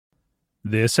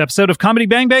This episode of Comedy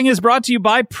Bang Bang is brought to you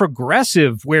by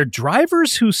Progressive, where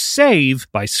drivers who save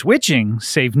by switching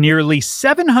save nearly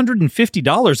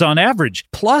 $750 on average.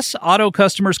 Plus, auto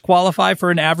customers qualify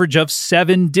for an average of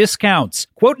 7 discounts.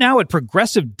 Quote now at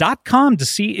Progressive.com to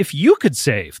see if you could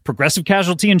save. Progressive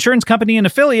Casualty Insurance Company and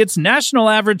Affiliates national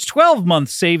average 12-month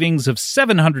savings of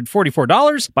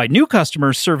 $744 by new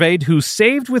customers surveyed who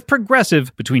saved with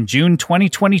Progressive between June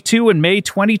 2022 and May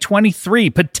 2023.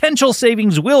 Potential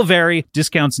savings will vary.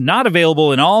 Discounts not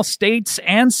available in all states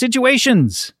and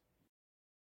situations.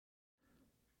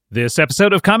 This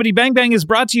episode of Comedy Bang Bang is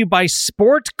brought to you by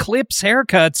Sport Clips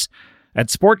Haircuts. At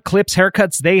Sport Clips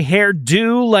Haircuts, they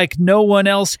hairdo like no one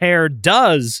else hair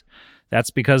does.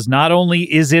 That's because not only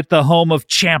is it the home of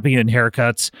champion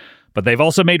haircuts, but they've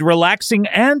also made relaxing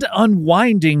and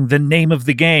unwinding the name of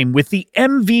the game. With the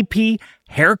MVP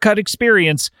haircut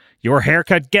experience, your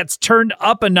haircut gets turned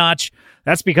up a notch.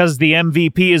 That's because the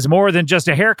MVP is more than just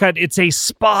a haircut. It's a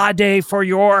spa day for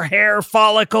your hair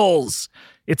follicles.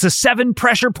 It's a 7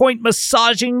 pressure point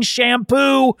massaging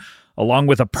shampoo, along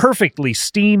with a perfectly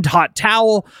steamed hot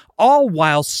towel, all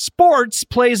while sports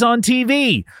plays on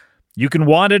TV. You can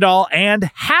want it all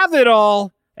and have it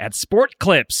all at Sport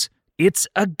Clips. It's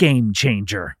a game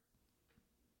changer.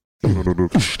 Comedy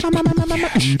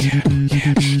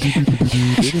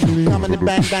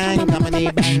bang bang,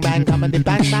 comedy bang bang, comedy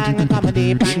bang bang,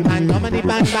 comedy bang bang, comedy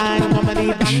bang bang,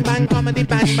 comedy bang bang, comedy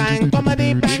bang bang,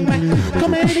 comedy bang bang,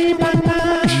 comedy bang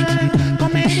bang,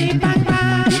 comedy bang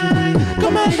bang,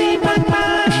 comedy bang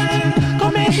bang,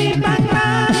 comedy bang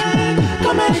bang,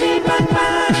 comedy bang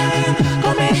bang,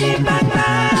 comedy bang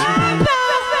bang.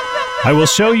 I will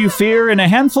show you fear in a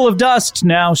handful of dust.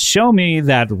 Now show me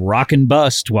that rockin'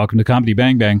 bust. Welcome to Comedy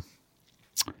Bang Bang.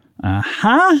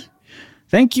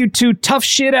 Thank you to Tough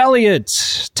Shit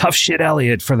Elliot. Tough Shit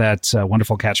Elliot for that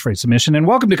wonderful catchphrase submission. And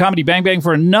welcome to Comedy Bang Bang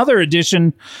for another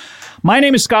edition. My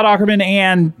name is Scott Aukerman,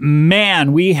 and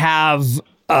man, we have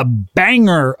a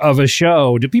banger of a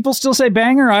show. Do people still say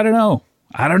banger? I don't know.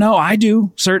 I do,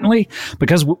 certainly,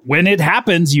 because when it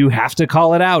happens, you have to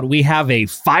call it out. We have a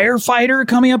firefighter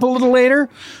coming up a little later.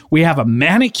 We have a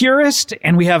manicurist,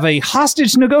 and we have a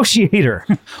hostage negotiator.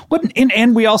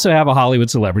 And we also have a Hollywood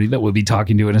celebrity that we'll be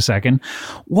talking to in a second.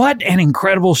 What an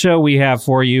incredible show we have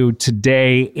for you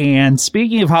today. And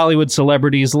speaking of Hollywood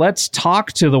celebrities, let's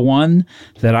talk to the one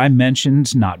that I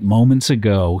mentioned not moments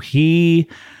ago. He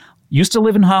used to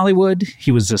live in Hollywood.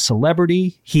 He was a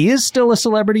celebrity. He is still a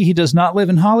celebrity. He does not live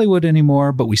in Hollywood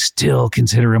anymore, but we still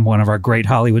consider him one of our great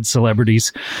Hollywood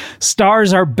celebrities.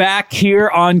 Stars are back here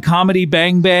on Comedy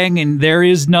Bang Bang, and there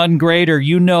is none greater.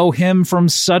 You know him from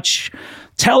such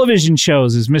television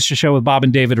shows as Mr. Show with Bob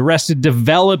and David, Arrested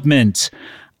Development.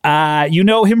 You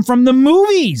know him from the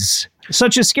movies,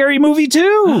 such as Scary Movie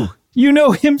 2. You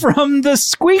know him from the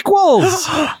Squeakquels.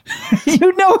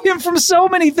 You know him from so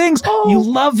many things. You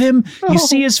love him. You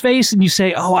see his face and you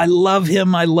say, oh, I love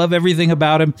him. I love everything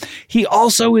about him. He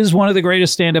also is one of the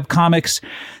greatest stand-up comics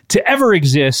to ever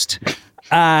exist.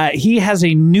 He has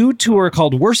a new tour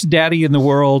called Worst Daddy in the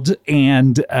World,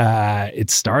 and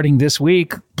it's starting this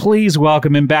week. Please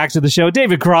welcome him back to the show.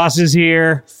 David Cross is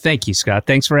here. Thank you, Scott.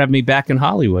 Thanks for having me back in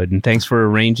Hollywood, and thanks for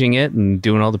arranging it and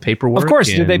doing all the paperwork. Of course.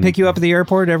 Did they pick you up at the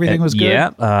airport? Everything was good?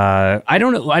 Yeah. I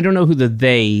don't know who the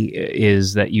they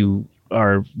is that you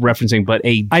are referencing, but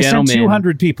a gentleman. I sent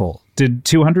 200 people. Did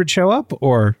 200 show up,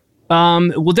 or?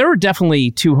 Well, there were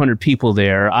definitely 200 people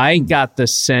there. I got the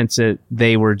sense that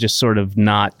they were just sort of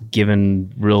not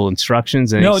given real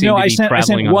instructions. And I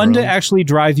sent one to actually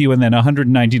drive you and then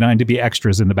 199 to be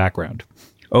extras in the background.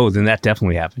 Oh, then that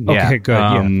definitely happened. Okay,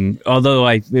 yeah. good. Although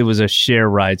it was a share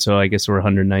ride, so I guess there were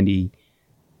 197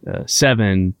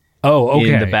 in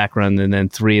the background, and then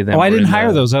 3 of them. Oh, I didn't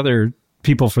hire those other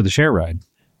people for the share ride.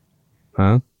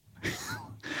 Huh?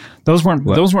 Those weren't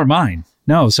mine.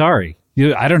 No, sorry.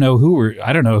 I don't know who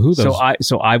those.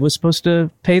 So I was supposed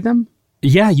to pay them?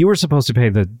 Yeah, you were supposed to pay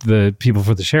the people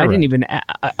for the share. I didn't even.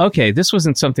 Okay, this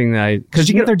wasn't something that Did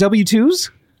you get their W-2s?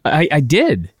 I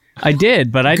did,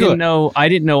 but I didn't know. I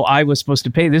didn't know I was supposed to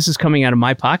pay. This is coming out of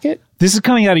my pocket. This is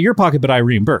coming out of your pocket, but I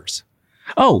reimburse.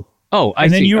 Oh,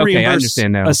 and then you reimburse I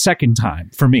understand now. A second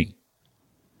time for me.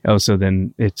 Oh, so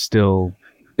then it's still.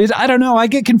 I don't know. I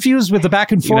get confused with the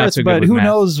back and forth, but who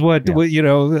knows what at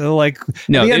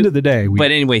the end of the day. But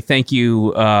anyway, thank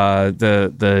you.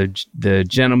 The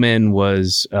gentleman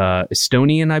was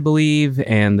Estonian, I believe,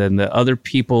 and then the other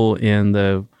people in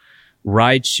the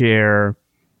rideshare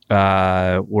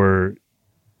were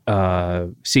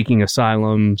seeking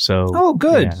asylum. So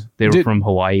good. Yeah, they were from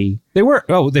Hawaii. They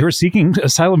were seeking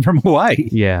asylum from Hawaii.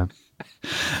 Yeah.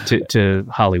 to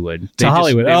Hollywood.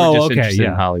 Hollywood. They were just okay, interested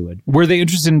in yeah. Hollywood. Were they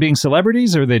interested in being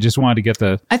celebrities, or they just wanted to get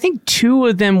the? I think 2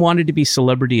 of them wanted to be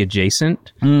celebrity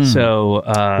adjacent. So,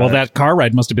 Well, that car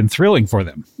ride must have been thrilling for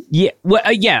them. yeah, well,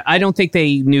 yeah. I don't think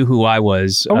they knew who I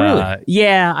was. Oh, really?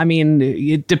 Yeah. I mean,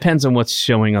 it depends on what's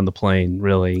showing on the plane,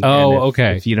 really. Oh, And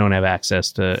okay. If you don't have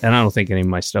access to, and I don't think any of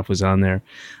my stuff was on there.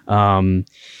 And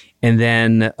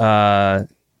then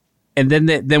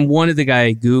one of the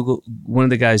guys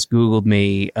Googled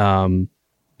me.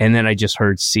 And then I just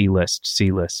heard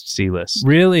C-list.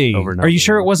 Really? Over and Are you over.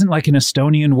 sure it wasn't like an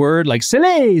Estonian word, like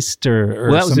Celeste or Well, that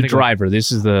was the something driver.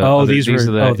 This is the. Oh, other- these were- are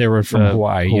the, oh, they were from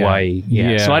Hawaii, yeah. Hawaii, yeah.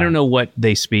 Yeah. So I don't know what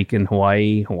they speak in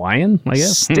Hawaii. Hawaiian, I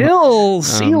guess. Still,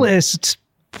 C-list,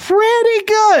 pretty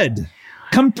good.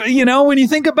 When you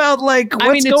think about like what's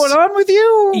mean, it's- going on with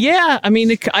you. Yeah, I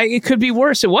mean, it could be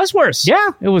worse. It was worse. Yeah.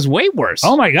 It was way worse.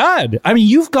 Oh my God. I mean,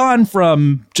 you've gone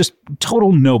from just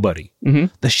total nobody,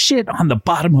 the shit on the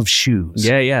bottom of shoes.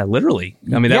 Yeah, literally.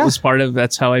 I mean, Yeah.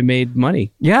 that's how I made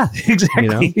money. Yeah,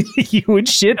 exactly. You would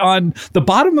shit on the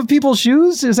bottom of people's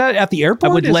shoes? Is that at the airport?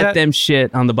 I would Is let that- them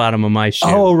shit on the bottom of my shoe.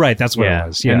 Oh, right. That's what yeah. it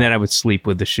was. Yeah. And then I would sleep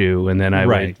with the shoe, and then I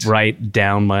Right. would write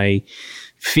down my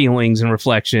feelings and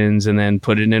reflections, and then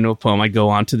put it into a poem. I'd go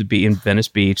onto the beach in Venice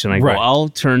Beach, and I Right. go, I'll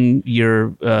turn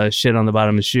your shit on the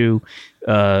bottom of the shoe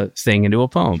thing into a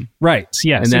poem. Right.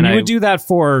 Yes. And then you I- would do that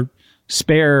for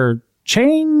spare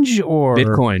change or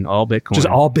Bitcoin, all Bitcoin. Just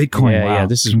all Bitcoin. Yeah, Wow. yeah.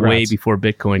 This is Congrats. way before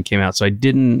Bitcoin came out, so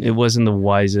it wasn't the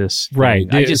wisest thing. Right.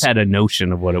 I It just was- had a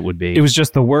notion of what it would be. It was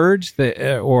just the word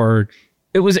or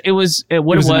It was what It was it an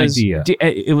was. idea.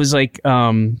 It was like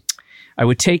I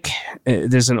would take.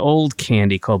 There's an old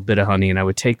candy called Bit of Honey, and I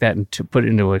would take that and to put it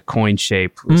into a coin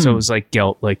shape. So it was like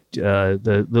gelt, like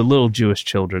the little Jewish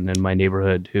children in my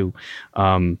neighborhood who,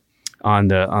 on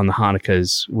the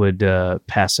Hanukkahs would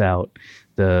pass out.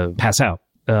 pass out.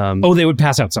 They would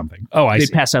pass out something. Oh, I They'd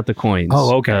see. pass out the coins.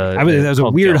 Oh, okay. That was a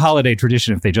called weird gelt. holiday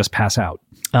tradition if they just pass out.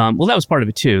 Well, that was part of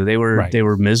it too. They were Right. they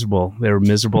were miserable. They were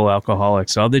miserable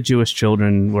alcoholics. All the Jewish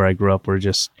children where I grew up were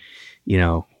just,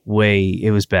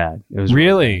 it was bad. It was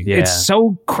Really? bad. Yeah. It's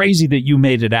so crazy that you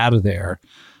made it out of there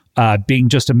being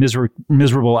just a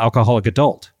miserable alcoholic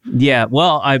adult. Yeah.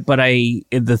 Well,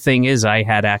 the thing is, I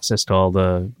had access to all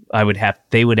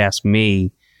they would ask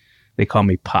me. They call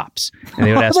me Pops, and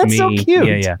they would ask That's me. so cute.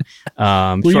 Yeah.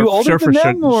 Were you older than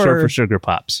them, or? Short for Sugar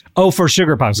Pops. Oh, for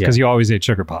Sugar Pops, because you always ate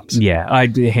Sugar Pops. Yeah,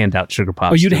 I'd hand out Sugar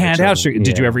Pops. Oh, you'd to the hand out children. sugar.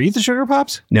 Did you Yeah. ever eat the Sugar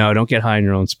Pops? No, don't get high on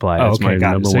your own supply. Oh, That's okay, my got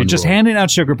it. number So one you're just rule. handing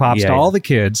out Sugar Pops Yeah, to yeah. all the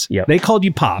kids. Yep. They called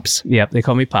you Pops. Yep, they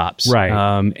call me Pops. Right.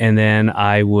 And then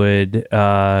I would,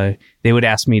 they would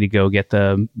ask me to go get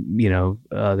the,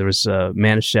 there was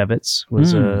Manischewitz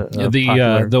was a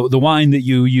popular, the wine that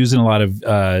you use in a lot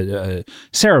of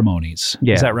ceremonies.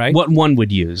 yeah. Is that right? What one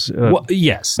would use. Well,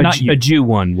 yes, not you. A Jew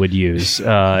one would use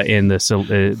in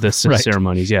the Right.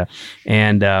 ceremonies, yeah,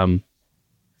 and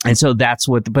so that's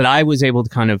what. But I was able to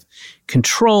kind of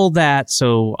control that,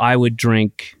 so I would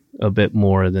drink a bit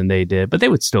more than they did, but they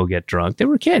would still get drunk. They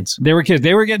were kids. They were kids.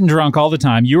 They were getting drunk all the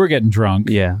time. You were getting drunk.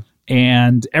 Yeah,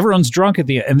 And everyone's drunk at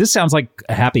the end. And this sounds like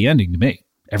a happy ending to me.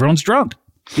 Everyone's drunk.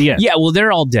 The end. yeah. Well,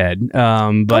 they're all dead.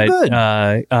 But good.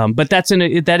 but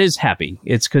that is happy.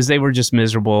 It's because they were just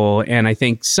miserable, and I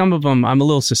think some of them. I'm a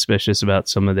little suspicious about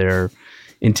some of their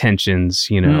intentions.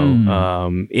 In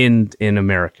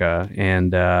America,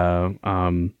 and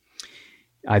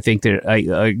I think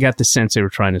I got the sense they were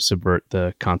trying to subvert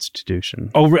the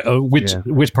Constitution. Oh,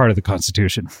 which part of the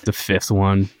Constitution? The fifth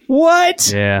one.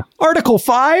 What? Yeah. Article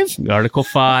 5? Article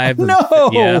 5. No.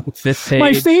 Yeah. Fifth page.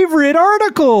 My favorite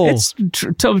article. It's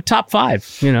top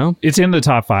 5, It's in the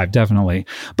top 5, definitely.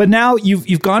 But now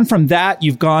you've gone from that.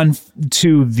 You've gone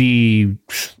to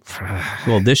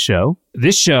this show.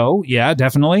 This show, yeah,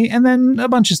 definitely, and then a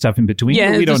bunch of stuff in between. Yeah,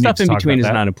 but we the don't stuff need to in talk between about is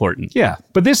that. not important. Yeah,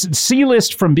 but this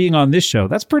C-list from being on this show,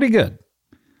 that's pretty good.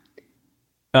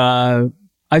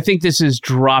 I think this has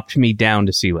dropped me down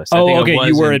to C-list. Oh, I think okay, I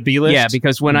you were wasn't- at B-list? Yeah,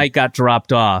 because when I got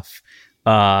dropped off,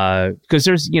 because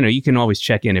there's, you can always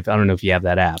check in if, I don't know if you have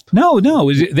that app. No,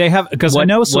 they have, because I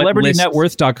know What list?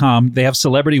 CelebrityNetWorth.com, they have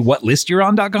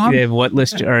CelebrityWhatListYou'reon.com. They have what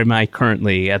list am I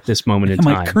currently at this moment in Am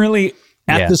time? I currently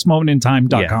at Yeah. this moment in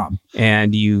time.com?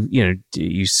 And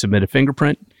you submit a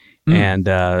fingerprint and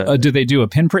Do they do a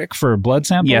pinprick for a blood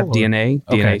sample? yeah, or- DNA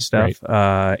Okay, stuff,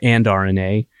 and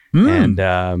RNA. and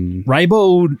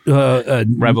riboflavin.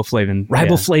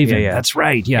 Riboflavin. Yeah. That's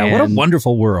right. Yeah. What a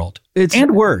wonderful world.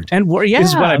 And word. Yeah,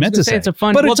 is what I meant to say. It's a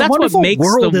fun. But well, it's a that's what wonderful makes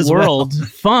world the as well. world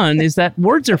fun. Is that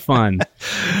words are fun.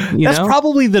 That's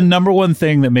probably the number one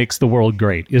thing that makes the world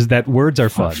great. Is that words are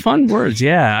fun. Fun words.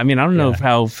 Yeah. I mean, I don't know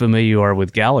how familiar you are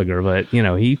with Gallagher, but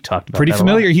he talked about pretty that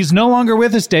familiar. A lot. He's no longer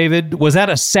with us, David. Was that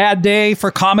a sad day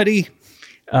for comedy?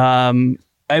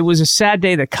 It was a sad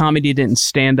day that comedy didn't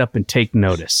stand up and take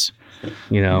notice.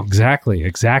 Exactly.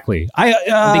 I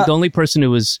think the only person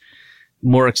who was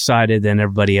more excited than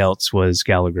everybody else was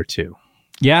Gallagher 2.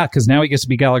 Yeah, because now he gets to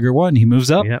be Gallagher 1. He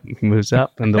moves up. Yep, he moves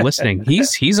up in the listing.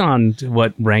 He's on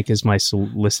what rank is my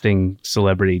listing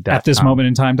celebrity. At this moment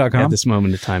in time.com? At this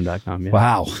moment in time.com, yeah.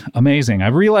 Wow, amazing.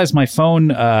 I've realized my phone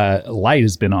light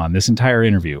has been on this entire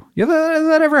interview. Has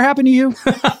that ever happened to you?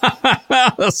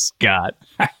 Scott.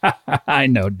 I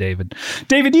know, David.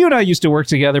 David, you and I used to work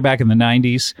together back in the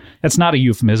 90s. That's not a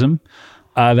euphemism.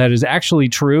 That is actually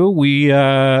true.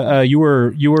 You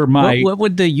were my... What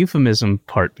would the euphemism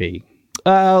part be?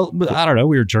 I don't know.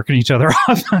 We were jerking each other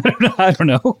off. I don't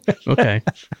know. Okay.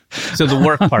 So the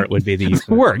work part would be the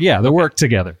euphemism. The work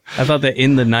together. I thought that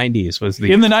in the 90s was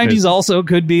the... In the 90s also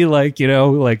could be like a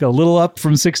little up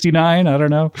from 69. I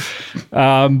don't know.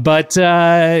 But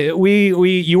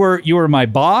you were my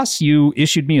boss. You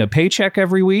issued me a paycheck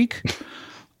every week.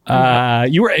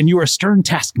 You were a stern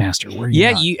taskmaster, were you?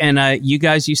 Yeah, you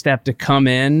guys used to have to come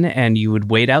in and you would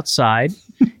wait outside.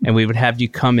 And we would have you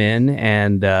come in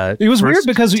and it was weird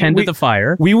because tend to the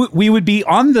fire. We would be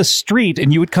on the street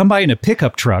and you would come by in a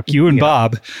pickup truck, you and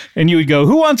Bob, and you would go,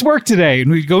 "Who wants work today?"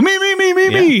 And we'd go, "Me,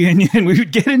 and we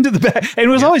would get into the back. And it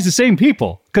was always the same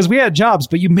people because we had jobs,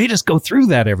 but you made us go through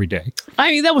that every day. I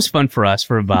mean, that was fun for us,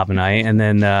 for Bob and I. And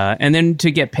then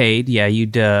to get paid,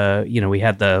 you'd we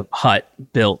had the hut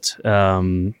built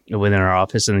within our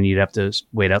office, and then you'd have to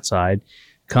wait outside,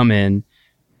 come in,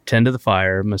 tend to the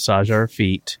fire, massage our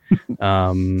feet,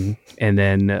 and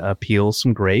then peel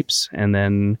some grapes, and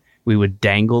then we would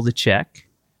dangle the check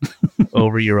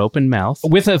over your open mouth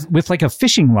with like a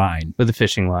fishing line. With a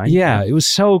fishing line. Yeah, it was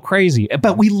so crazy,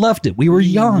 but we loved it. We were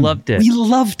young. Loved it. We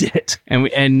loved it.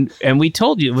 And we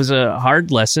told you it was a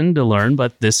hard lesson to learn,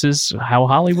 but this is how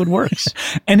Hollywood works.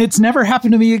 And it's never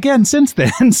happened to me again since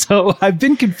then. So I've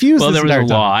been confused. Well, there was a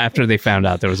law after they found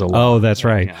out there was a law. Oh, that's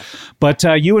right. Yeah. But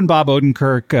you and Bob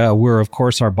Odenkirk were, of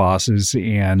course, our bosses.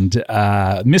 And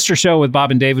Mr. Show with Bob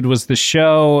and David was the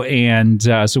show. And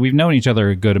so we've known each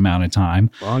other a good amount of time.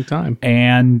 Long time.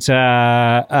 And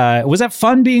was that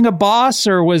fun being a boss,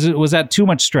 or was that too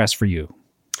much stress for you?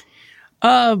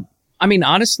 I mean,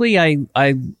 honestly, I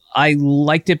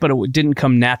liked it, but it didn't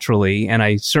come naturally. And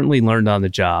I certainly learned on the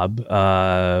job.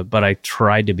 But I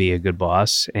tried to be a good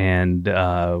boss and,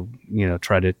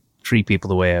 try to treat people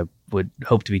the way I would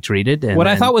hope to be treated. And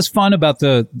I thought was fun about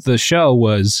the show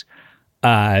was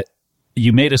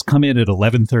you made us come in at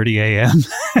 11:30 a.m.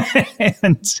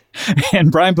 and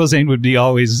Brian Posehn would be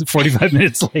always 45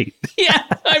 minutes late. Yeah,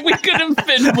 we could have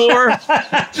been more.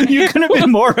 You could have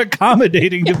been more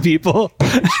accommodating to people.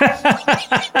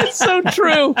 That's so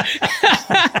true.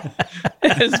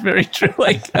 It's very true.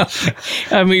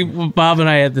 Bob and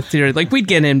I had the theory, we'd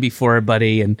get in before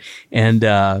everybody, and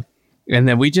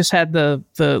then we just had the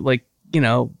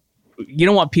you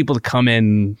don't want people to come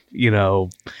in,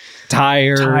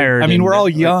 tired. I mean, we're all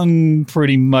young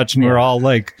pretty much, and we're all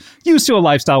used to a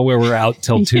lifestyle where we're out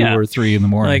till 2 or 3 in the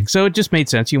morning. So it just made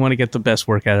sense. You want to get the best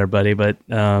work out of everybody. But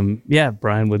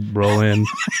Brian would roll in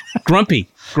grumpy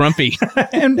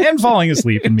and falling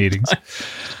asleep in meetings.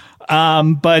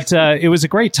 But it was a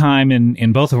great time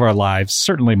in both of our lives,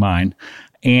 certainly mine.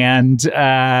 And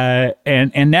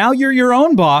now you're your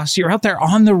own boss. You're out there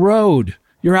on the road.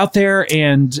 You're out there,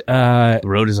 and the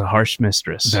road is a harsh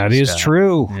mistress. That is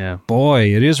true. Yeah,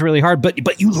 boy, it is really hard.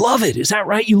 But you love it. Is that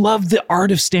right? You love the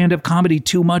art of stand-up comedy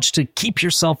too much to keep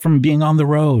yourself from being on the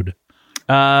road.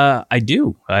 I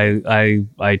do.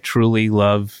 I truly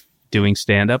love doing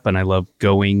stand-up, and I love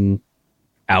going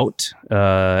out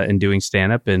and doing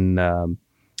stand-up and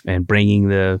bringing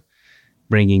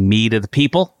me to the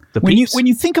people. When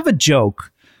you think of a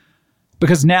joke.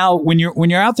 Because now when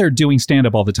you're out there doing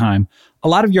stand-up all the time, a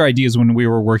lot of your ideas when we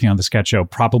were working on the sketch show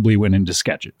probably went into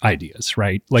sketch ideas,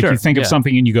 right? Sure, you think of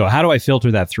something and you go, how do I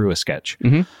filter that through a sketch?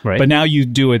 Mm-hmm, right. But now you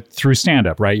do it through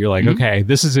stand-up, right? You're like, okay,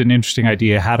 this is an interesting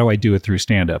idea. How do I do it through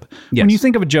stand-up? Yes. When you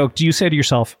think of a joke, do you say to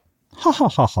yourself, ha, ha,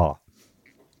 ha, ha?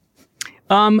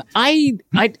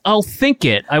 I'll think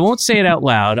it. I won't say it out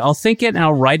loud. I'll think it and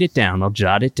I'll write it down. I'll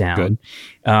jot it down. Good.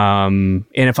 And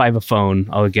if I have a phone,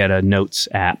 I'll get a notes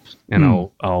app and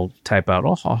I'll type out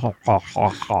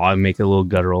and make a little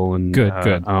guttural and Good.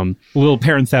 A little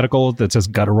parenthetical that says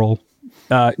guttural.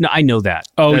 No, I know that.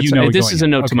 Oh, That's, you know. this is a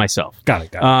note to myself. Got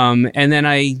it. And then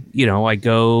I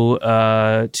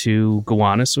go to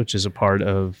Gowanus, which is a part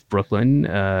of Brooklyn,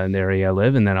 an area I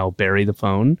live, and then I'll bury the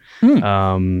phone.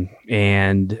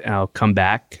 And I'll come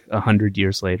back 100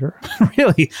 years later.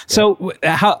 Really? So,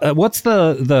 what's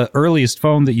the earliest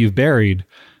phone that you've buried?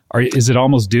 Is it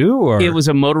almost due? Or It was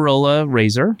a Motorola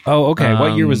Razr. Oh, okay.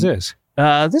 What year was this?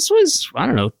 This was, I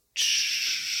don't know,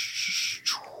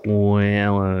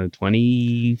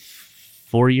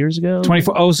 24 years ago.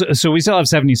 24. Oh, so we still have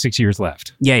 76 years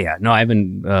left. Yeah. No, I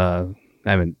haven't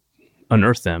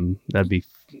unearthed them. That would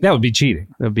be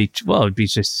cheating. it'd be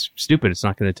just stupid. It's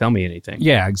not going to tell me anything.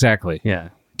 Yeah, exactly. Yeah.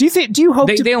 Do you hope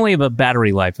they only have a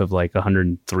battery life of like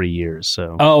 103 years.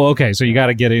 So. Oh, okay. So you got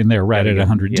to get in there right at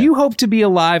 100. Yeah. Do you hope to be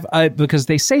alive? Because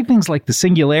they say things like the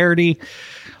singularity,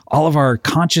 all of our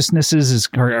consciousnesses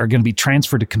are going to be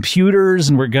transferred to computers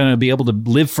and we're going to be able to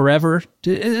live forever.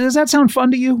 Does that sound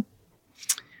fun to you?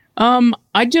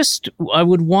 I just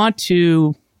want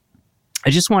to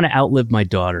outlive my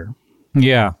daughter.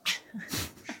 Yeah.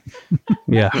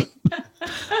 Yeah.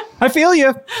 I feel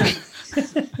you.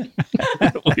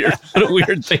 What a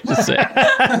weird thing to say.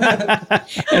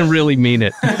 And really mean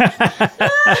it.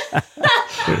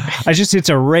 It's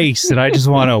a race and I just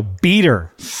want to beat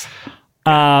her.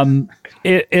 The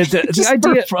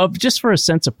idea just for a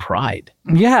sense of pride.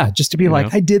 Yeah, just to be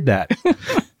like, I did that.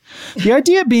 The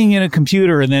idea of being in a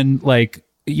computer and then like,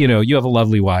 you have a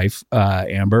lovely wife,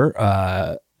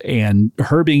 Amber, and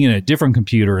her being in a different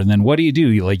computer. And then what do?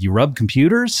 You rub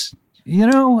computers?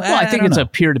 Well, I think it's a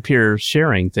peer-to-peer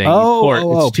sharing thing.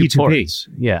 It's two P2P. ports.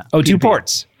 Yeah. Oh, P2P. 2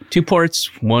 ports. 2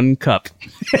 ports, 1 cup.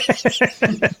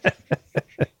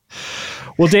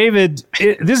 Well, David,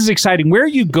 this is exciting. Where are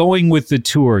you going with the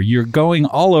tour? You're going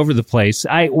all over the place.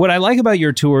 What I like about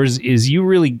your tours is you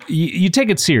really you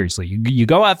take it seriously. You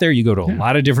go out there, you go to a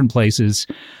lot of different places,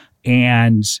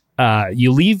 and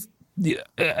you leave. You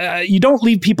don't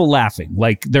leave people laughing.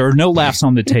 Like there are no laughs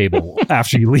on the table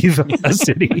after you leave a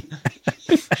city.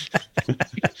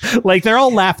 Like they're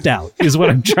all laughed out is what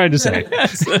I'm trying to say.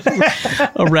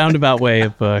 A roundabout way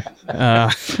of But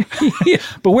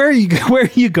where are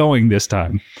you going this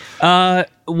time?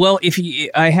 Well,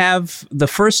 I have the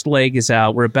first leg is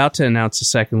out. We're about to announce the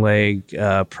second leg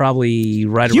probably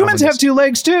right around. Humans have 2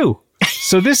 legs too.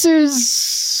 So this is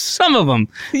some of them.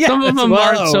 Some of them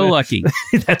aren't so lucky.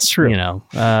 That's true.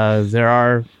 There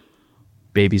are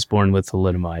babies born with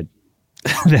thalidomide.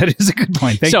 That is a good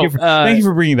point. Thank you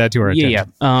for bringing that to our attention. Yeah.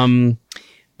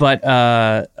 But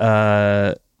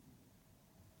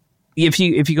if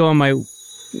you go on my,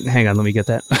 hang on, let me get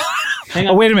that. Hang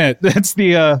on. Oh, wait a minute. That's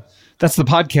the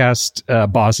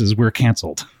podcast bosses. We're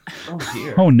canceled. Oh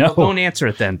dear. Oh no. Well, don't answer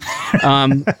it then.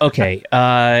 Okay.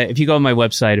 If you go on my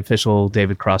website,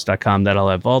 officialdavidcross.com, that'll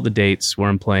have all the dates where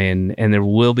I'm playing, and there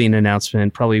will be an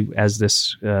announcement probably as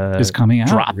this is coming out.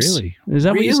 Drops. Really? Is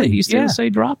that what you say? You still Yeah. say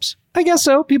drops? I guess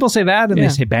so. People say that, and they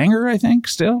say banger. I think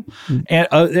still,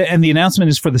 and the announcement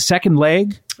is for the second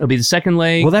leg. It'll be the second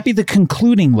leg. Will that be the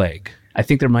concluding leg? I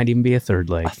think there might even be a third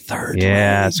leg. A third leg?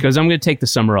 Yeah, it's because I'm going to take the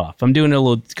summer off. I'm doing a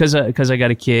little because I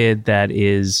got a kid that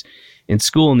is in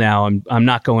school now. I'm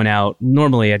not going out.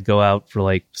 Normally, I'd go out for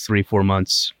like 3-4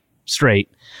 months straight.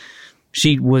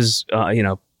 She was,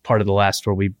 part of the last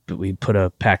tour. We put a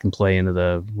pack and play into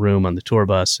the room on the tour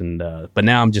bus, and but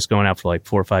now I'm just going out for like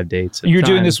 4 or 5 dates. You're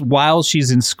doing this while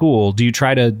she's in school. Do you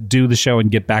try to do the show and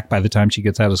get back by the time she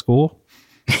gets out of school?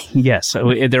 Yes,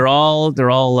 so they're all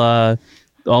the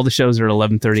shows are at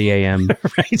 11:30 a.m.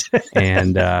 Right,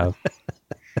 and.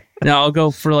 No, I'll go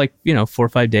for 4 or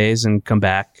 5 days and come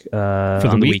back for the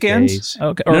on the weekends. Weekdays.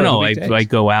 Okay. No, I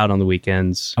go out on the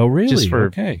weekends. Oh, really? Just for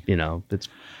okay. It's.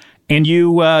 And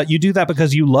you do that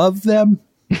because you love them?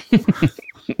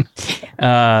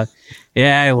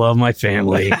 Yeah, I love my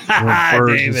family.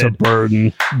 It's a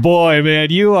burden. Boy, man,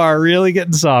 you are really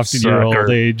getting soft in your old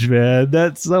age, man.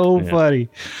 That's so funny.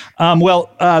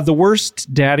 The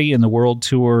Worst Daddy in the World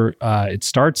Tour, it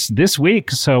starts this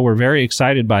week, so we're very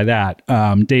excited by that.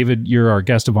 David, you're our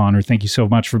guest of honor. Thank you so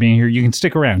much for being here. You can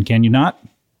stick around, can you not?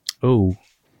 Oh,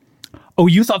 Oh,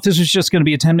 you thought this was just going to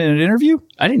be a 10-minute interview?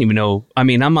 I didn't even know. I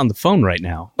mean, I'm on the phone right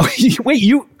now. Wait,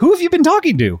 who have you been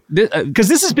talking to? Because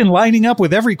this has been lining up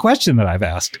with every question that I've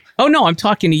asked. Oh, no, I'm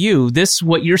talking to you.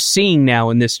 What you're seeing now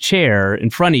in this chair in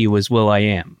front of you is Will I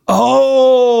Am.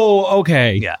 Oh,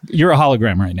 okay. Yeah. You're a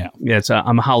hologram right now. Yeah,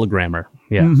 I'm a hologrammer.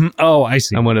 Yeah. Mm-hmm. Oh, I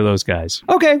see. I'm one of those guys.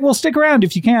 Okay, well, stick around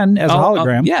if you can as a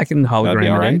hologram. Yeah, I can That'd be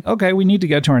hologram all right. Okay, we need to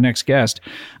get to our next guest.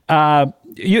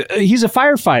 He's a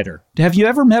firefighter. Have you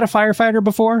ever met a firefighter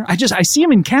before? I see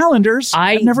him in calendars.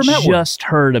 I've never met one. I just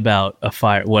heard about a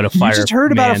fire. What a fire? You just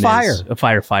heard about a fire? A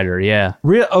firefighter. Yeah.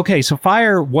 Okay, so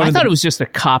fire. I thought it was just a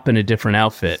cop in a different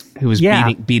outfit who was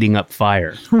beating up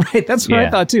fire. Right, that's what I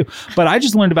thought too. But I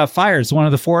just learned about fire. It's one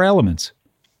of the 4 elements.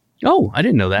 Oh, I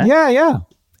didn't know that. Yeah.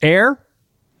 Air.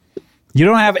 You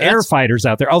don't have air fighters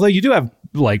out there, although you do have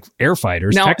like air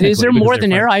fighters. Now, is there more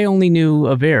than air? I only knew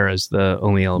of air as the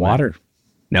only element. Water.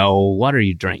 No, water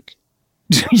you drink.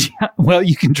 Yeah, well,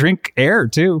 you can drink air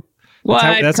too.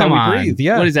 That's how we breathe.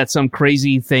 Yeah. What is that? Some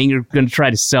crazy thing you're going to try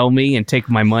to sell me and take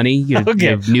my money? You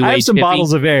new I have age some hippie?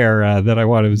 bottles of air that I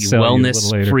want to sell you a little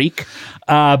Wellness later. freak.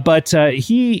 But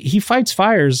he fights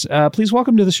fires. Please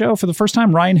welcome to the show for the first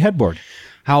time, Ryan Hedbord.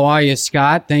 How are you,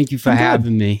 Scott? Thank you for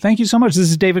having me. Thank you so much. This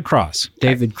is David Cross.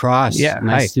 David Cross. Yeah,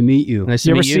 Nice hi. to meet you. Nice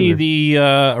You to ever meet see you. the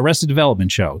Arrested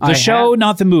Development show? The I show, have.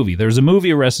 not the movie. There's a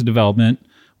movie, Arrested Development,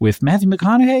 with Matthew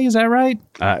McConaughey. Is that right?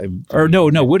 Or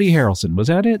no, Woody Harrelson. Was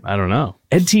that it? I don't know.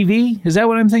 Ed TV? Is that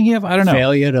what I'm thinking of? I don't know.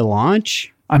 Failure to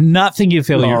launch? I'm not thinking of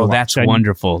Failure. to Oh, Launch. that's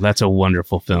wonderful. That's a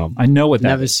wonderful film. I know what that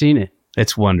Never is. seen it.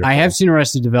 It's wonderful. I have seen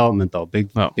Arrested Development, though.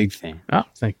 Big fan. Oh,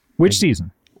 thank you. Which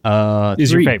season is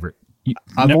 3. your favorite?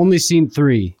 I've only seen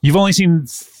 3. You've only seen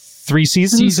 3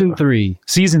 seasons? Season 3.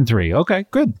 Season 3. Okay,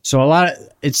 good. So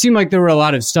it seemed like there were a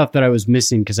lot of stuff that I was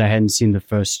missing because I hadn't seen the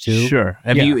first 2. Sure.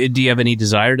 Yeah. Do you have any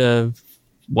desire to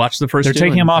watch the first They're 2?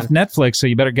 taking him off Netflix, so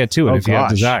you better get to it if you have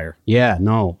gosh. desire. Yeah,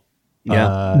 no.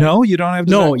 Yeah. No, you don't have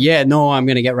desire? I'm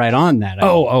going to get right on that.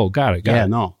 Got it. yeah, it.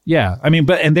 no. Yeah, I mean,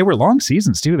 and they were long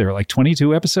seasons too. They were like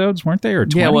 22 episodes, weren't they? Or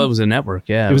 20? Yeah, well, it was a network.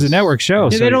 Yeah. It was a network show.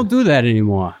 Yeah, so they don't do that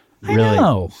anymore. I Really.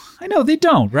 know they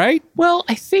don't, right? Well,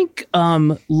 I think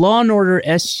Law and Order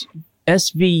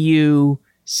SVU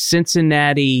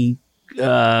Cincinnati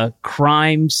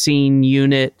crime scene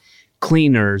unit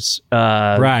cleaners.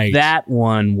 Right. That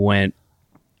one went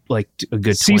like a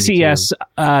good 22.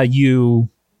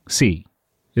 CCSUC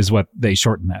is what they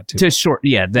shorten that to. To short,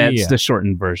 yeah, that's Yeah. the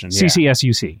shortened version. Yeah.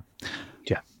 CCSUC.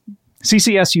 Yeah.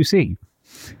 CCSUC.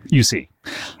 UC.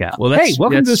 Yeah. Well, that's, Hey,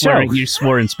 welcome to the that's where show. you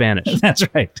swore in Spanish. That's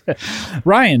right.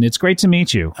 Ryan, it's great to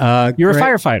meet you. You're a great.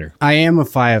 firefighter. I am a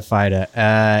firefighter.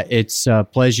 It's a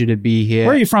pleasure to be here.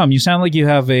 Where are you from? You sound like you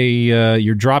have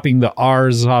you're dropping the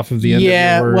R's off of the end of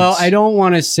your words. Well, I don't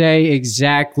want to say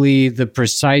exactly the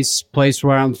precise place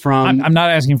where I'm from I'm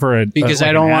not asking for because like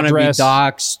I don't an want to be address.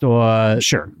 doxxed or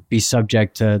Sure. be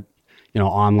subject to,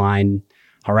 online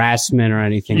harassment or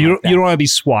anything You like that. don't want to be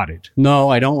swatted. No,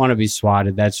 I don't want to be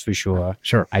swatted. That's for sure.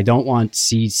 Sure. I don't want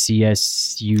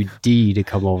CCSUD to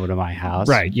come over to my house.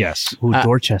 Right. Yes. Ooh,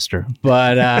 Dorchester.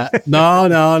 But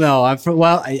no. I'm from.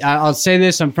 Well, I'll say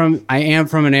this: I am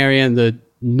from an area in the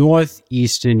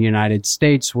northeastern United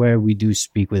States where we do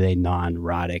speak with a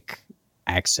non-rhotic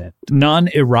accent.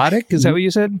 Non-erotic? Is that what you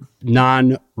said?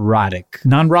 Non-rhotic.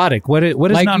 Non-rhotic. What is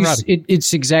Like non-rhotic?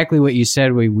 it's exactly what you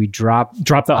said. Where we drop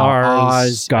the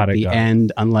R's. Got at it. the got it.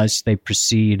 end unless they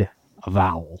precede a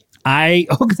vowel.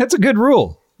 That's a good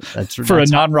rule That's for a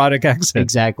non-rhotic accent.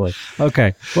 exactly.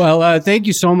 Okay. Well, thank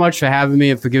you so much for having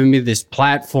me and for giving me this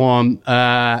platform.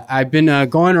 I've been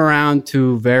going around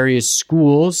to various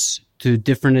schools, to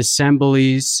different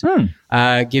assemblies,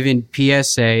 giving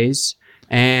PSAs.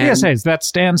 And PSAs, that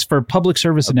stands for Public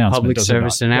Service Announcement. public does it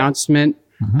service not? announcement.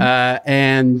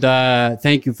 And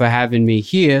thank you for having me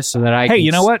here so that I Hey, can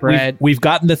you know what? spread. We've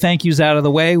gotten the thank yous out of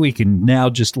the way. We can now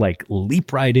just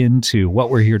leap right into what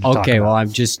we're here to talk Okay, about. well,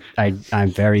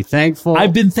 I'm very thankful.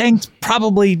 I've been thanked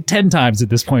probably 10 times at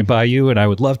this point by you, and I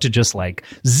would love to just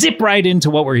zip right into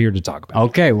what we're here to talk about.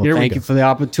 Okay, well, Here we thank go. you for the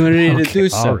opportunity to do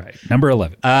so. All right. Number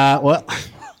 11. Well,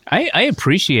 I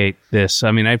appreciate this.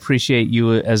 I mean, I appreciate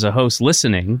you as a host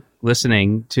listening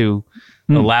to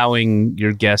allowing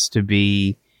your guests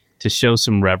to show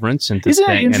some reverence and to Isn't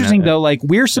that thank- interesting, and, though?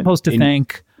 We're supposed to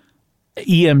thank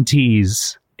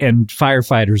EMTs and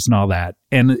firefighters and all that.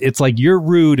 And it's you're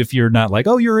rude if you're not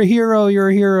oh, you're a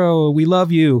hero, we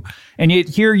love you. And yet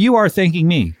here you are thanking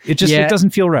me. It just Yeah. it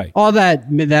doesn't feel right. all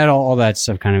that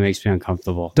stuff kind of makes me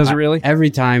uncomfortable. Does it really?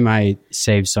 Every time I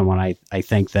save someone, I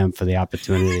thank them for the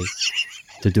opportunity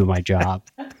to do my job.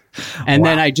 And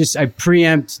then I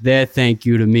preempt their thank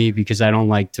you to me because I don't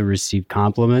like to receive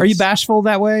compliments. Are you bashful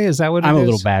that way? Is that what it I'm is? a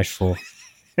little bashful.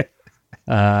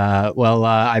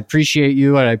 I appreciate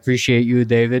you, and I appreciate you,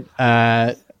 David.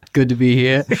 Good to be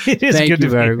here. It is Thank good you to be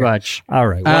very here. much. All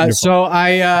right. Wonderful. So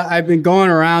I've been going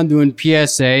around doing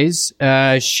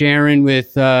PSAs, sharing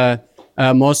with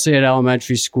mostly at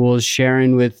elementary schools,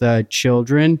 sharing with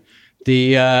children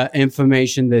the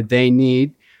information that they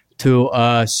need to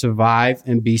survive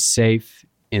and be safe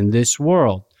in this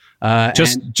world.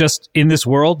 Just in this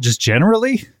world, just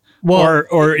generally? Well,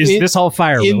 or is this all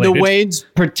fire related? In the ways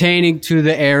pertaining to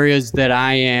the areas that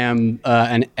I am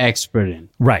an expert in.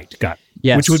 Right. Got it.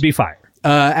 Yes. Which would be fire.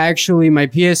 Actually, my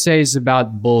PSA is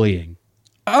about bullying.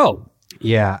 Oh,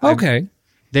 Yeah. okay.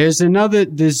 There's another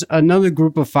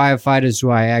group of firefighters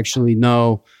who I actually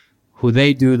know who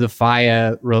they do the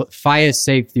fire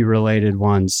safety related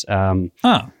ones.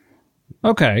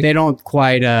 Okay. They don't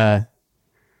quite let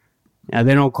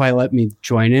me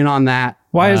join in on that.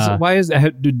 Why is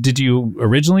did you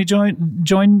originally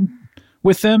join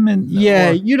with them? Yeah,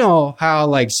 or- you know how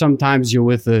like sometimes you're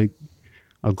with a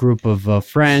group of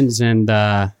friends and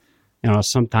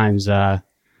sometimes I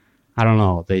don't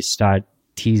know, they start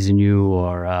teasing you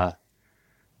or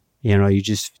you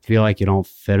just feel like you don't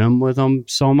fit them with them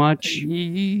so much.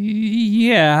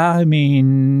 Yeah, I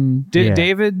mean, Yeah.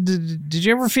 David, did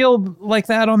you ever feel like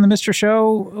that on the Mr.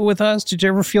 Show with us? Did you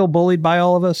ever feel bullied by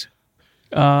all of us?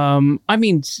 I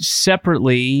mean,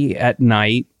 separately at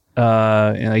night,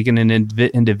 like in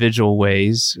individual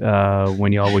ways,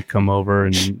 when y'all would come over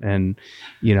and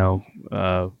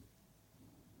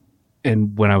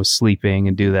and when I was sleeping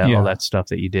and do that, Yeah. all that stuff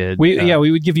that you did. We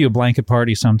would give you a blanket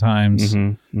party sometimes.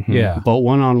 Yeah, But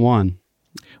one-on-one.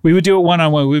 we would do it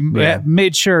one-on-one. We Yeah.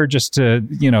 made sure just to,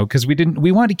 because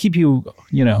we wanted to keep you,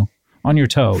 on your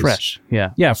toes. fresh. Yeah.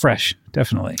 Yeah, fresh.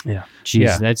 Definitely. Yeah. Jeez,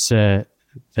 Yeah. that's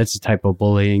a type of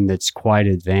bullying that's quite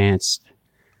advanced.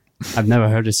 I've never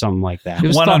heard of something like that. It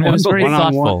was, One-on-one, it was very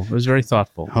one-on-one. thoughtful. It was very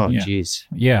thoughtful. Oh, Yeah. jeez.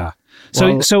 Yeah.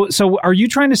 So, Well- so are you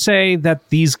trying to say that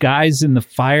these guys in the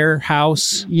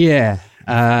firehouse, Yeah.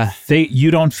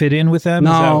 you don't fit in with them?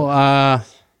 Is that-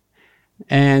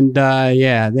 And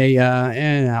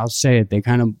I'll say it. They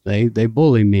kind of they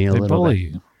bully me a they little bully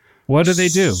bit. you. What do they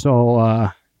do?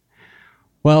 So,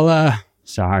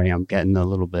 sorry, I'm getting a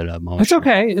little bit emotional. It's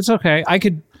okay. It's okay. I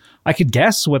could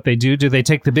guess what they do. Do they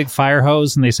take the big fire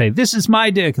hose and they say, "This is my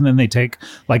dick," and then they take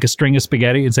like a string of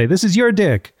spaghetti and say, "This is your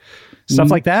dick,"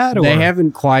 stuff like that? Or They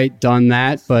haven't quite done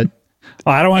that, but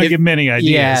Oh, I don't want to if- give them any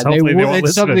ideas. yeah, Hopefully they won't it's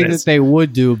listen to something this. that they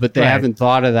would do, but they Right. haven't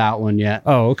thought of that one yet.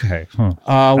 Oh, okay. Huh.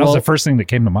 That was Well, the first thing that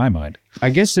came to my mind. I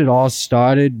guess it all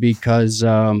started because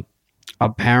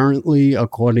apparently,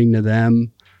 according to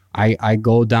them, I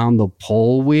go down the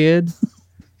pole weird.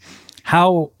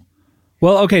 How?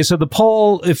 Well, okay. So the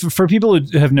pole, if for people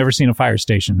who have never seen a fire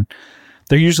station,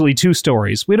 they're usually 2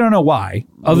 stories. We don't know why,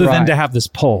 other than Right. to have this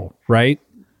pole, right?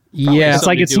 Yeah, It's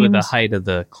like Something it to do with the seems- height of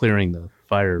the clearing the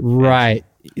fire. right.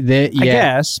 I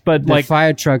guess, but The like,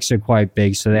 fire trucks are quite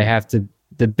big, so they have to.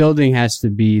 The building has to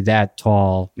be that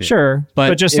tall. sure, but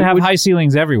But just it to have would- high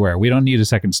ceilings everywhere, we don't need a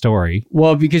second story.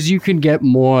 Well, because you can get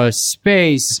more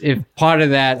space if part of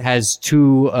that has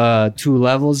two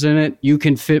levels in it. You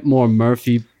can fit more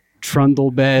Murphy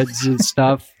trundle beds and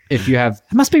stuff if you have.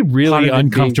 It must be Part really of it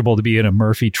uncomfortable to be in a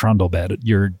Murphy trundle bed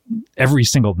every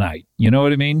single night. You know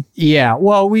what I mean? Yeah,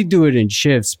 well, we do it in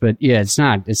shifts, but yeah, it's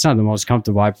not the most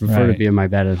comfortable. I prefer to Right. be in my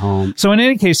bed at home. So in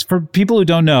any case, for people who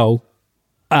don't know,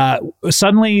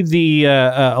 suddenly the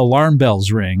alarm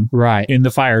bells ring Right, in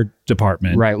the fire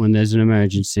department. right when there's an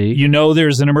emergency. You know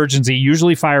there's an emergency,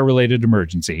 usually fire-related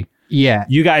emergency. Yeah,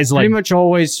 You guys like pretty much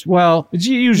always. Well, it's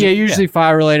usually usually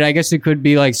fire related. I guess it could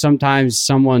be like sometimes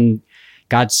someone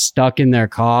got stuck in their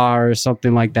car or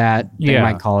something like that. They Yeah.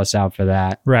 might call us out for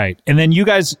that. right. And then you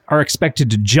guys are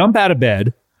expected to jump out of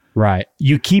bed. Right.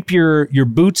 You keep your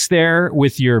boots there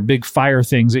with your big fire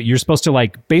things that you're supposed to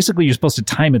basically you're supposed to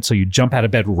time it so you jump out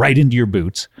of bed right into your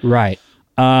boots. Right.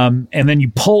 And then you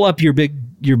pull up your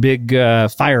big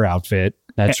fire outfit.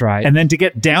 That's right. And then to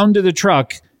get down to the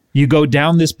truck, you go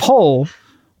down this pole,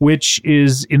 which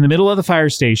is in the middle of the fire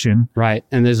station. Right.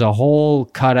 And there's a hole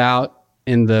cut out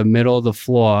in the middle of the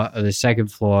floor, of the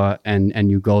second floor,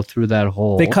 and you go through that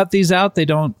hole. They cut these out. They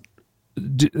don't.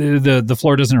 The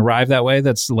floor doesn't arrive that way.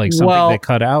 That's like something Well- they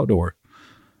cut out, or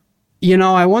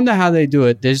I wonder how they do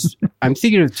it. I'm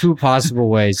thinking of 2 possible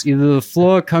ways. Either the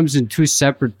floor comes in 2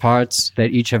 separate parts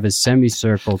that each have a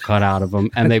semicircle cut out of them,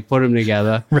 and they put them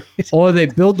together, or they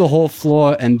build the whole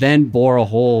floor and then bore a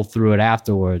hole through it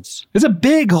afterwards. it's a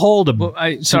big hole to. Well,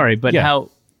 sorry, but yeah. how?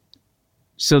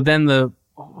 So then the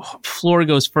floor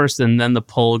goes first and then the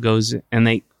pole goes,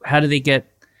 and how do they get,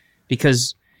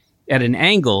 because at an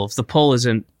angle, if the pole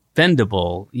isn't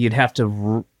bendable, you'd have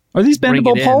to Are these bring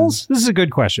bendable it in. poles? This is a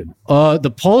good question.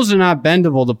 The poles are not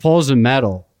bendable. The poles are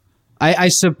metal. I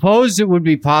suppose it would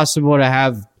be possible to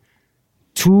have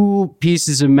two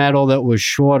pieces of metal that were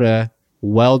shorter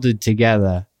welded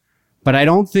together. But I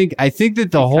think that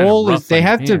the hole rough is, they on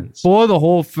have hands. to bore the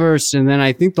hole first, and then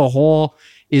I think the hole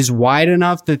is wide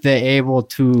enough that they're able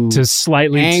to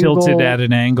Slightly angle- tilted at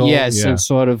an angle. Yes, and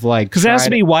sort of like Because it has try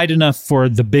to be wide enough for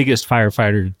the biggest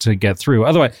firefighter to get through.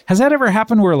 Otherwise, has that ever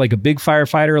happened where like a big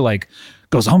firefighter like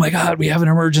goes, "Oh my God, we have an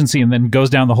emergency," and then goes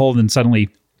down the hole and then suddenly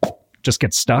just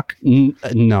gets stuck?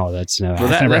 No, that's never. Well,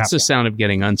 never that's the happened. sound of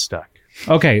getting unstuck.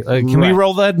 Okay, can we Right.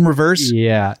 roll that in reverse?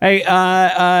 Yeah. Hey,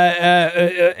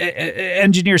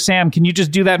 Engineer Sam, can you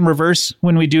just do that in reverse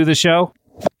when we do the show?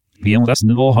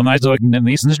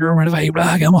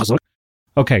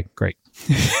 Okay, great.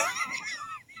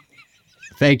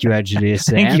 Thank you, Engineer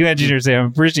Sam. Thank you, Engineer Sam.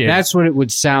 Appreciate it. That's what it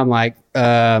would sound like.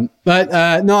 But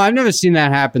no, I've never seen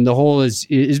that happen. The hole is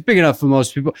big enough for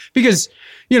most people because,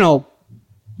 the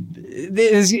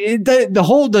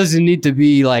hole doesn't need to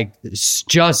be like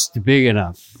just big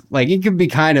enough. Like it can be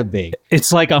kind of big.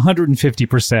 It's like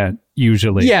 150%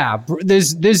 usually. Yeah,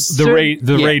 there's The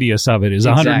yeah. radius of it is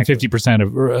Exactly.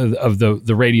 150% of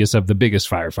the radius of the biggest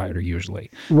firefighter usually.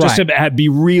 Just Right. to be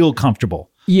real comfortable.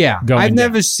 Yeah, going I've down.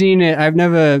 never seen it.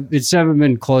 It's never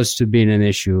been close to being an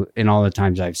issue in all the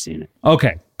times I've seen it.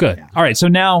 Okay, good. All right, so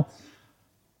now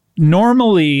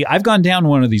normally I've gone down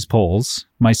one of these poles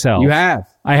myself. You have?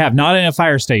 I have, not in a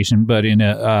fire station, but in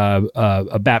a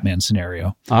Batman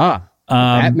scenario.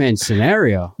 Batman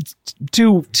scenario.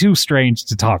 Too strange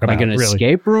to talk about. Like an really.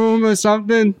 escape room or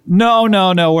something? No.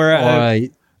 Where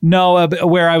Or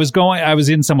where I was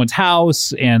in someone's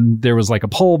house and there was like a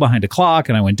pole behind a clock,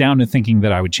 and I went down to thinking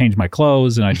that I would change my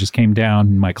clothes, and I just came down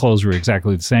and my clothes were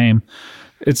exactly the same.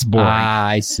 It's boring.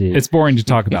 I see. It's boring to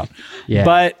talk about. Yeah.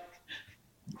 But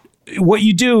what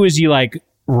you do is you like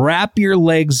wrap your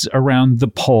legs around the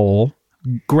pole,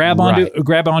 grab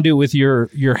onto it with your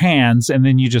hands, and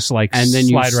then you just like and then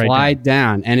you slide right down. slide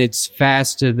down, and it's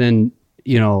faster than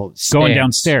Going stairs,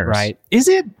 downstairs. right? Is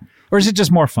it? Or is it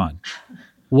just more fun?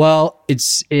 Well,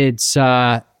 it's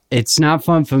not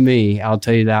fun for me. I'll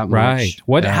tell you that much. Right.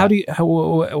 What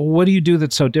do you do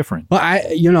that's so different? Well,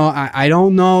 I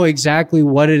don't know exactly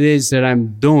what it is that I'm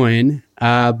doing,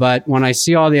 but when I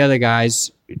see all the other guys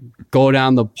go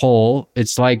down the pole,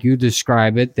 it's like you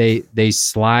describe it. They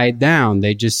slide down.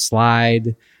 They just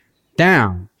slide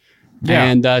down. Yeah.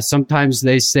 And sometimes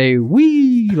they say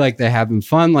 "wee" like they're having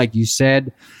fun, like you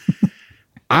said.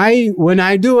 When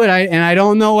I do it, I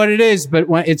don't know what it is, but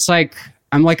when it's like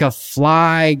I'm like a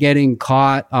fly getting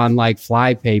caught on like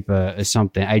fly paper or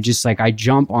something. I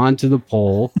jump onto the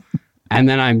pole and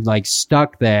then I'm like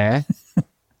stuck there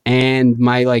and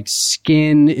my like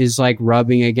skin is like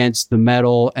rubbing against the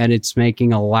metal and it's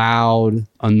making a loud,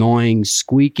 annoying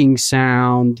squeaking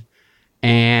sound.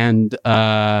 And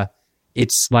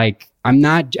it's like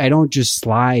I don't just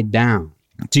slide down.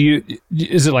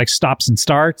 Is it like stops and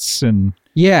starts and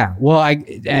Yeah, well,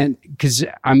 because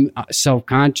I'm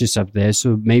self-conscious up there,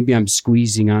 so maybe I'm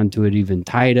squeezing onto it even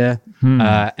tighter,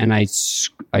 and I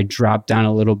drop down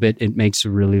a little bit. It makes a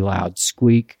really loud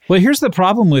squeak. Well, here's the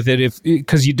problem with it,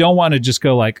 because you don't want to just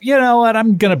go like, you know what,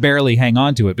 I'm gonna barely hang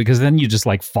on to it, because then you just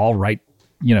like fall right.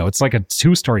 It's like a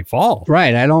 2-story fall.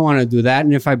 Right, I don't want to do that,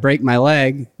 and if I break my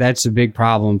leg, that's a big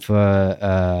problem for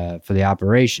the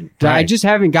operation. Right. I just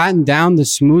haven't gotten down the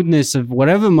smoothness of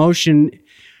whatever motion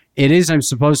it is I'm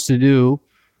supposed to do.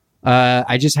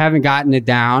 I just haven't gotten it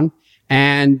down,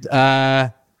 and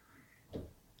the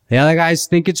other guys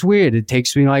think it's weird. It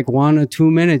takes me like 1 or 2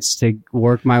 minutes to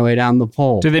work my way down the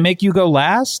pole. Do they make you go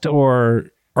last, or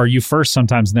are you first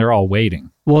sometimes and they're all waiting?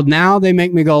 Well, now they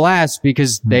make me go last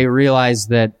because they realize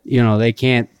that, they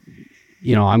can't,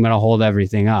 I'm going to hold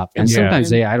everything up. And Yeah.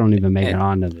 sometimes I don't even make it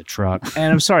onto the truck.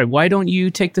 And I'm sorry, why don't you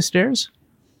take the stairs?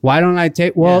 Why don't I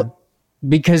take,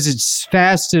 because it's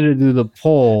faster to do the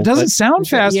pole. It doesn't but- sound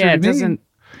faster Yeah, to it me. doesn't.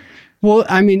 Well,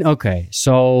 I mean, okay.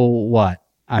 So what?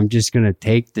 I'm just going to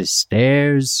take the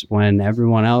stairs when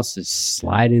everyone else is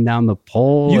sliding down the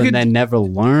pole You and could- then never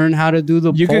learn how to do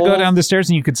the You pole? could go down the stairs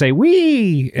and you could say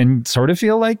 "wee" and sort of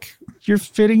feel like you're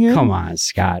fitting in. Come on,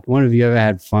 Scott. When have you ever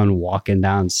had fun walking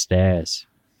downstairs?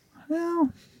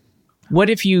 Well, What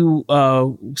if you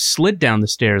slid down the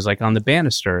stairs like on the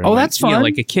banister? And, Oh, that's you know, fun.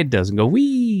 like a kid does, and go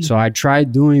wee. So I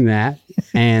tried doing that,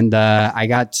 and I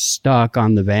got stuck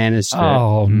on the banister.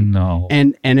 Oh no.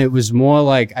 And it was more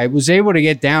like I was able to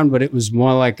get down, but it was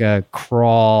more like a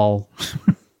crawl,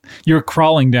 You're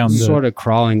crawling down the sort of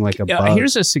crawling like a bug.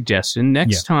 Here's a suggestion.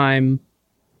 Next time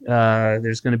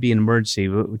there's going to be an emergency,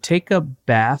 take a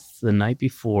bath the night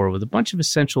before with a bunch of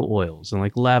essential oils and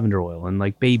like lavender oil and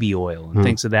like baby oil and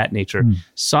things of that nature.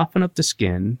 Soften up the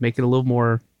skin, make it a little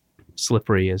more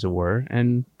slippery, as it were,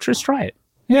 and just try it.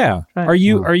 Yeah. Right.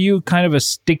 Are you kind of a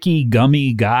sticky,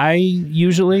 gummy guy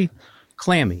usually?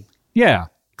 Clammy. Yeah.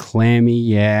 Clammy,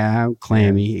 yeah, I'm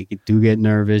clammy. I do get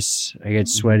nervous. I get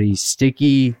sweaty,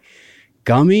 sticky,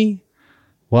 gummy.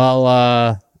 Well,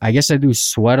 I guess I do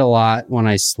sweat a lot when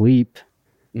I sleep.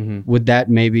 Would that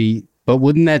maybe? But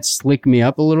wouldn't that slick me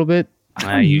up a little bit?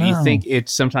 You know. think it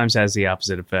sometimes has the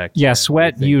opposite effect. Yeah.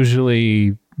 Sweat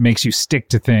usually makes you stick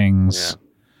to things.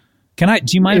 Yeah.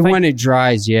 Do you mind if When it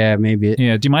dries, yeah, maybe.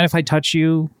 do you mind if I touch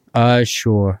you?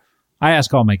 Sure. I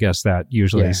ask all my guests that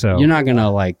usually. Yeah. So You're not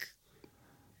gonna like,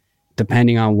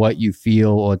 depending on what you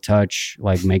feel or touch,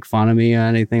 like make fun of me or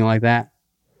anything like that.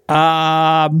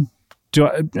 do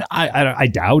I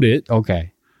doubt it.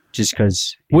 Okay, just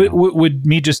because. Would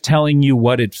me just telling you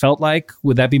what it felt like,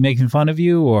 would that be making fun of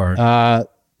you or?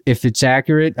 If it's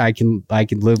accurate, I can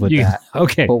live with that.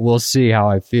 Okay. But we'll see how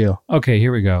I feel. Okay,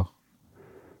 here we go.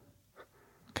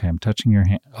 Okay, I'm touching your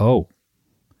hand. Oh.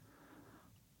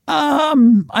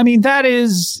 I mean, that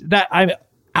is that I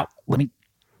ow, let me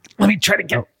try to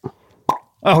get.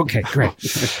 Oh, okay, great.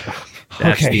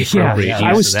 That's the appropriate use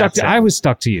I was of stuck that to, I was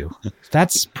stuck to you.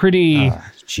 That's pretty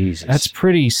Jesus, that's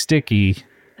pretty sticky.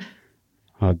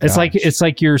 Oh, It's like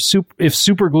gosh. if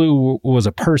super glue was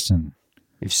a person.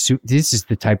 This is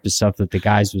the type of stuff that the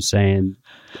guys were saying.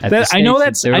 At That- the I know station.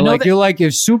 that's- They were I know like, that- you're like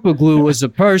if super glue was a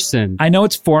person. I know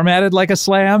it's formatted like a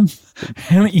slam,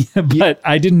 but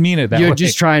I didn't mean it that way. You're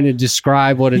just trying to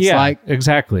describe what it's like.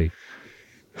 Exactly.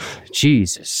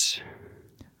 Jesus.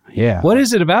 Yeah. What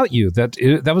is it about you that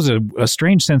was a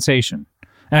strange sensation?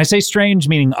 And I say strange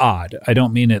meaning odd. I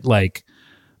don't mean it like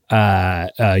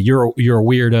you're a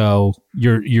weirdo.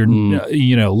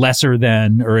 You're lesser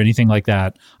than or anything like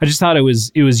that. I just thought it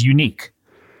was unique.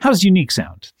 How does unique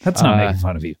sound? That's not making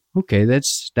fun of you. Okay,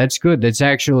 that's good. That's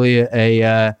actually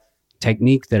a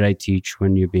technique that I teach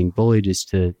when you're being bullied is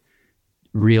to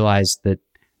realize that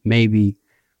maybe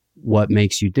what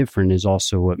makes you different is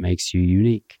also what makes you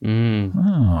unique. Oh,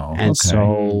 And okay.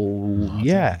 so,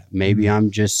 yeah, maybe I'm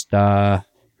just a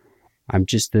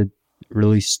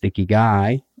really sticky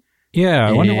guy. Yeah,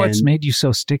 I wonder what's And- made you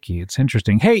so sticky. It's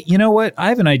interesting. Hey, you know what? I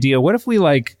have an idea. What if we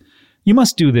you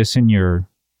must do this in your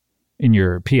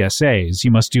PSAs.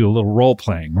 You must do a little role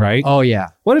playing, right? Oh yeah.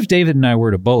 What if David and I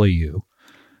were to bully you?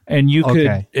 And you could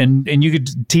Okay. and you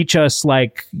could teach us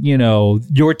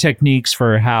your techniques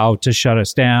for how to shut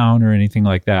us down or anything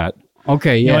like that.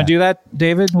 Okay, You yeah. want to do that,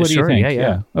 David? What do you Sure, think?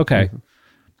 yeah. Okay.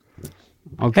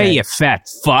 Okay. Hey, you fat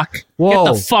fuck. Whoa.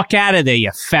 Get the fuck out of there,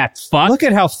 you fat fuck. Look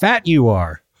at how fat you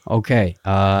are. Okay.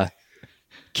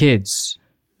 Kids.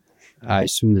 I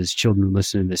assume there's children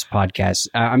listening to this podcast.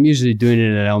 I'm usually doing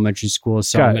it at elementary school,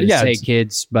 so I'm going to Yeah, say it's-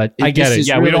 kids, but I get this it. is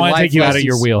Yeah, we really don't want to life take you out of lessons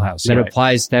your wheelhouse. That Right.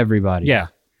 applies to everybody. Yeah.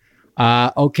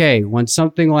 Okay. When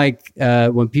something like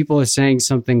when people are saying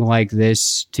something like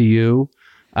this to you,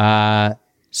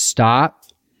 stop,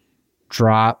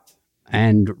 drop,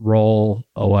 and roll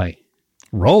away.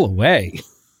 Roll away.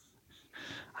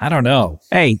 I don't know.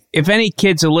 Hey, if any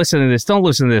kids are listening to this, don't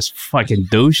listen to this fucking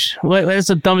douche. That's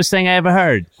the dumbest thing I ever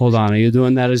heard. Hold on. Are you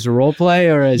doing that as a role play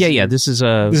or as Yeah. This is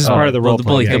part of the role the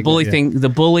bully. play. The bully Yeah. thing. The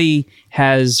bully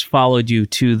has followed you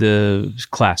to the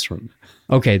classroom.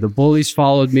 Okay, the bullies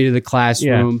followed me to the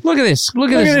classroom. Look at this.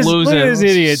 Look at Look at this this- loser. look at this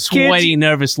idiot. Sweaty, Kids,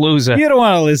 nervous loser. You don't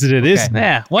want to listen to this.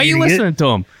 Yeah. Why are you Idiot. listening to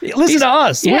him? Listen to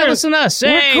us. Yeah, We're- listen to us. we're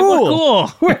Hey, cool. we're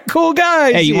cool. We're cool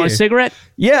guys. Hey, you want a here. cigarette?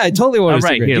 Yeah, I totally want All a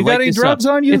right, cigarette. here. You got light any this drugs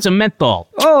up. on you? It's a menthol.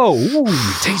 Oh, ooh,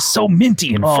 it tastes so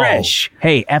minty and Oh. fresh.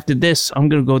 Hey, after this, I'm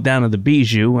going to go down to the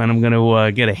Bijou and I'm going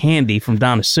to get a handy from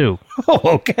Donna Sue. Oh,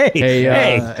 okay.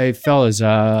 Hey, fellas.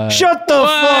 Shut the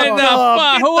What fuck the up.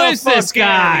 fuck? Get Who the is this fuck outta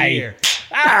guy? here.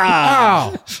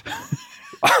 Ah.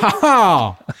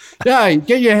 Oh, yeah,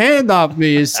 get your hand off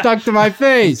me. It's stuck to my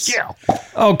face.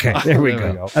 Okay, there we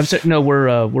go. I'm sorry. No,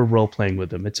 we're role playing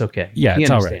with him. It's okay. Yeah, he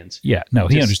it's all right. understands. Yeah, no,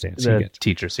 he Just understands. He The gets it.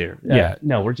 teacher's here. Yeah.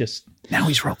 No, we're just Now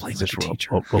he's role playing with the role, teacher.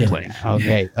 role playing.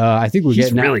 Okay, I think we're He's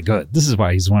getting really good. This is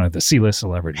why he's one of the C-list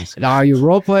celebrities. Are you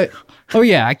role play? Oh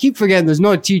yeah, I keep forgetting there's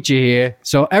no teacher here,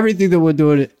 so everything that we're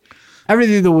doing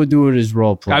is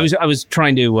role play. I was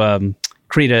trying to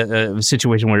create a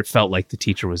situation where it felt like the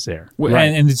teacher was there.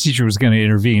 And the teacher was going to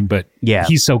intervene, but Yeah.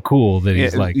 he's so cool that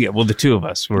he's like, well, the two of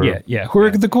us were who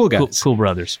are the cool guys? cool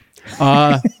brothers.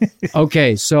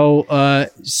 Okay, so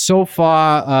so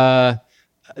far,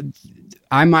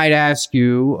 I might ask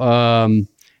you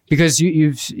because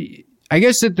you've. I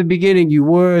guess at the beginning you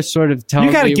were sort of telling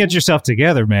You got to me, get yourself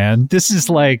together, man. This is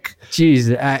like,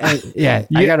 geez, I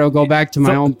got to go back to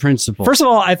my own principle. first of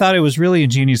all, I thought it was really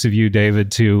ingenious of you,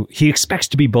 David, he expects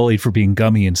to be bullied for being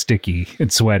gummy and sticky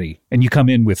and sweaty, and you come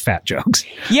in with fat jokes.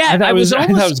 Yeah, I thought I it was I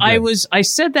thought it almost. good. I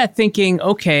said that thinking,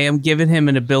 okay, I'm giving him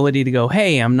an ability to go,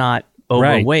 hey, I'm not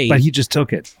Right, overweight. but he just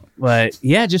took it. But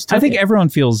yeah, just I think took it. everyone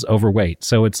feels overweight,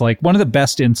 so it's like one of the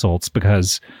best insults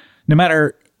because no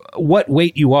matter what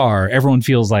weight you are, everyone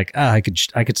feels like I could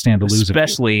stand to lose it.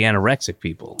 especially anorexic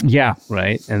people, Yeah,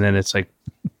 right? And then it's like,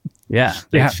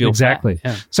 they feel exactly.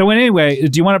 fat. Yeah. So anyway,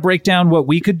 do you want to break down what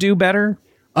we could do better?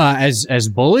 As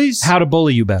bullies, How to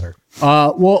bully you better?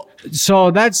 well,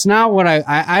 so that's not what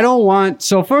I don't want.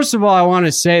 So first of all, I want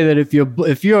to say that if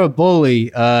you're a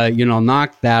bully,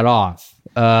 knock that off.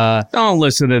 Don't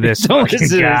listen to this Don't fucking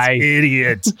listen to guy. this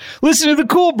idiot. Listen to the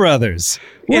Cool Brothers.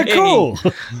 We're Hey. cool.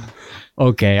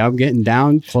 Okay, I'm getting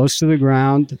down close to the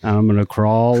ground and I'm gonna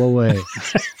crawl away.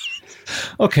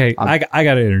 Okay, I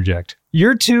got to interject.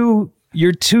 Your two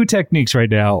techniques right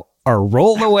now are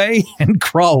roll away and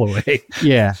crawl away.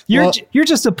 Yeah, You're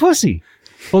just a pussy.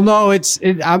 well, no, it's.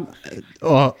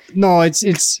 No,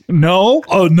 it's. No.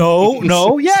 Oh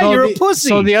no. Yeah, So you're the- a pussy.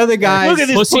 So the other guys. Look at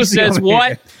this Pussy says over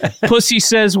what? Pussy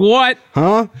says what?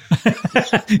 Huh?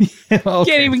 Okay. Can't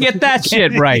even get that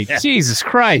shit right. Jesus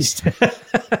Christ.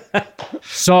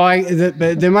 So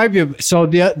there might be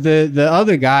the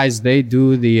other guys they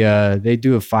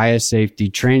do a fire safety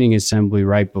training assembly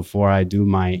right before I do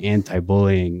my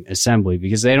anti-bullying assembly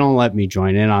because they don't let me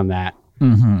join in on that.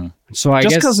 Mm-hmm. So I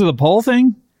Just guess because of the pole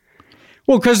thing?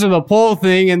 well because of the pole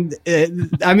thing and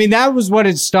I mean that was what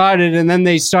it started and then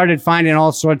they started finding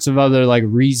all sorts of other like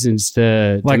reasons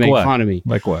to Like make what? fun of me.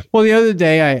 Like what? Well, the other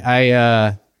day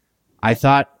I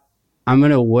thought I'm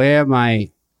gonna wear my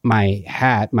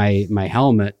hat, my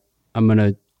helmet. I'm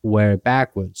gonna wear it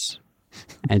backwards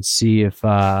and see if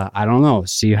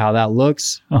see how that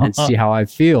looks and see how I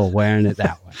feel wearing it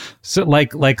that way. So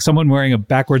like someone wearing a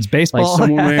backwards baseball Like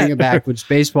someone hat? wearing a backwards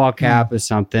baseball cap or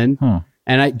something.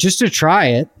 And I just to try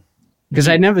it because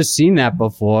I'd never seen that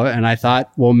before, and I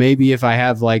thought, well, maybe if I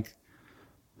have like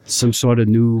some sort of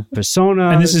new persona,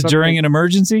 And this or is something. during an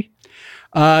emergency?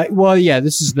 Well, yeah,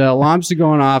 this is the alarms are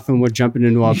going off and we're jumping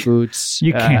into our boots.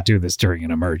 You can't do this during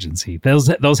an emergency.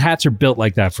 Those hats are built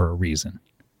like that for a reason.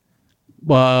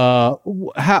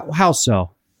 How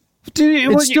so?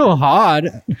 Dude, It's still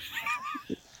hard.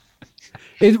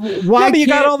 Why but you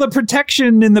got can't- all the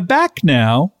protection in the back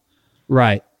now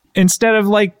right. instead of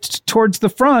like towards the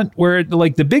front where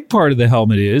like the big part of the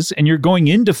helmet is and you're going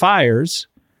into fires,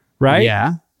 right?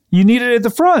 Yeah. You need it at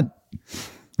the front.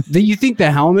 You think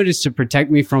the helmet is to protect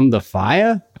me from the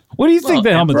fire? What do you think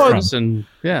the helmet's from? And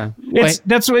yeah.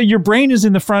 That's what your brain is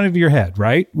in the front of your head,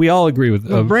 right? We all agree with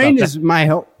The brain is my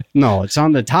help. No, it's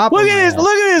on the top. Look of at my this! head.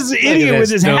 Look at this idiot with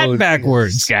his hat dude.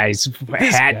 backwards. This guy's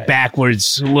hat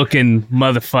backwards looking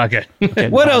motherfucker.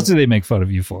 What else do they make fun of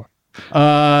you for?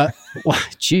 Well,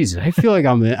 Jesus, I feel like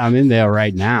I'm in there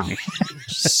right now.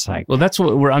 Just like Well, that's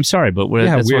what we're. I'm sorry, but we're.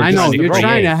 Yeah, that's weird. what I know trying to you're trying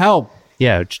create. to help.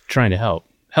 Yeah, trying to help.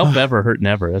 Help ever, hurt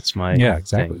never. That's my. Yeah,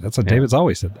 exactly. thing. That's what Yeah. David's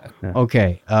always said that.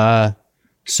 Okay.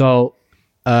 So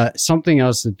something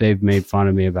else that they've made fun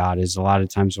of me about is a lot of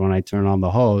times when I turn on the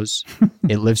hose,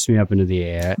 it lifts me up into the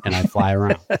air and I fly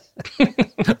around.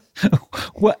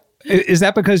 What is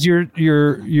that? Because you're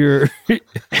the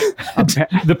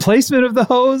placement of the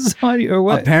hose on you, or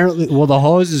what? Apparently, well, the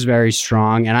hose is very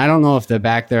strong, and I don't know if they're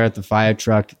back there at the fire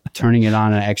truck turning it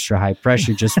on at extra high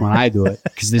pressure just when I do it,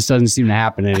 because this doesn't seem to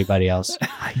happen to anybody else.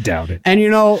 I doubt it. And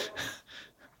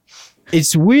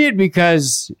it's weird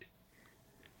because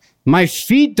my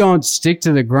feet don't stick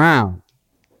to the ground.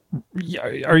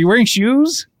 Are you wearing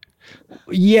shoes?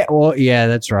 Yeah, well, yeah,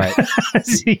 that's right.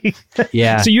 See?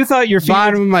 Yeah. So you thought your feet?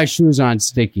 Bottom of my shoes aren't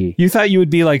sticky. You thought you would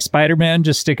be like Spider-Man,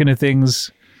 just sticking to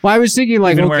things, Well, I was thinking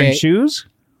like, even wearing okay, shoes.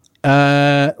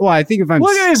 well, I think if I'm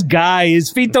Look at this guy; his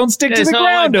feet don't stick to the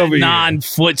ground over here.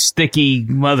 Non-foot sticky He's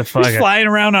motherfucker. flying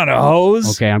around on a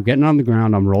hose. okay, I'm getting on the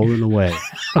ground, I'm rolling away,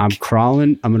 I'm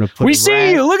crawling, I'm gonna put. We a see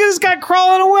rag- you. Look at this guy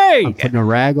crawling away. Putting a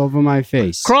rag over my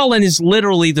face. Crawling is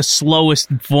literally the slowest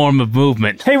form of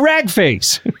movement. Hey, rag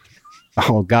face.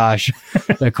 Oh gosh,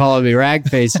 they're calling me rag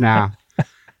face now.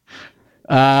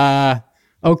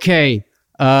 Okay,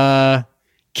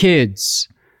 kids.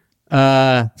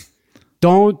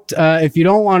 don't, if you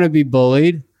don't want to be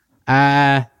bullied,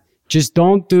 just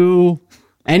don't do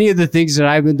any of the things that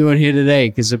I've been doing here today,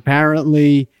 because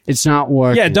apparently it's not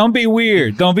working. Yeah, don't be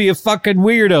weird. Don't be a fucking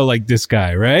weirdo like this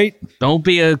guy, right? Don't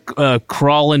be a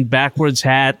crawling backwards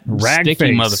hat, Rag sticky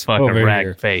face motherfucker, over rag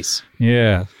here. face.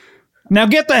 Yeah. Now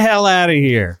get the hell out of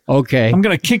here. Okay. I'm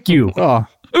going to kick you. Oh,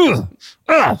 Ugh.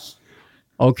 Ugh.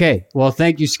 okay. Well,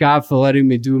 thank you, Scott, for letting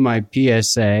me do my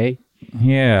PSA.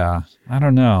 Yeah, I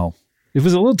don't know. It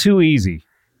was a little too easy.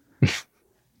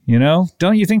 You know?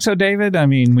 Don't you think so, David? I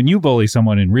mean, when you bully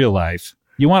someone in real life,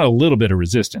 you want a little bit of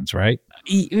resistance, right?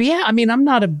 Yeah, I mean, I'm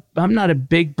not a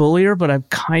big bullier, but I've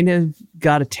kind of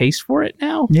got a taste for it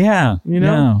now. Yeah. You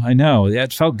know? No, I know.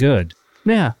 It felt good.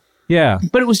 Yeah, Yeah.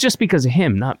 but it was just because of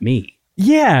him, not me.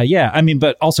 Yeah. I mean,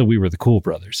 but also we were the Cool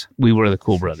Brothers. We were the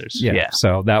Cool Brothers. Yeah.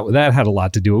 So that had a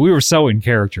lot to do with it. We were so in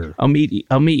character. I'll meet you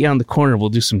on the corner. We'll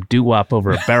do some doo-wop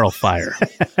over a barrel fire.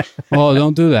 Oh,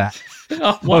 don't do that.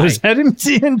 Oh, Oh, does that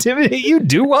intimidate you?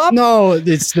 Doo-wop? No,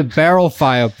 it's the barrel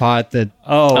fire part that.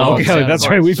 Oh, okay. yeah, That's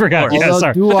of right. We course, forgot. of course. Yeah, Although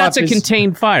sorry. But doo-wop that's a is-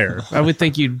 contained fire. I would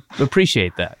think you'd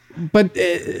appreciate that. But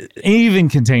Even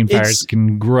contained fires It's-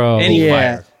 can grow. Any Yeah.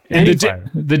 fire. And Any the, fire.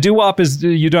 the doo-wop is,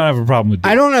 you don't have a problem with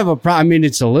I don't have a problem. I mean,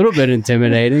 it's a little bit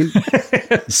intimidating.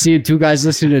 Seeing two guys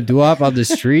listening to doo-wop on the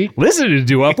street. Listen to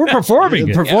doo-wop. We're performing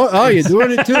it. Oh, you're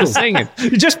doing it too. Sing it.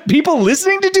 Just people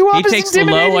listening to doo-wop He is takes the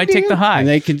intimidating low, I to take you? the high. And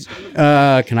they can.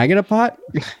 Can I get a pot?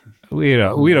 We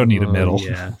don't need a middle.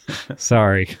 Yeah.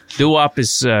 Sorry. Doo-wop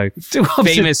is Doo-wop's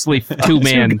famously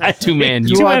two-man Two-man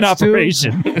Doo-wop's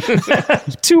operation.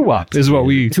 Two-wop is what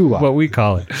we Doo-wop. what we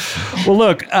call it. Well,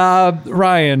 look,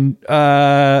 Ryan,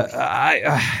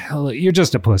 you're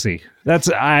just a pussy.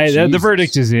 The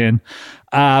verdict is in.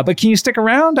 But can you stick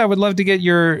around? I would love to get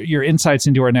your insights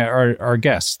into our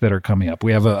guests that are coming up.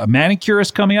 We have a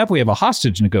manicurist coming up. We have a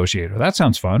hostage negotiator. That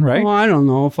sounds fun, right? Well, I don't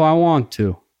know if I want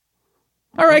to.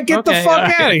 All right, get the Okay, fuck all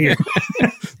right. out of here.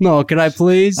 No, can I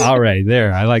please? All right,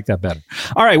 there. I like that better.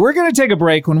 All right, we're going to take a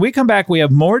break. When we come back, we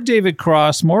have more David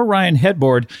Cross, more Ryan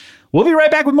Headboard. We'll be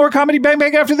right back with more Comedy Bang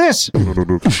Bang after this.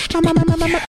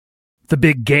 The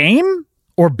big game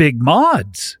or big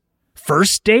mods?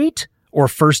 First date or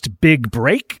first big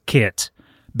break kit?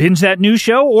 Binge that new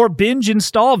show or binge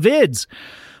install vids?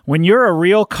 When you're a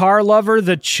real car lover,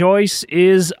 the choice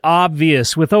is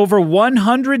obvious. With over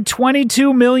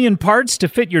 122 million parts to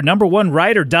fit your number one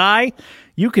ride or die,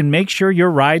 you can make sure your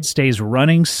ride stays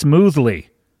running smoothly.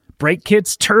 Brake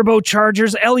kits,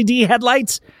 turbochargers, LED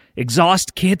headlights,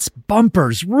 exhaust kits,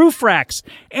 bumpers, roof racks,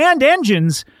 and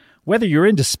engines. Whether you're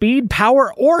into speed,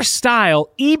 power, or style,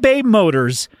 eBay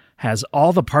Motors has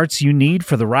all the parts you need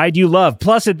for the ride you love.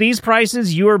 Plus, at these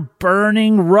prices, you're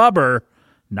burning rubber,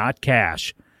 not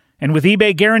cash. And with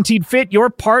eBay Guaranteed Fit,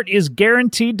 your part is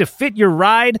guaranteed to fit your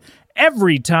ride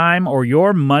every time or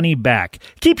your money back.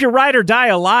 Keep your ride or die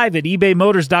alive at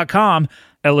ebaymotors.com.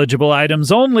 Eligible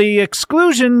items only.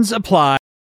 Exclusions apply.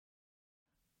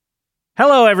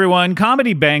 Hello, everyone.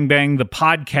 Comedy Bang Bang, the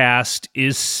podcast,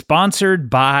 is sponsored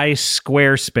by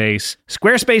Squarespace.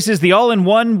 Squarespace is the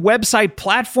all-in-one website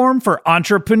platform for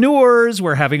entrepreneurs.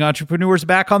 We're having entrepreneurs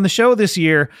back on the show this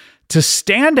year to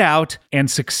stand out and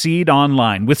succeed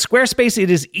online. With Squarespace, it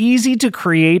is easy to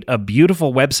create a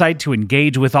beautiful website to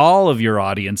engage with all of your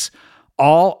audience,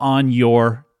 all on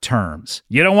your terms.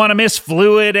 You don't want to miss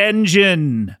Fluid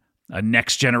Engine, a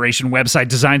next-generation website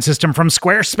design system from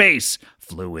Squarespace.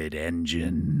 Fluid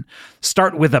Engine.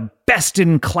 Start with a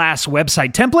best-in-class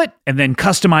website template and then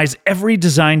customize every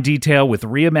design detail with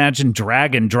reimagined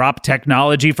drag-and-drop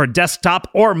technology for desktop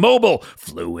or mobile.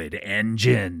 Fluid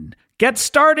Engine. Get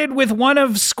started with one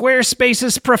of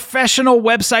Squarespace's professional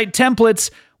website templates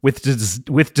with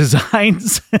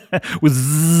designs with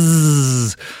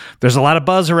zzz. There's a lot of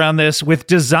buzz around this. With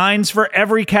designs for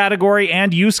every category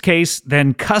and use case,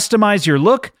 then customize your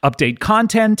look, update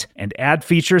content, and add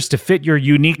features to fit your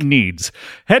unique needs.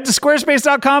 Head to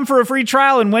squarespace.com for a free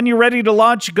trial, and when you're ready to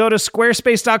launch, go to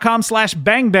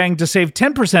squarespace.com/bangbang to save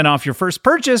 10% off your first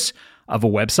purchase of a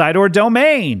website or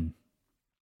domain.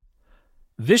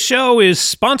 This show is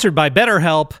sponsored by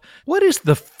BetterHelp. What is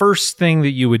the first thing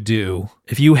that you would do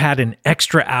if you had an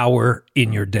extra hour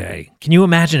in your day? Can you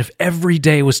imagine if every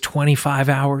day was 25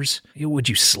 hours? Would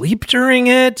you sleep during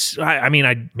it?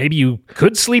 Maybe you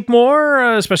could sleep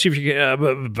more, especially if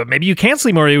you, but maybe you can't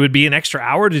sleep more. It would be an extra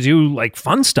hour to do like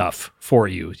fun stuff for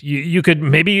you. You could,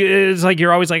 maybe it's like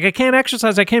you're always like, I can't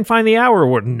exercise, I can't find the hour.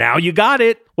 Well, now you got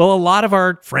it. Well, a lot of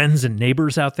our friends and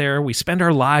neighbors out there, we spend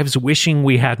our lives wishing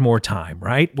we had more time,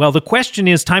 right? Well, the question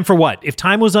is, time for what? If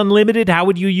time was unlimited, how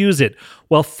would you use it?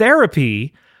 Well,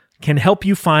 therapy can help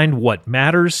you find what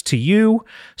matters to you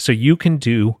so you can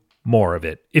do more of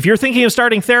it. If you're thinking of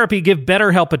starting therapy, give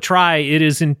BetterHelp a try. It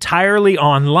is entirely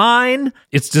online.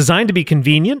 It's designed to be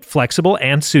convenient, flexible,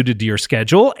 and suited to your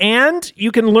schedule. And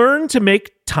you can learn to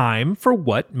make time for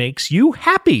what makes you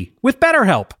happy with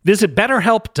BetterHelp. Visit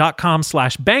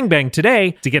BetterHelp.com/bangbang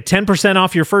today to get 10%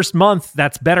 off your first month.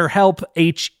 That's BetterHelp,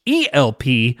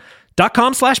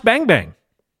 HELP.com/bangbang.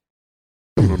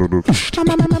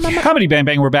 Comedy Bang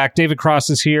Bang, we're back. David Cross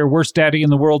is here. Worst Daddy in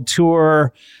the World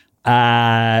tour.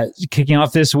 Kicking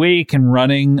off this week and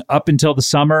running up until the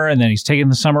summer, and then he's taking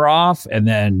the summer off and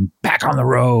then back on the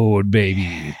road,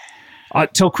 baby.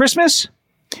 Till Christmas?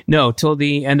 No, till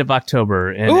the end of October.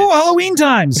 And Ooh, Halloween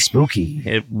time. Spooky.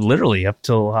 it literally up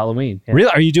till Halloween. Yeah. Really?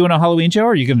 Are you doing a Halloween show?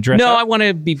 Or are you going to dress No, up? I want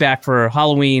to be back for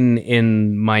Halloween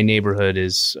in my neighborhood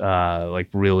is like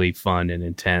really fun and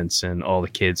intense, and all the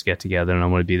kids get together, and I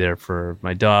want to be there for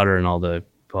my daughter and all her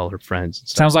friends. And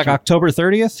stuff. Sounds like October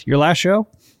 30th, your last show?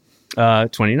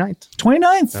 29th.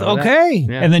 29th. Oh, Okay.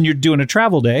 yeah. And then you're doing a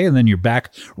travel day, and then you're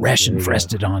back resh and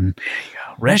frested on.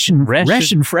 Resh and frested?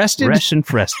 Resh and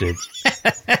frested.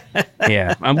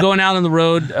 Yeah. I'm going out on the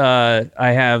road.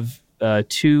 I have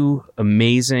two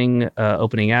amazing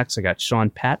opening acts. I got Sean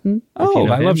Patton. if Oh, you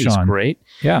know I him. love He's Sean. great.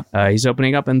 Yeah. He's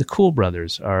opening up, and the Cool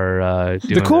Brothers are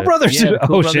doing The Cool Brothers. Yeah, the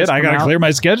Cool Oh, Brothers shit. I come got to out. clear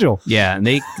my schedule. Yeah, and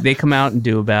they come out and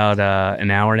do about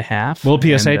an hour and a half. Well,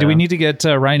 PSA, And, do we need to get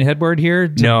Ryan Hedward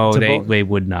here? No, to they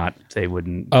would not. They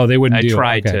wouldn't. Oh, they wouldn't I do it.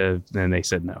 tried Okay. to, and they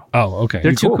said no. Oh, okay.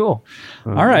 They're too cool.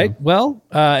 All right. Well,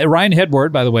 Ryan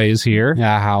Hedward, by the way, is here.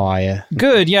 Yeah, how are you?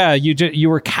 Good. Yeah. You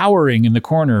were cowering in the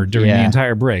corner during the Yeah.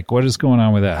 entire break. What is going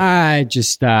on with that? I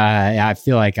just I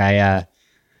feel like I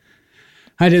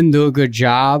didn't do a good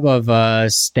job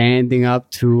of standing up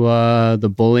to the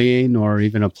bullying or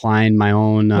even applying my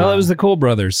own. Well, it was the Cool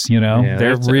Brothers, you know. Yeah,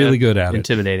 They're that's, really good at it.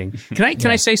 Intimidating.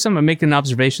 Can I say something? Make an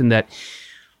observation that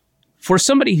for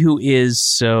somebody who is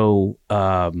so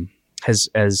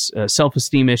has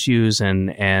self-esteem issues and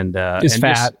Is and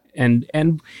fat. just,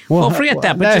 and well, forget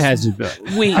that. But that just, has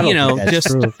we I don't you know think that's just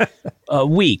true. a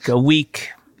weak A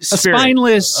spirit,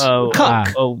 spineless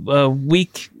cuck. a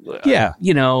weak. Yeah.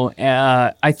 You know,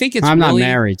 I think it's I'm not really,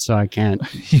 married, so I can't.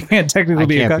 You can't technically I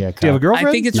be, can't a be cuck. a Do you have a cuck. girlfriend?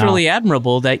 I think it's No. really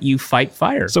admirable that you fight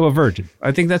fire. so a virgin.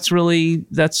 I think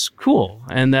that's cool,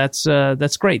 and that's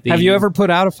great. Have you ever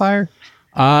put out a fire?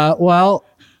 Well,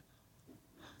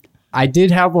 I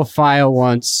did have a fire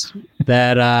once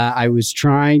that I was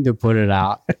trying to put it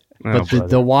out, but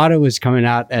the water was coming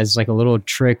out as like a little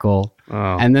trickle,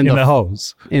 and then In the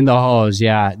hose. in the hose.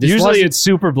 Yeah, This Usually wasn't- it's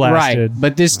super blasted. right,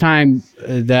 but this time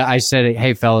that I said,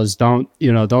 "Hey, fellas, don't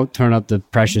turn up the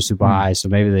pressure super high." So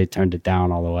maybe they turned it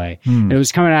down all the way. And it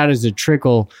was coming out as a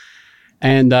trickle,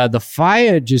 and the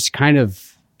fire just kind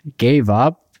of gave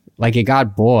up. Like it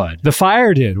got bored. The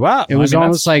fire did. Wow. It was I mean,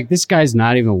 almost like this guy's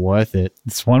not even worth it,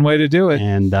 it's one way to do it.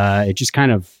 and it just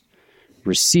kind of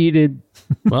receded.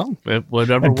 Well,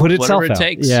 whatever, And put itself whatever out. it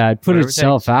takes. Yeah, it put Whatever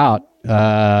itself out.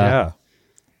 Yeah.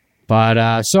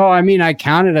 But so I mean, I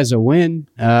count it as a win.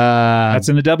 That's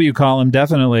in the W column,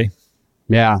 definitely.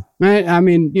 Yeah, I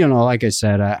mean, like I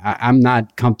said, I'm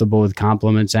not comfortable with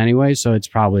compliments anyway, so it's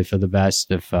probably for the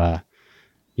best if I'm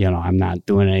not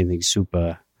doing anything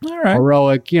super All right.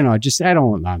 heroic. Just I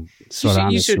don't. I'm sort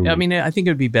of. You should. I unassuming. mean, I think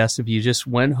it would be best if you just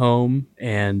went home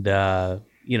and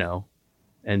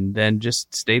and then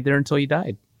just stayed there until you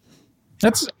died.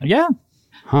 That's, yeah.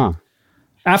 Huh?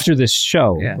 After this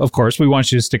show, Yeah. of course, we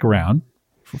want you to stick around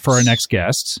for our next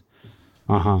guests.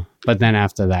 But then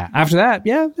after that, After that,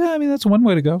 yeah, I mean, that's one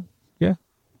way to go. Yeah.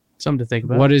 Something to think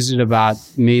about. what is it about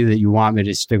me that you want me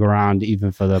to stick around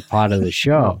even for the part of the Oh,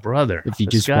 show? brother! If you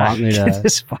this just guy. want me to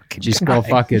This fucking just guy. go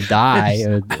fucking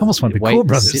die. I almost want the wait Cool and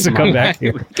Brothers sit to in come my- back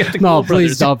here. Get the No, Cool please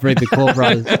Brothers. don't bring the Cool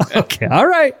Brothers. Okay. All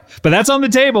right. But that's on the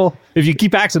table if you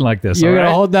keep acting like this. You're all gonna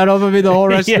right? hold that over me the whole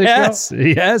rest of the show.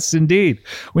 Yes, indeed.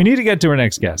 We need to get to our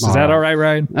next guest. Is All that right. all right,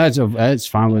 Ryan? That's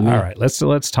fine with me. All right, let's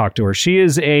talk to her. She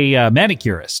is a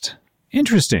manicurist.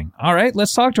 Interesting. All right,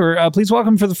 let's talk to her. Please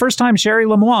welcome for the first time, Sherry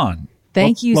Lemoine.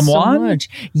 Thank you so Lemoine? much.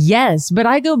 Yes, but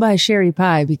I go by Sherry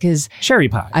Pie because Sherry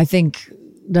pie. I think,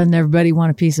 doesn't everybody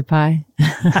want a piece of pie?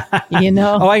 You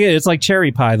know? Oh, I get it. It's like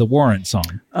Cherry Pie, the Warrant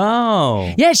song.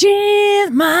 Oh, Yeah, she's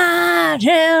my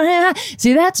cherry.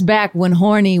 See, that's back when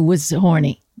horny was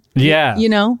horny, Yeah. you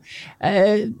know?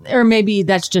 Or maybe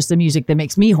that's just the music that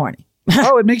makes me horny.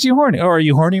 Oh, it makes you horny. Oh, are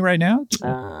you horny right now?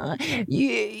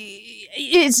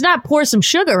 It's not pour some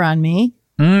sugar on me.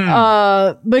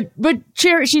 But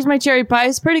cherry, she's my cherry pie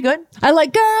is pretty good. I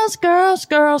like girls, girls,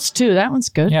 girls too. That one's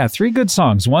good. Yeah, 3 good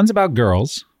songs. One's about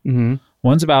girls.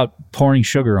 One's about pouring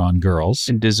sugar on girls.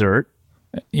 And dessert.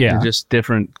 Yeah. They're just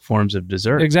different forms of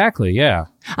dessert. Exactly. Yeah.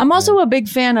 I'm also a big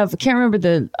fan of, I can't remember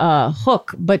the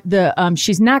hook, but the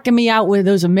she's knocking me out with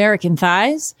those American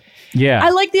thighs. Yeah. I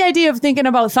like the idea of thinking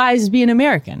about thighs as being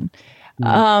American.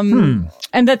 And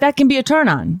that can be a turn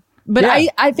on. But Yeah.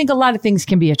 I think a lot of things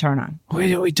can be a turn on.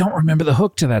 We don't remember the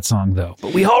hook to that song, though.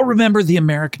 But we all remember the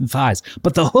American thighs.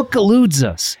 But the hook eludes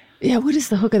us. Yeah, what is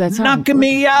the hook of that song? Knocking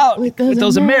me out with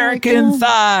those American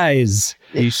thighs.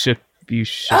 You shook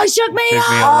Oh, shook me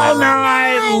out All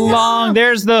night long.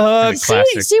 There's the hook.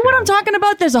 Classic, See what I'm talking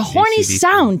about? There's a horny AC/DC.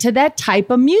 sound to that type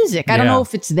of music. I don't Yeah. know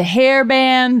if it's the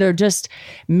hairband or just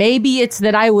maybe it's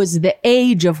that I was the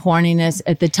age of horniness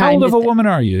at the How time. old of that a woman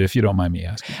are you, if you don't mind me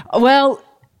asking? Well,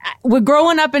 we're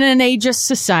growing up in an ageist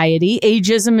society.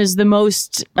 Ageism is the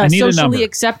most I need a number. socially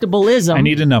acceptable ism. I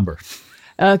need a number.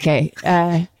 Okay.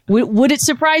 Would it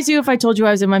surprise you if I told you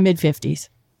I was in my mid 50s?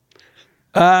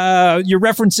 Your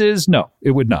references? No,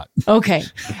 it would not. Okay.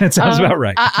 That sounds about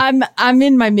right. I'm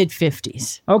in my mid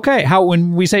 50s. Okay.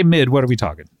 When we say mid, what are we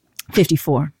talking?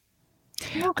 54.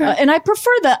 Okay. And I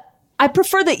prefer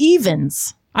the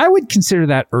evens. I would consider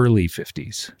that early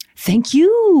 50s. Thank you.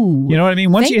 You know what I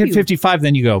mean? Once Thank you hit you. 55,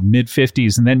 then you go mid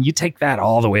 50s, and then you take that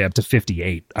all the way up to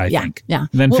 58, I Yeah, think. yeah.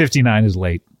 And then Well- 59 is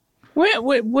late. Wait,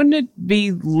 wouldn't it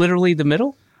be literally the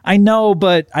middle? I know,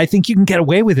 but I think you can get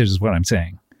away with it, is what I'm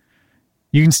saying.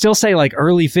 You can still say like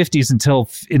early 50s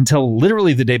until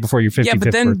literally the day before your 55th Yeah,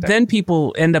 but birthday. then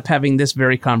people end up having this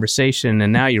very conversation,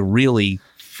 and now you're really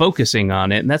focusing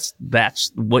on it, and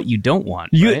that's what you don't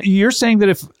want. Right? You're saying that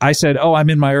if I said, oh, I'm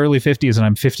in my early 50s and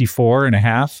I'm 54 and a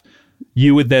half,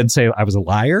 you would then say I was a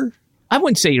liar? I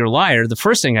wouldn't say you're a liar. The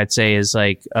first thing I'd say is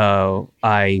like,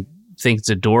 I think it's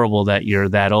adorable that you're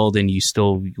that old and you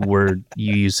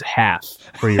use half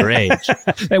for your age.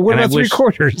 And what And I about wish-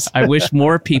 3/4? I wish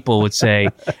more people would say,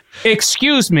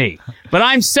 excuse me, but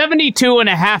I'm 72 and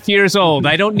a half years old.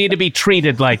 I don't need to be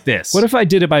treated like this. What if I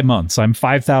did it by months? I'm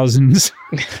 5,000.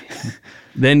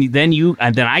 Then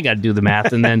I got to do the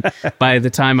math. And then by the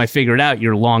time I figure it out,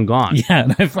 you're long gone.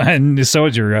 Yeah, and so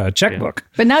is your checkbook.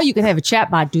 But now you can have a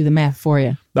chatbot do the math for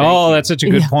you. Oh, that's such a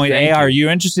good Yeah. point. AI, are you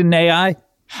interested in AI?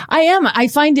 I am. I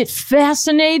find it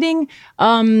fascinating.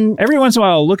 Every once in a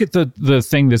while, I'll look at the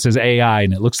thing that says AI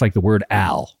and it looks like the word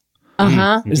Al.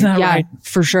 Uh-huh. Isn't that yeah, right?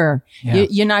 for sure. Yeah.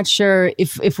 You're not sure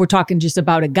if we're talking just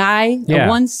about a guy, Yeah. a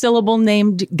one-syllable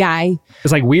named guy.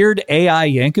 It's like weird AI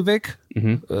Yankovic.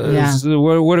 Yeah. So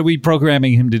what are we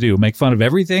programming him to do? Make fun of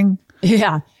everything?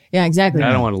 Yeah. Yeah, exactly.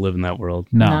 I don't want to live in that world.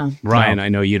 No. Ryan, I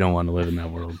know you don't want to live in that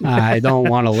world. I don't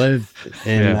want to live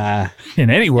in In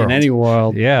any world. in any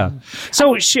world. Yeah.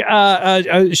 So should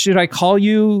I call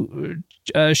you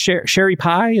Sherry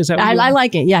Pie? Is that what I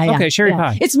like it. Yeah, yeah. Okay, Sherry yeah.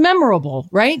 Pie. It's memorable,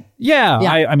 right? Yeah.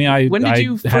 Yeah. I mean, I When did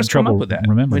you had first come trouble up with that?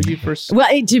 remembering. When did you first? Well,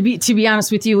 to be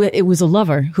honest with you, it was a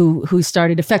lover who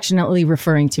started affectionately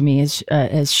referring to me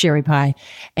as Sherry Pie,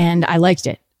 and I liked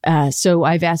it. So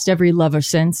I've asked every lover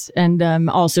since, and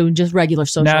also just regular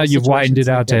social. Now you've widened it situations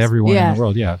like out to this. everyone Yeah. in the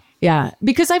world. Yeah. Yeah,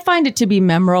 because I find it to be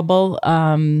memorable.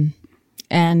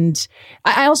 And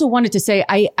I also wanted to say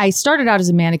I started out as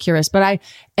a manicurist, but I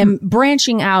am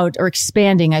branching out or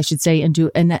expanding, I should say, I'm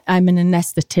an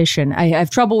anesthetician. I have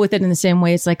trouble with it in the same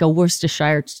way. It's like a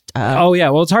Worcestershire. Oh, yeah.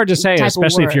 Well, it's hard to say, type of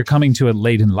especially if work. you're coming to it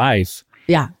late in life,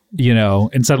 Yeah.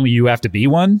 and suddenly you have to be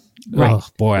one. Right. Oh,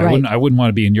 boy, Right. I wouldn't want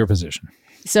to be in your position.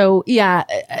 So yeah,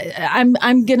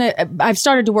 I've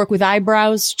started to work with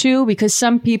eyebrows too, because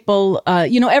some people,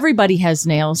 everybody has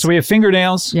nails. So we have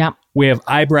fingernails. Yeah. We have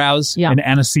eyebrows Yeah. and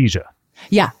anesthesia.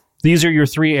 Yeah. These are your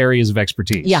three areas of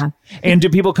expertise. Yeah. And do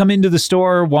people come into the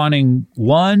store wanting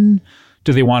one?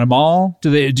 Do they want them all?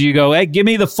 Do you go, hey, give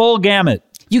me the full gamut?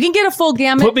 You can get a full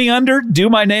gamut. Put me under, do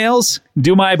my nails,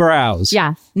 do my brows.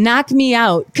 Yeah. Knock me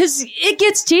out. Because it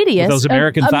gets tedious. Those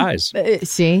American thighs.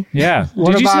 See? Yeah.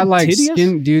 What Did you say about like tedious?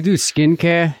 skin? Do you do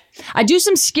skincare? I do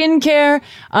some skincare.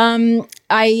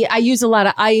 I use a lot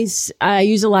of ice. I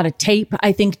use a lot of tape.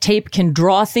 I think tape can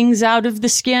draw things out of the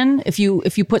skin. If you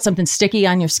put something sticky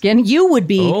on your skin, you would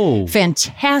be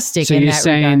fantastic So in you're that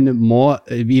saying regard. more?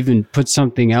 Even put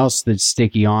something else that's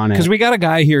sticky on it. Because we got a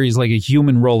guy here, he's like a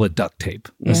human roll of duct tape,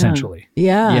 essentially.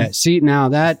 Yeah. Yeah. See, now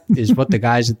that is what the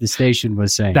guys at the station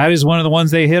was saying. That is one of the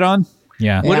ones they hit on?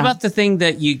 Yeah. What Yeah. about the thing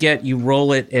that you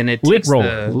roll it and it Lint takes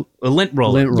roller. a lint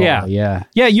roller? Lint roll. Yeah. Yeah.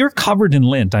 Yeah, you're covered in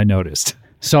lint, I noticed.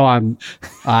 So I'm,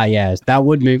 yes, that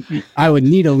would make, I would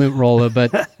need a lint roller,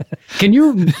 but can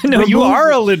you? No, you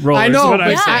are a lint roller. I know, is what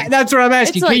I'm but saying. that's what I'm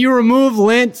asking. It's Can like- you remove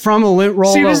lint from a lint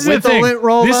roller See, this is with the a thing. lint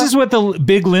roller? This is what the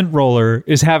big lint roller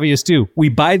is having us do. We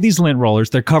buy these lint rollers;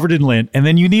 they're covered in lint, and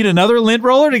then you need another lint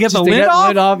roller to get the to lint get off.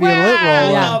 lint off your lint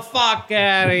roller. Yeah. The fuck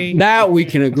out of here. That we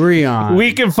can agree on.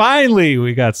 We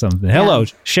got something. Hello,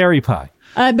 Sherry Pie.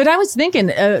 But I was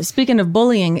thinking, speaking of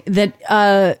bullying,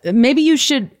 that maybe you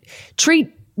should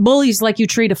treat bullies like you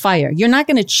treat a fire. You're not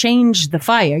going to change the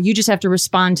fire. You just have to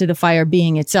respond to the fire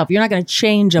being itself. You're not going to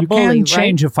change a You bully, can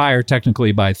change a fire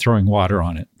technically by throwing water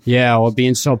on it. Yeah, or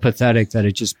being so pathetic that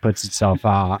it just puts itself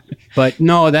out. But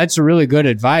no, that's a really good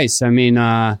advice. I mean,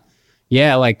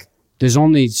 yeah, like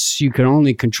you can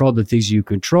only control the things you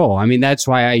control. I mean, that's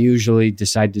why I usually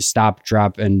decide to stop,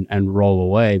 drop, and roll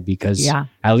away because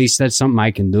at least that's something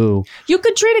I can do. You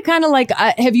could treat it kind of like,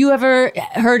 have you ever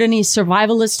heard any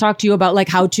survivalists talk to you about like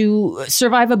how to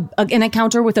survive an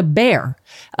encounter with a bear?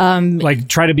 Like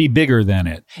try to be bigger than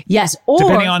it. Yes. Or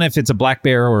Depending on if it's a black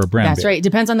bear or a brown that's bear. right. It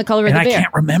depends on the color And of I the bear.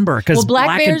 can't remember because Well,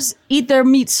 black bears eat their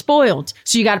meat spoiled,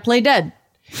 so you got to play dead.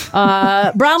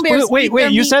 Brown bears. Wait, eat their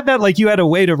you meat- said that like you had a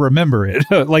way to remember it,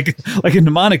 like a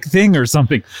mnemonic thing or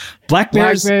something. Black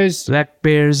bears. Black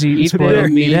bears eat Bear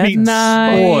spoiled meat at meat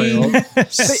night.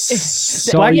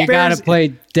 So Black you got bears to play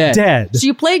dead. Dead. So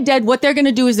you play dead. What they're going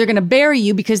to do is they're going to bury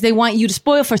you because they want you to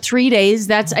spoil for 3 days.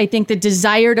 That's, I think, the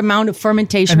desired amount of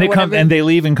fermentation. And they or come whatever. and they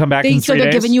leave and come back in So 3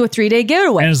 they're days. giving you a 3-day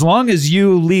getaway. And as long as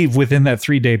you leave within that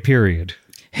 3-day period,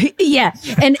 Yeah,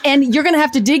 and you're going to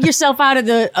have to dig yourself out of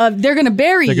the. They're going to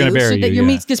bury They're you gonna bury so that you, your yeah.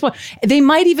 meat's gets spoiled. They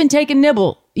might even take a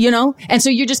nibble, and so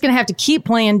you're just going to have to keep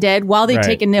playing dead while they right.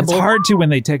 take a nibble. It's hard to when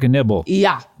they take a nibble.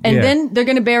 Yeah, and Yeah. then they're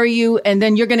going to bury you, and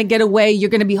then you're going to get away. You're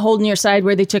going to be holding your side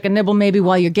where they took a nibble, maybe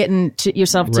while you're getting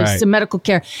yourself to Right. some medical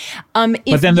care. But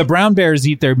then the brown bears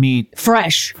eat their meat.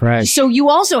 fresh. Fresh. So you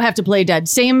also have to play dead.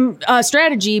 Same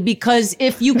strategy, because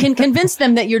if you can convince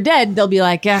them that you're dead, they'll be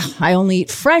like, I only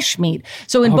eat fresh meat.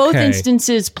 So in both Okay.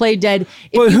 instances, play dead.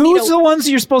 If But you meet who's the ones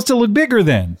you're supposed to look bigger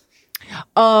than?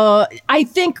 I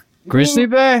think. Grizzly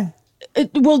bear?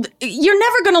 Well, you're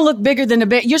never going to look bigger than a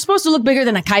bear. You're supposed to look bigger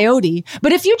than a coyote.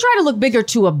 But if you try to look bigger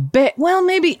to a bear, well,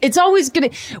 maybe it's always going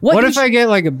to. What if I get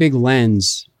like a big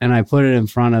lens and I put it in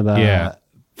front of the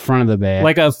bear?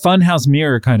 Like a funhouse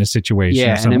mirror kind of situation. Yeah, or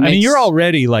and it something. I mean, makes- you're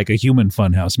already like a human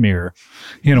funhouse mirror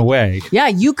in a way. Yeah,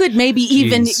 you could maybe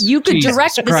Jesus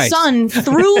direct the Christ. sun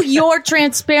through your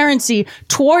transparency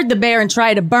toward the bear and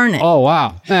try to burn it. Oh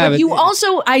wow! Yeah, But you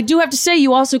also, I do have to say,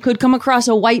 you also could come across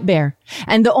a white bear.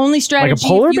 And the only strategy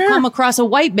polar if you bear? come across a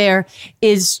white bear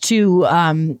is to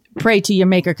pray to your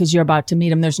maker because you're about to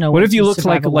meet him. There's no What way if you to look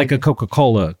survive like a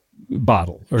Coca-Cola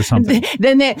bottle or something?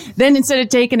 then instead of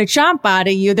taking a chomp out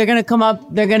of you, they're going to come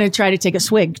up, they're going to try to take a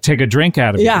swig. Take a drink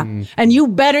out of it. Yeah. And you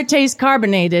better taste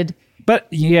carbonated But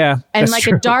yeah. and that's like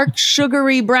true. a dark,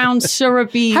 sugary, brown,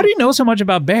 syrupy. How do you know so much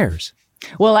about bears?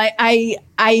 Well,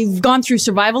 I've gone through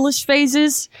survivalist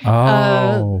phases.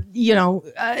 Oh.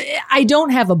 I don't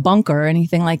have a bunker or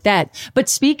anything like that. But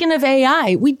speaking of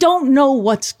AI, we don't know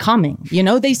what's coming.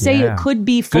 They say Yeah. it could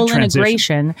be full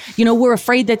transition. integration. We're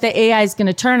afraid that the AI is going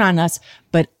to turn on us,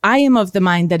 but I am of the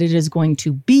mind that it is going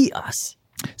to be us.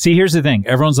 See, here's the thing.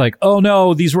 Everyone's like, oh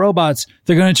no, these robots,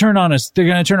 they're going to turn on us. They're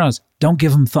going to turn on us. Don't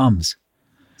give them thumbs.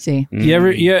 See?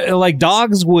 Like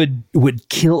dogs would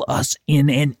kill us in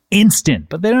an instant,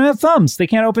 but they don't have thumbs. They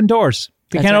can't open doors.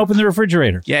 They That's can't right. open the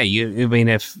refrigerator. Yeah,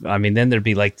 then there'd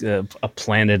be like a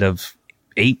planet of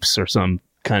apes or some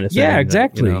kind of thing. Yeah, that,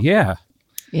 exactly. Yeah.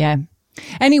 Yeah.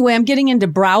 Anyway, I'm getting into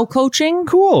brow coaching.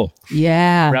 Cool.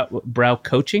 Yeah. Brow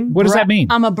coaching? What does that mean?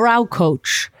 I'm a brow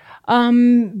coach.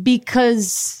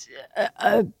 Because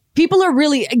people are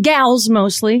really, gals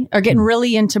mostly, are getting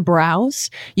really into brows.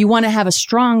 You want to have a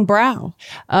strong brow.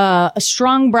 A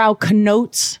strong brow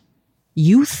connotes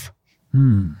youth.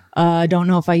 I don't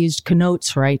know if I used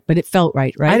connotes right, but it felt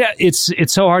right?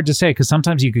 It's so hard to say because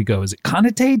sometimes you could go, is it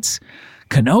connotates?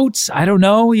 Connotes? I don't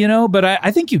know, but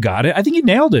I think you got it. I think you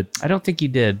nailed it. I don't think you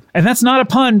did. And that's not a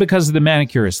pun because of the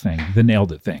manicurist thing, the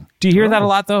nailed it thing. Do you hear that a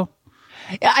lot though?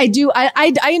 I do.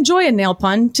 I enjoy a nail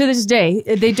pun to this day.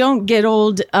 They don't get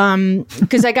old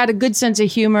because I got a good sense of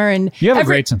humor and You have a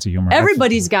great sense of humor.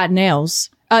 Everybody's got nails.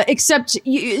 Except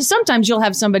sometimes you'll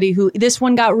have somebody who this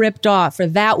one got ripped off or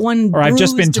that one Or I've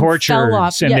just been bruised and tortured fell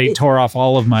off. and Yeah, they tore off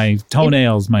all of my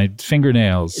toenails, my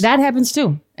fingernails. that happens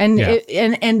too. And Yeah.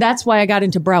 and that's why I got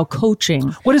into brow coaching.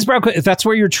 What is brow? If that's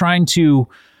where you're trying to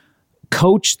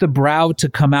coach the brow to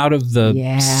come out of the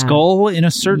skull in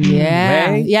a certain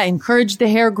way? Yeah, encourage the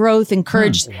hair growth,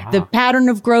 encourage the pattern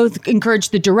of growth, encourage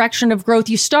the direction of growth.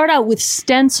 You start out with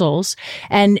stencils,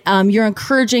 and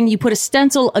you put a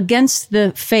stencil against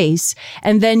the face,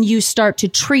 and then you start to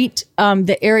treat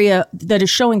the area that is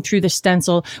showing through the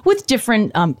stencil with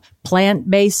different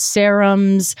plant-based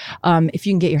serums. If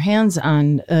you can get your hands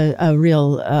on a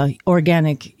real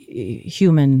organic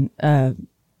human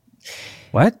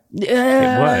What?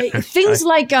 Things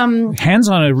like Hands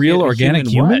on a real organic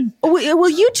human? well,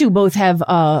 you two both have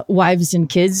wives and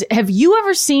kids. Have you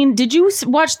ever seen? Did you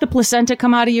watch the placenta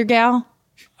come out of your gal?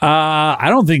 I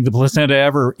don't think the placenta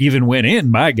ever even went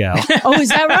in my gal. Oh, is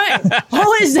that right?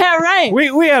 Oh, is that right?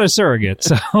 We had a surrogate,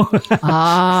 so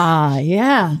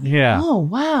yeah. yeah. Oh,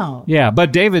 wow. Yeah,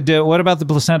 but David, what about the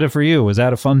placenta for you? Was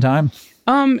that a fun time?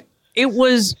 It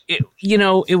was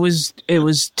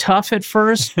tough at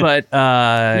first,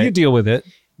 but You deal with it.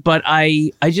 but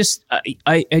I just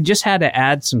had to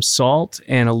add some salt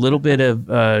and a little bit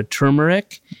of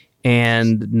turmeric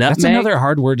and nutmeg. That's another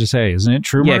hard word to say, isn't it?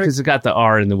 Turmeric? Yeah, because it got the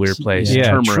R in the weird place. Yeah,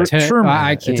 Turmeric.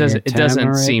 turmeric. It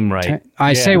doesn't seem right.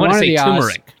 I say one of the odds.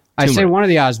 turmeric. I say one of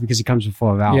the odds because it comes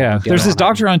before vowel. Yeah, there's this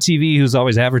doctor on TV who's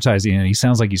always advertising, and he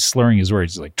sounds like he's slurring his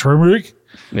words. He's like, turmeric?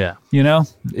 Yeah. You know?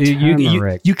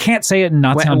 Turmeric. You can't say it and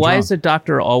not sound Why drunk. is the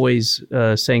doctor always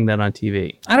saying that on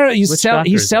TV? I don't know. Which doctor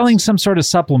He's is selling this? some sort of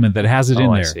supplement that has it in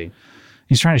I there. see.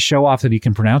 He's trying to show off that he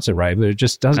can pronounce it right, but it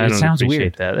just doesn't. I It don't sounds appreciate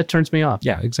weird. that. That turns me off.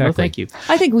 Yeah, exactly. No, thank you.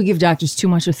 I think we give doctors too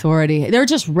much authority. They're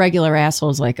just regular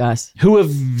assholes like us. Who have,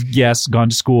 yes, gone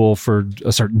to school for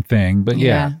a certain thing, but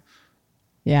yeah.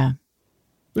 Yeah.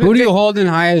 Who do you hold in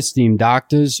high esteem,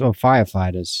 doctors or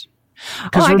firefighters?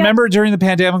 Because I got- remember during the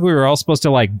pandemic, we were all supposed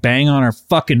to like bang on our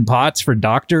fucking pots for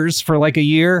doctors for like a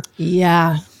year,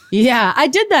 Yeah. Yeah. I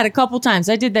did that a couple times.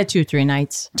 I did that 2-3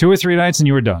 nights. 2 or 3 nights, and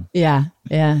you were done. Yeah.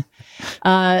 Yeah.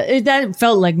 That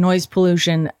felt like noise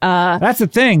pollution. That's the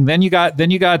thing. Then you got.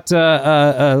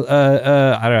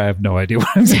 I have no idea what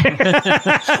I'm saying.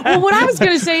 Well, what I was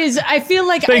going to say is, I feel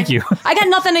like Thank you. I got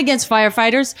nothing against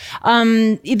firefighters.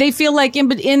 They feel like in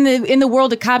the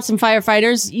world of cops and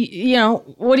firefighters, you know,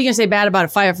 what are you going to say bad about a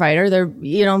firefighter? They're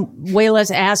way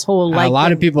less asshole. A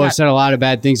lot of people have said a lot of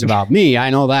bad things about me. I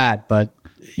know that, but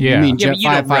Yeah. you mean Yeah, but you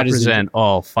don't firefighters represent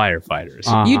all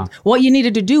firefighters. What you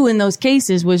needed to do in those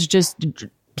cases was just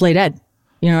play dead.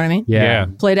 You know what I mean? Yeah.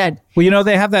 Play dead. Well, you know,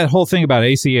 they have that whole thing about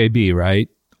ACAB, right?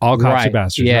 All cops are Right,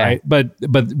 bastards, yeah. right? But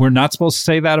we're not supposed to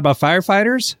say that about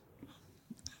firefighters?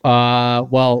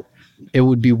 Well, it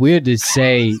would be weird to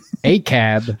say a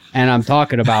cab, and I'm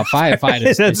talking about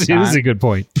firefighters. This is a good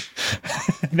point.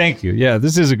 Thank you. Yeah,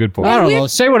 this is a good point. I don't know.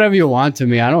 Say whatever you want to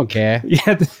me. I don't care.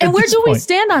 Yeah, And where do we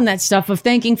stand on that stuff of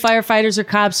thanking firefighters or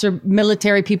cops or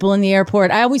military people in the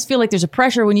airport? I always feel like there's a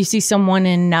pressure when you see someone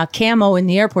in camo in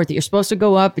the airport that you're supposed to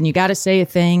go up and you got to say a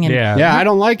thing. And Yeah. Yeah, I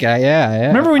don't like it. Yeah.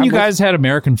 Remember when you guys had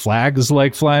American flags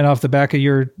like flying off the back of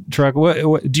your truck?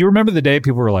 What do you remember the day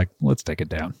people were like, let's take it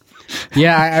down?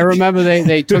 Yeah, I remember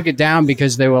they took it down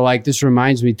because they were like, this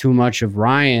reminds me too much of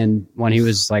Ryan when he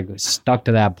was like stuck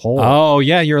to that pole. Oh,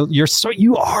 yeah,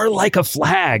 you are like a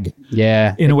flag.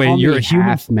 Yeah. In a way, They call you're me a human.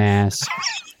 half mass.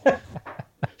 Are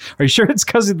you sure it's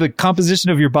because of the composition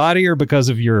of your body or because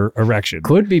of your erection?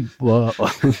 Could be, well,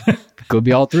 could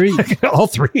be all three. All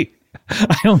three.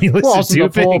 I only listened Well, to also two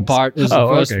the full things. part is the Oh,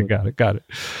 first okay, one. got it.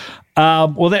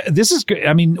 Well, this is good.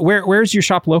 I mean, where's your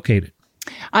shop located?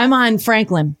 I'm on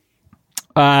Franklin.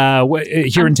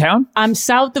 Here in town? I'm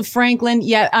south of Franklin.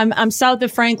 Yeah, I'm south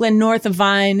of Franklin, north of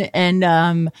Vine, and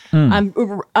I'm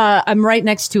right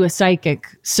next to a psychic,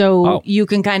 so you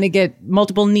can kind of get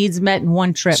multiple needs met in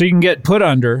one trip. So you can get put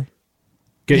under,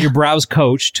 get your brows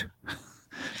coached,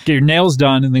 get your nails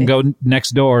done, and then go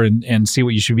next door and see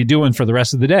what you should be doing for the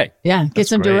rest of the day. Yeah, get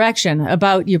some great. direction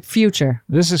about your future.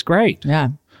 This is great. Yeah.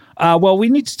 Well, we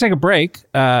need to take a break,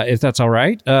 if that's all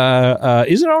right.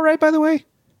 Is it all right, by the way?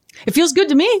 It feels good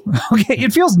to me. Okay,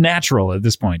 it feels natural at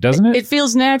this point, doesn't it? It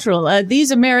feels natural. These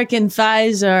American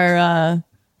thighs are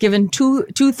given two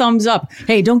thumbs up.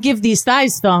 Hey, don't give these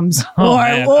thighs thumbs, Oh, or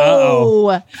man.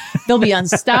 whoa, they'll be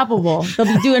unstoppable. They'll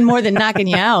be doing more than knocking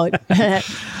you out.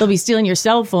 They'll be stealing your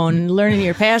cell phone and learning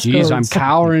your passcodes. Jeez, I'm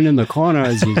cowering in the corner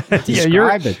as you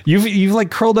describe it. You've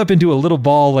like curled up into a little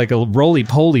ball like a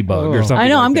roly-poly bug or something. I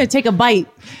know. like I'm that. going to take a bite.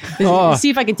 See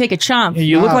if I can take a chomp.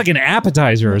 You look like an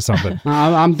appetizer or something.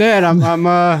 I'm dead.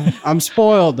 I'm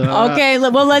spoiled. Okay,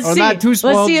 well, let's or see. not too Let's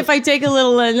spoiled. see if I take a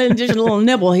little, just a little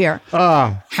nibble here.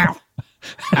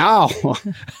 Ow.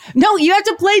 No, you have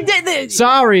to play dead.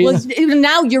 Sorry. Well,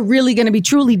 now you're really going to be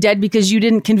truly dead because you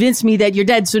didn't convince me that you're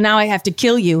dead. So now I have to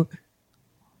kill you.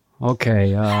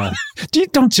 Okay.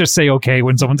 Don't just say okay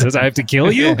when someone says I have to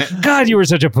kill you. God, you were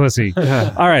such a pussy.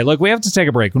 All right, look, we have to take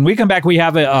a break. When we come back, we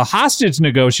have a hostage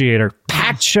negotiator.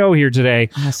 Packed show here today.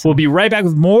 Awesome. We'll be right back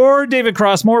with more David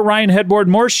Cross, more Ryan Headboard,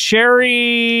 more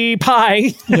Sherry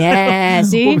Pie. Yeah,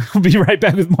 see? We'll be right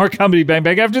back with more Comedy Bang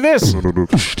Bang after this.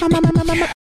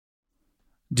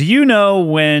 Do you know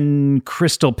when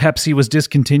Crystal Pepsi was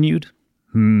discontinued?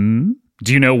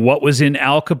 Do you know what was in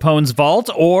Al Capone's vault?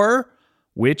 Or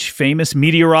which famous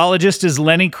meteorologist is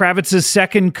Lenny Kravitz's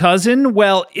second cousin?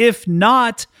 Well, if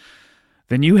not,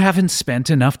 then you haven't spent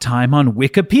enough time on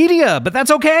Wikipedia. But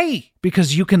that's okay,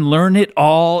 because you can learn it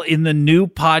all in the new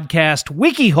podcast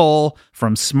WikiHole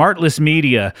from Smartless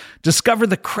Media. Discover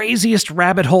the craziest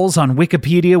rabbit holes on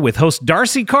Wikipedia with host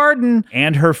Darcy Carden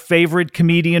and her favorite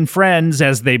comedian friends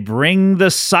as they bring the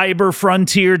cyber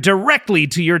frontier directly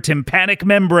to your tympanic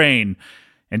membrane.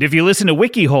 And if you listen to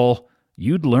WikiHole,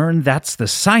 you'd learn that's the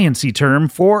sciencey term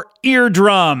for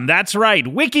eardrum. That's right,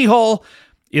 WikiHole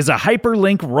is a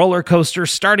hyperlink roller coaster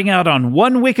starting out on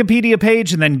one Wikipedia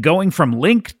page and then going from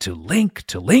link to link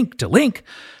to link to link,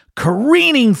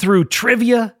 careening through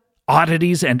trivia,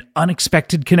 oddities, and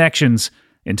unexpected connections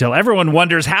until everyone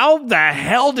wonders, how the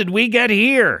hell did we get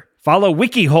here? Follow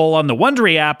WikiHole on the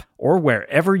Wondery app or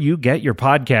wherever you get your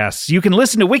podcasts. You can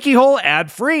listen to WikiHole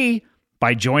ad-free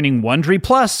by joining Wondery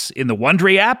Plus in the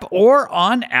Wondery app or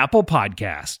on Apple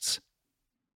Podcasts.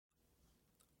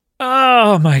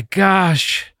 Oh my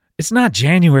gosh. It's not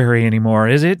January anymore,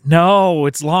 is it? No,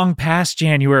 it's long past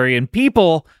January. And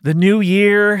people, the new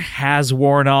year has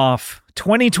worn off.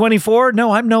 2024?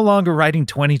 No, I'm no longer writing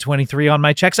 2023 on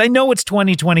my checks. I know it's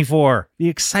 2024. The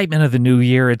excitement of the new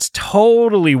year, it's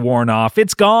totally worn off.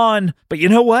 It's gone. But you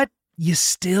know what? You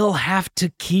still have to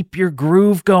keep your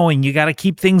groove going. You got to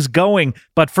keep things going.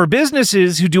 But for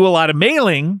businesses who do a lot of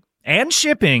mailing and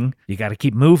shipping, you got to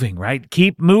keep moving, right?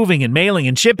 Keep moving and mailing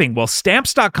and shipping. Well,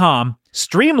 Stamps.com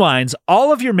streamlines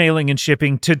all of your mailing and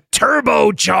shipping to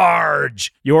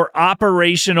turbocharge your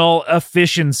operational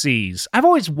efficiencies. I've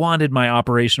always wanted my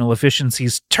operational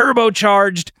efficiencies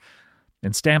turbocharged,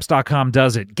 and Stamps.com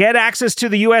does it. Get access to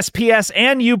the USPS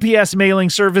and UPS mailing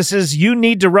services you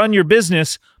need to run your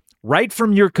business right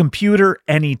from your computer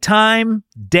anytime,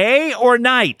 day or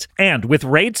night. And with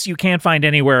rates you can't find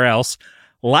anywhere else,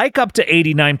 like up to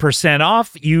 89%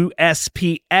 off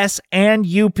USPS and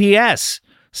UPS.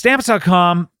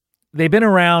 Stamps.com, they've been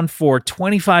around for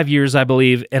 25 years, I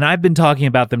believe, and I've been talking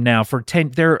about them now for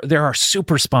 10. They're our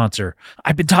super sponsor.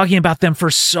 I've been talking about them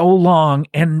for so long,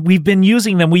 and we've been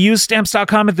using them. We used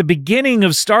Stamps.com at the beginning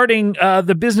of starting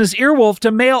the business Earwolf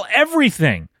to mail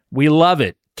everything. We love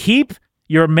it. Keep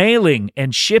your mailing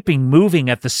and shipping moving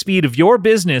at the speed of your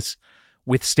business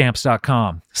with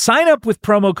Stamps.com. Sign up with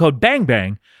promo code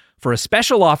BANGBANG for a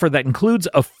special offer that includes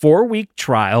a 4-week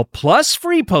trial plus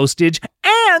free postage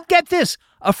and, get this,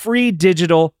 a free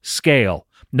digital scale.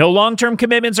 No long-term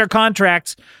commitments or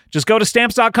contracts. Just go to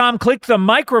Stamps.com, click the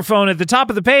microphone at the top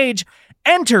of the page,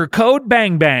 enter code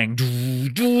BANGBANG.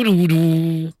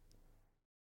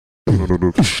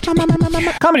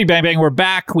 Comedy Bang Bang, we're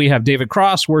back. We have David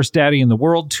Cross, Worst Daddy in the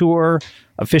World Tour.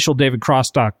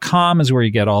 OfficialDavidCross.com is where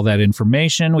you get all that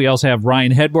information. We also have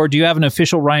Ryan Headboard. Do you have an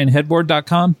official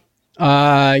RyanHeadboard.com?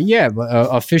 Yeah,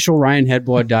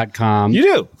 officialryanheadboard.com. You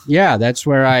do? Yeah, that's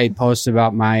where I post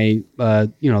about my,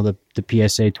 the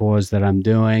PSA tours that I'm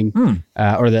doing,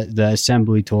 or the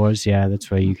assembly tours. Yeah,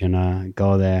 that's where you can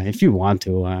go there if you want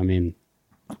to. I mean,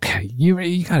 okay, you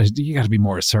gotta be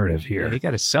more assertive here. Yeah, you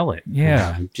got to sell it.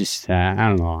 Yeah, I'm just I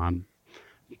don't know. I'm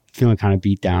feeling kind of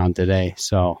beat down today,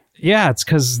 so. Yeah, it's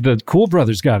because the Cool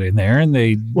Brothers got in there and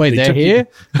they they're here?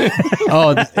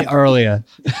 Earlier.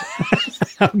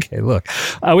 Okay, look.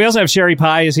 We also have Sherry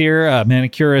Pie is here,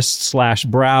 manicurist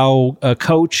 / brow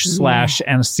coach /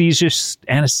 anesthesist.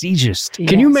 Yes.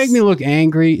 Can you make me look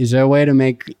angry? Is there a way to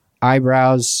make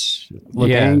eyebrows look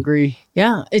angry?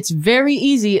 Yeah, it's very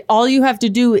easy. All you have to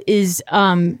do is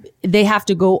they have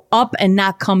to go up and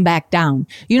not come back down.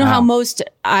 You know how most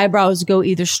eyebrows go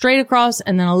either straight across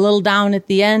and then a little down at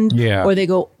the end, or they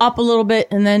go up a little bit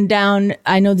and then down.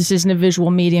 I know this isn't a visual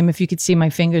medium. If you could see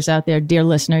my fingers out there, dear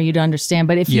listener, you'd understand.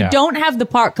 But if you don't have the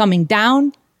part coming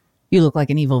down, you look like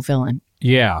an evil villain.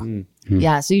 Yeah. Mm-hmm.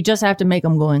 Yeah, so you just have to make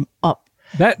them going up.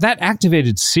 That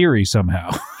activated Siri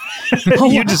somehow.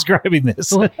 You describing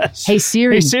this. Hey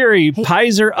Siri. Hey Siri,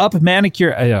 pies are up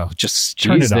manicure. Just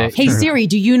turn it off. Hey Siri,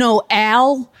 do you know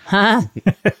Al? Huh?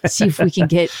 See if we can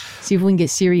get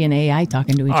Siri and AI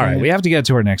talking to each other. All right, we have to get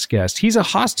to our next guest. He's a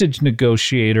hostage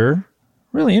negotiator.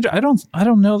 Really interesting. I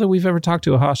don't know that we've ever talked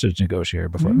to a hostage negotiator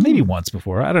before. Maybe once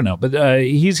before. I don't know. But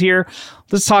he's here.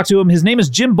 Let's talk to him. His name is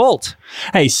Jim Bolt.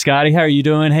 Hey, Scotty, how are you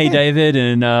doing? Hey, David,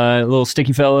 and a little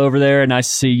sticky fellow over there. Nice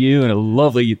to see you, and a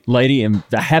lovely lady. I'm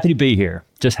happy to be here.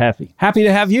 Just happy. Happy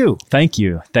to have you. Thank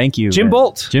you. Jim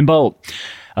Bolt. Jim Bolt.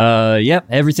 Yep,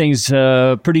 everything's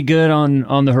pretty good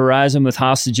on the horizon with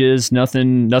hostages.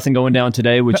 Nothing going down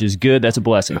today, which is good. That's a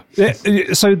blessing.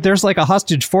 So there's like a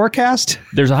hostage forecast?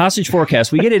 There's a hostage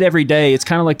forecast. We get it every day. It's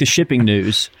kind of like the shipping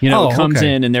news. It comes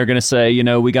in and they're going to say,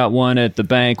 we got one at the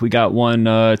bank. We got one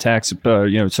tax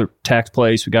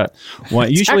place. We got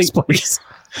one. Usually, tax place.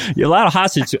 A lot of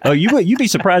hostage. Oh, you'd be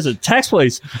surprised at tax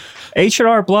place.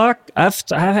 H&R Block. I've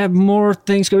had more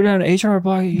things go down at H&R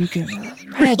Block. You can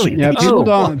imagine.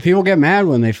 Yeah, people get mad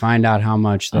when they find out how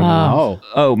much they're gonna owe.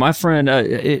 Oh, my friend,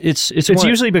 it's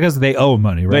usually because they owe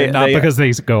money, right? Not because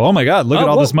they go, oh my God, look at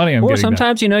all this money I'm getting. Or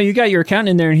sometimes, you got your accountant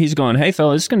in there and he's going, hey,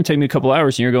 fella, this is going to take me a couple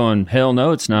hours. And you're going, hell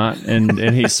no, it's not. And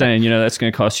he's saying, that's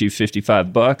going to cost you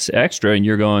 $55 extra. And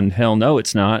you're going, hell no,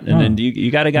 it's not. And then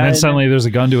you got a guy. And then suddenly there's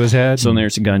a gun to his head. Suddenly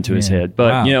there's a gun to his head.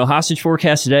 But, hostage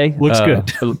forecast today. Looks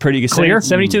good. Pretty good. Clear?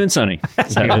 72 and sunny.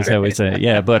 That's how we say it.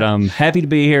 Yeah, but I'm happy to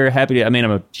be here. I'm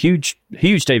a huge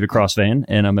David Cross fan,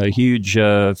 and I'm a huge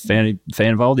fan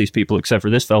of all these people except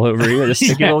for this fellow over here, this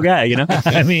sticky little guy,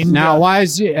 I mean, now, why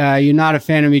is you not a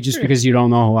fan of me just because you don't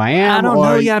know who I am? I don't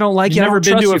know you. I don't like you. You've never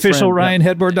been to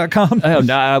officialryanheadboard.com? Oh,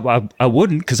 no, I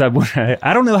wouldn't, because I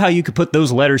don't know how you could put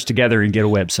those letters together and get a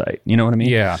website. You know what I mean?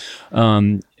 Yeah.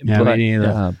 Yeah, me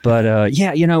neither.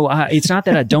 It's not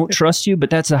that I don't trust you, but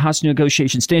that's the hostage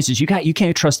negotiation stance. Is you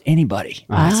can't trust anybody.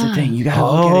 That's the thing. You got to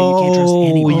look at it. You can't trust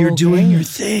anybody. You're doing your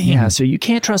thing. Yeah, so you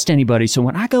can't trust anybody. So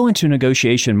when I go into a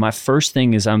negotiation, my first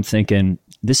thing is I'm thinking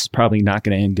this is probably not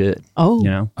going to end good.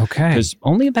 Oh, okay. Because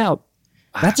only about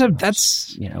that's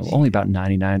only about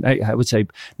 99. I would say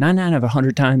 99 of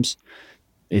 100 times.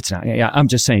 It's not. Yeah, I'm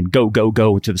just saying, go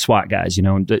to the SWAT guys.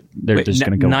 They're just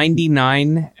going to go.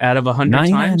 99 out of 100 times.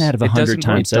 99 out of 100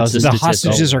 times. That's the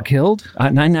hostages are killed.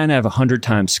 99 out of 100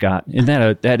 times, Scott. And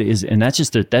that's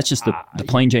just the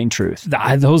plain Jane truth.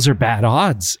 Those are bad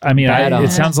odds. I mean,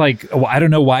 it sounds like I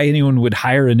don't know why anyone would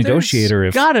hire a negotiator.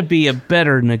 There's got to be a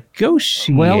better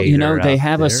negotiator. Well, they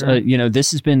have us.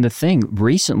 This has been the thing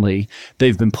recently.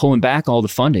 They've been pulling back all the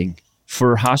funding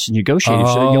for hostage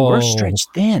negotiators. So, we're stretched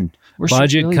thin.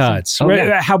 Budget really cuts.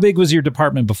 How big was your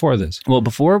department before this? Well,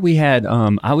 before we had,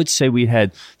 I would say we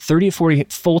had 30 or 40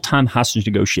 full-time hostage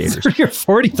negotiators. 30 or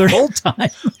 40 full-time?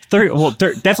 30,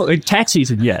 definitely. Tax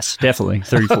season, yes, definitely.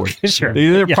 30, 40. Okay, sure.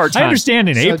 They're part-time. I understand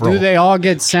in April. Do they all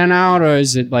get sent out, or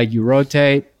is it like you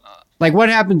rotate? Like, what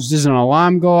happens? Does an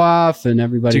alarm go off and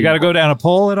everybody... Do you got to go down a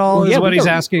pole at all, is what he's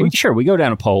asking? Sure, we go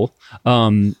down a pole.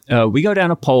 We go down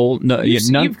a pole. No,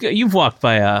 you've walked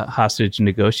by a hostage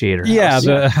negotiator house. Yeah,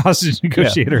 the hostage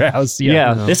negotiator house.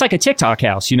 Yeah. It's like a TikTok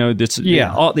house, that's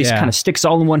all these kind of sticks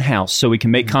all in one house so we can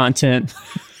make content.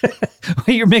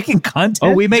 Wait, you're making content?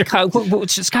 Oh, we make Scott,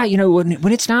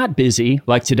 when it's not busy,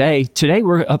 like today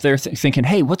we're up there thinking,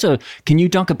 hey, can you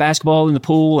dunk a basketball in the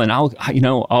pool? And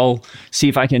I'll see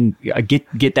if I can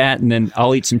get that, and then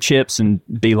I'll eat some chips and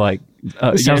be like,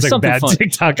 sounds like bad fun.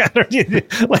 TikTok.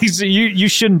 So you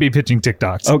shouldn't be pitching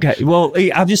TikToks. Okay, well,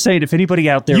 I'm just saying, if anybody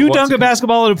out there dunk a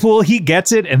basketball in a pool, he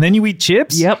gets it, and then you eat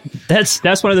chips. Yep, that's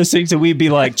one of those things that we'd be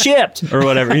like chipped or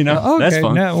whatever. Okay, that's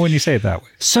fun. No, when you say it that way.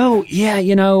 So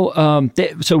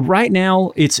so right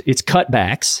now it's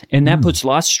cutbacks, and that puts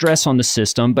lots of stress on the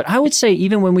system. But I would say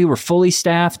even when we were fully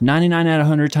staffed, 99 out of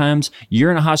 100 times,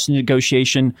 you're in a hostage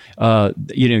negotiation.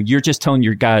 You're just telling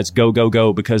your guys go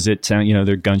because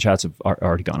their gunshots have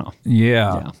already gone off.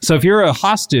 Yeah. So if you're a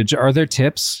hostage, are there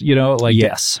tips?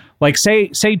 Yes. Like say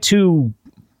two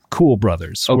Cool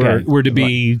brothers were to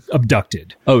be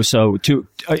abducted. Oh, so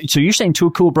you're saying two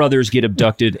Cool brothers get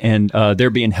abducted and they're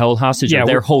being held hostage? Yeah, or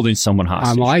they're holding someone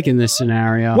hostage. I'm liking this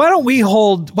scenario. Why don't we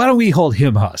hold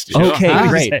him hostage? Okay,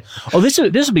 great. Oh, this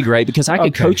would be great because I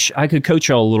could coach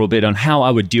y'all a little bit on how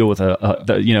I would deal with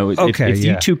if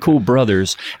you two Cool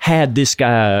brothers had this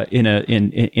guy in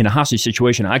a hostage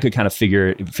situation, I could kind of figure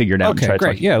it out. Okay, and try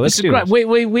great. Yeah, let's do it.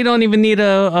 We don't even need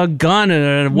a gun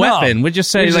and a weapon. We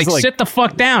just say sit the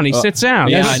fuck down. He sits down.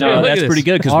 Yeah, I know. That's pretty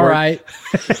good. All right.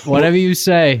 Whatever you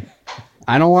say.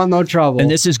 I don't want no trouble. And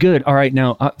this is good. All right.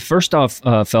 Now, first off,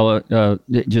 fella,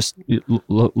 just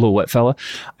little wet fella,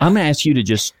 I'm going to ask you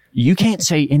to you can't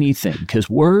say anything because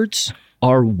words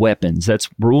are weapons. That's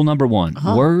rule number one.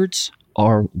 Words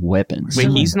are weapons. Wait,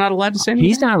 he's not allowed to say anything?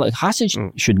 He's not like hostage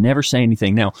should never say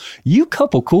anything. Now, you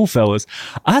couple cool fellas,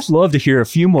 I'd love to hear a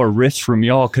few more riffs from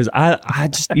y'all because I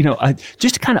just,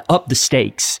 just to kind of up the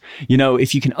stakes.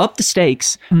 If you can up the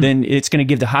stakes, then it's going to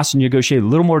give the hostage negotiator a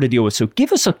little more to deal with. So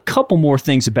give us a couple more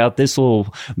things about this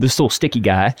little sticky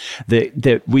guy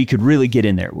that we could really get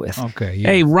in there with. Okay. Yeah.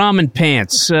 Hey, ramen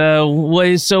pants.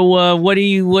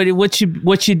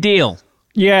 What's your deal?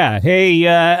 Yeah.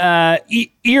 Hey,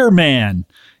 ear man.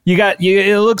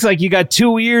 It looks like you got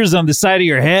 2 ears on the side of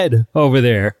your head over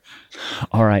there.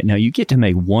 All right. Now you get to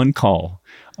make one call.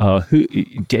 Have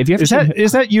you ever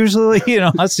Is that usually,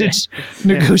 hostage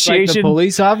negotiation? Like the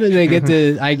police office, I get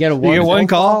a You get one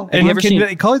call? And ever can seen-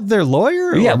 they call it their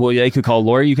lawyer? Yeah, well, they could call a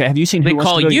lawyer. Have you seen? They Who Wants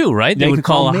call to Go- you, right? They would could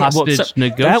call a me. hostage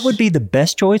That would be the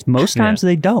best choice. Most times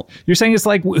they don't. You're saying it's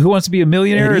like Who Wants to Be a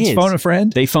Millionaire? It It's is. phone a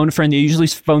friend? They phone a friend. They usually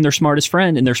phone their smartest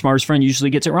friend, and their smartest friend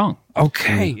usually gets it wrong.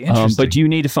 Okay. Interesting. But do you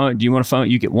need a phone? Do you want a phone?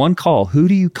 You get one call. Who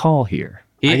do you call here?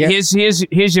 Here's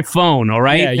your phone, all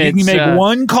right? yeah, you can make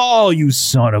one call, you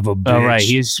son of a bitch. All right,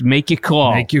 make your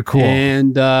call. Make your call.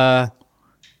 And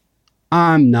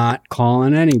I'm not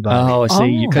calling anybody. Oh,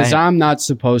 see, Because I'm not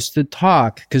supposed to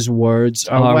talk because words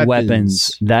are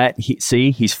weapons.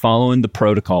 He's following the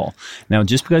protocol. Now,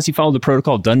 just because he followed the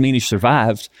protocol doesn't mean he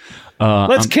survived.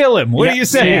 Let's kill him. What are you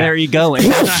saying? There you go.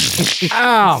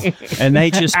 Ow. And they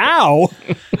just Ow.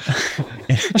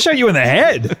 I'll shot you in the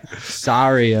head.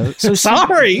 Sorry.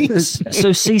 Sorry.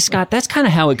 So see, Scott, that's kind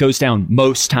of how it goes down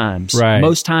most times. Right.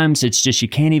 Most times it's just you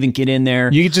can't even get in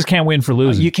there. You just can't win for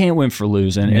losing. You can't win for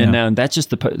losing, Yeah. and that's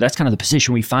just that's kind of the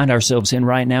position we find ourselves in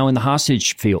right now in the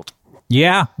hostage field.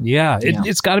 Yeah.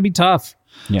 It's got to be tough.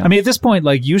 Yeah. I mean, at this point,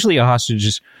 like usually a hostage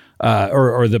is,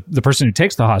 or the person who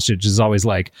takes the hostage is always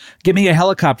like, "Get me a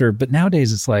helicopter." But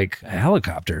nowadays, it's like a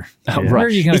helicopter. Where are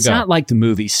you going to It's go? not like the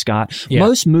movies, Scott. Yeah.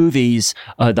 Most movies,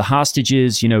 the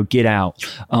hostages, get out.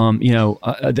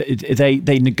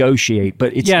 They negotiate,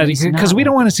 but it's because we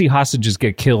don't want to see hostages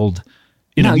get killed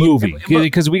in a movie.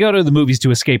 Because we go to the movies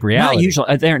to escape reality. Not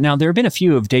usually. There have been a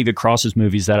few of David Cross's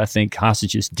movies that I think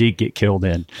hostages did get killed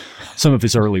in. Some of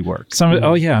his early work.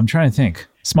 I'm trying to think.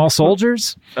 Small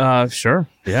Soldiers. Sure.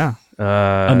 Yeah.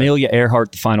 Amelia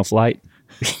Earhart, The Final Flight.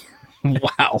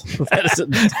 Wow. That is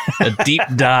a deep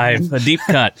dive, a deep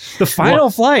cut. The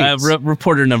Final Flight.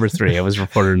 Reporter number 3. I was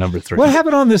reporter number 3. What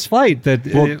happened on this flight?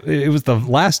 It was the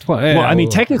last one. Well, I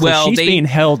mean, technically, she's they- being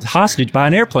held hostage by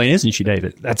an airplane, isn't she,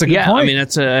 David? That's a good Yeah, point. I mean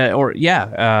that's the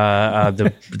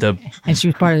And she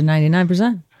was part of the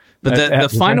 99%. But the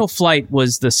final flight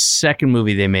was the second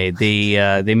movie they made.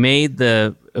 They made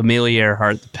the Amelia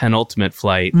Earhart, the penultimate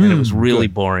flight, and it was really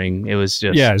boring. It was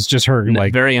just it's just her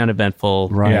like very uneventful.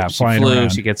 Right. Yeah, She flying flew. around.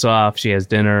 She gets off. She has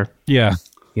dinner. yeah.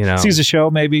 Sees a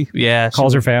show maybe. Yeah,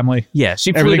 Calls her family. Yeah,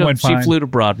 she Everything went fine. She flew to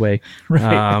Broadway. Right.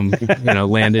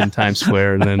 Landed in Times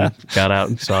Square and then got out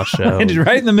and saw a show. Ended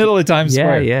right in the middle of Times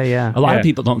Square. Yeah. A lot of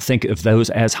people don't think of those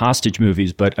as hostage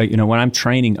movies, but when I'm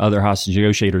training other hostage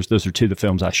negotiators, those are two of the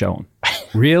films I show them.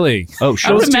 Really? Oh, I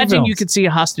sure. would Those two imagine films. you could see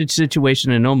a hostage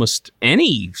situation in almost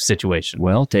any situation.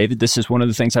 Well, David, this is one of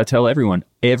the things I tell everyone.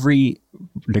 Every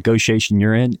negotiation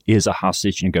you're in is a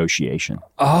hostage negotiation.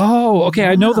 Oh, okay.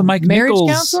 I know the Mike Marriage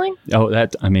Nichols. counseling? Oh,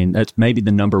 that's maybe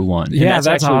the number one. And Yeah, that's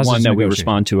that's a actually hostage one that we negotiation.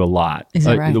 respond to a lot. Is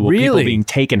that right? People Really? being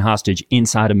taken hostage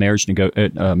inside a marriage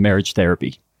marriage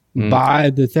therapy.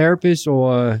 By the therapist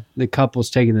or the couple's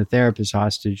taking the therapist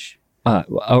hostage?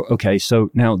 Okay, so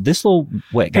now this little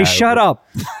wet guy. Hey, shut up.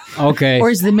 Okay.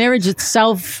 Or is the marriage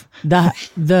itself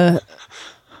the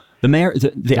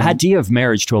The idea of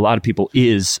marriage to a lot of people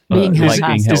is Being held being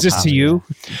hostage. held Is this to hostage. you?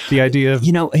 The idea of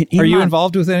in are you my-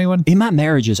 involved with anyone? In my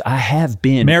marriages, I have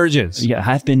been Marriages. Yeah,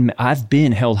 I've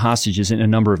been held hostages in a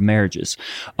number of marriages,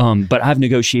 but I've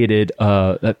negotiated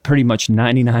pretty much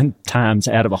 99 times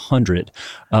out of 100.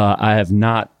 I have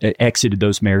not exited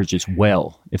those marriages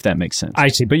well, if that makes sense. I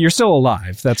see, but you're still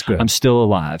alive. That's good. I'm still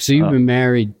alive. So you've been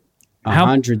married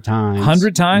 100 times.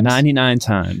 100 times? 99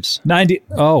 times. 90.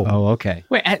 Oh. Oh, okay.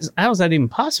 Wait, how is that even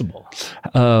possible?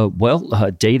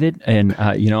 David, and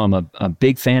I'm a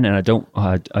big fan, and I don't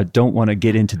want to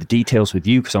get into the details with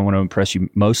you because I want to impress you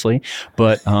mostly.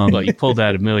 But Well, you pulled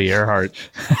out Amelia Earhart,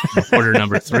 reporter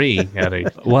number 3.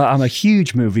 well, I'm a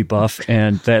huge movie buff,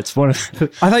 and that's one of.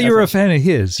 I thought you were a fan of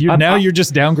his. You're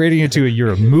just downgrading it to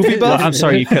you're a movie buff? Well, I'm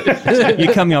sorry, you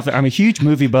cut me off there. I'm a huge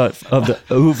movie buff of the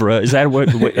oeuvre. Is that what?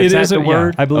 Is that the yeah,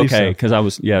 word? I believe okay, so. because I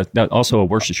was that also a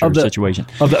Worcestershire Of the- situation.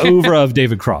 Of the oeuvre of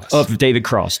David Cross. Of David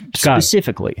Cross Got it.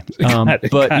 specifically. Got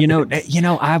it, But got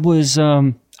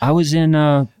I was in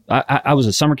I was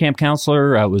a summer camp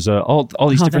counselor. I was all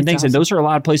these different that's things, and awesome. those are a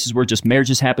lot of places where just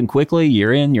marriages happen quickly.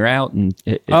 You're in, you're out, and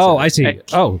I see.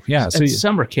 Oh, yeah. So It's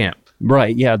summer camp.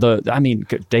 right, yeah.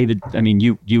 David,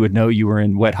 you would know you were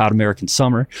in Wet Hot American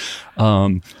Summer.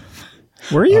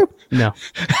 were you? No.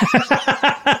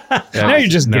 Now you're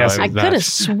just guessing. I could have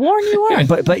sworn you were.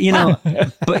 But but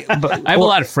I have a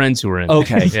lot of friends who were in it.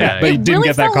 Okay. Yeah. But you It didn't really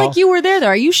get that felt call. like you were there, though.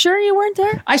 Are you sure you weren't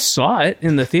there? I saw it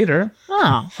in the theater.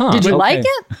 Oh, did you Okay. like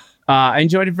it? I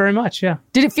enjoyed it very much. Yeah.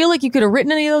 Did it feel like you could have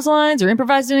written any of those lines or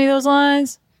improvised any of those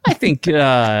lines? I think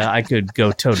I could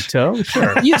go toe to toe.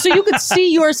 Sure. So you could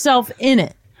see yourself in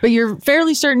it, but you're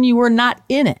fairly certain you were not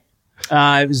in it.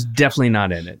 I was definitely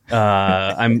not in it.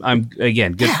 I'm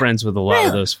again good friends with a lot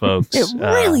of those folks. It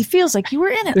really feels like you were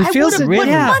in it. I would feels have it, put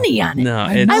yeah. money on it. No,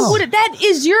 I it's- would have. That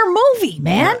is your movie,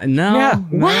 man. No. Yeah.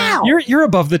 Wow. You're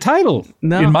above the title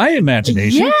in my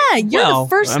imagination. Yeah, you're Well, the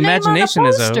first imagination name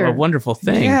on is the poster. a wonderful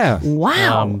thing. Yeah.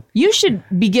 Wow. You should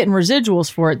be getting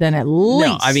residuals for it then at least.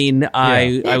 No, I mean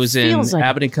I It was in feels like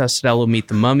Abbott and Costello Meet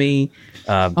the Mummy.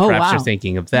 Perhaps wow. you're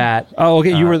thinking of that. Oh,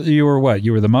 okay. You were what?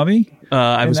 You were the Mummy?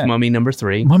 I was that- Mummy number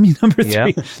 3. Mummy number 3.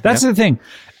 Yeah. That's the thing.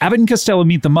 Abbott and Costello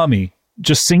Meet the Mummy,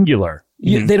 just singular.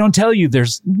 They don't tell you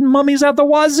there's mummies out the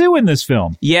wazoo in this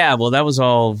film. Yeah, well, that was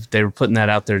all. They were putting that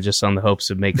out there just on the hopes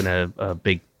of making a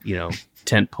big,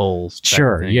 tent pole. type of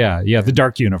Sure. thing. Yeah. The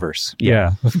Dark Universe.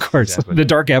 Yeah, of course. Exactly. The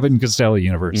Dark Abbott and Costello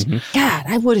universe. God,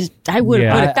 I would have Yeah.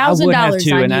 put $1,000 I would have on to,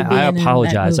 you and being I in that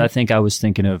apologize. movie. I think I was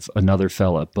thinking of another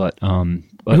fella, but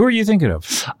Who are you thinking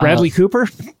of? Bradley Cooper?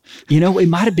 it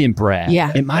might have been Brad.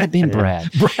 Yeah. It might have been Brad.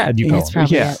 Brad, you call It's him.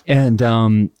 probably Yeah, it.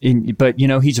 and but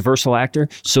he's a versatile actor.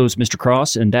 So is Mr.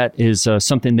 Cross, and that is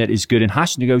something that is good in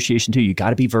hostage negotiation too. You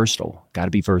got to be versatile. Got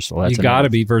to be versatile. That's You got to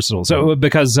be versatile. So,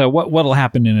 because what'll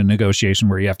happen in a negotiation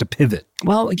where you have to pivot?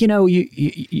 Well, you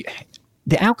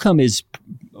the outcome is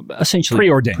essentially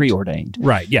Preordained.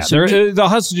 Right. Yeah. The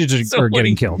hostages are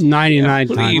getting killed. 99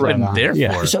 What are times. you even right there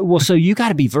Yeah. for? So you got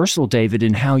to be versatile, David,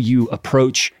 in how you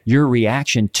approach your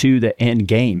reaction to the end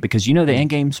game, because the end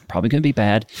game's probably going to be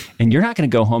bad, and you're not going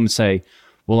to go home and say,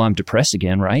 "Well, I'm depressed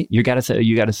again," right? You got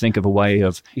to think of a way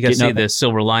of You got to getting see up- the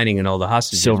silver lining and all the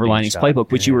hostages. Silver being Linings shot.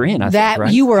 Playbook, which you were in. I That think,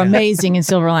 right? you were amazing in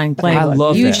Silver Lining Playbook.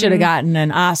 love you that. should have gotten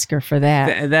an Oscar for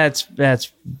that.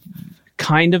 That's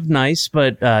kind of nice,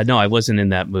 but no, I wasn't in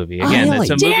that movie. Again, Really? it's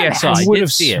a movie Damn I it. saw. I I would did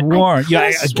have see it. sworn.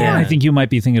 Yeah. could've Again, sworn. I think you might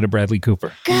be thinking of Bradley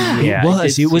Cooper. Yeah, I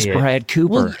did it was see Brad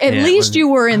Cooper. Well, at Yeah, it least was- you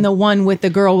were in the one with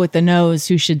the girl with the nose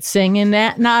who should sing in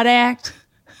that, not act.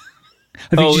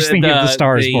 I think she's thinking of The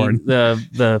Star is Born.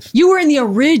 The You were in the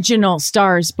original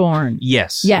Stars Born.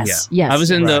 yes, Yes, yeah. yes. I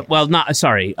was in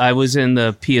I was in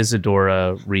the Pia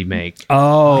Zadora remake.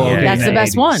 Oh, Yeah, okay. That's In the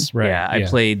best 80s. one. Right. Yeah, I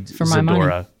played For my money.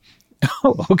 Zadora.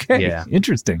 Oh, okay. Yeah.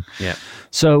 Interesting. Yeah,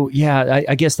 So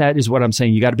I guess that is what I'm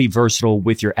saying. You got to be versatile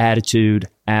with your attitude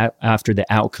after the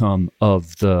outcome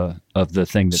of the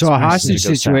thing. That's So a going to hostage go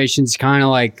south. situation is kind of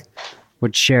like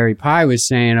what Sherry Pie was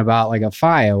saying about like a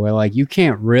fire, where like you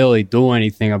can't really do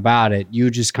anything about it.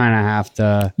 You just kind of have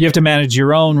to. You have to manage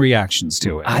your own reactions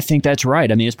to it. I think that's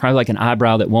right. I mean, it's probably like an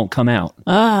eyebrow that won't come out.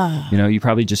 You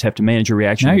probably just have to manage your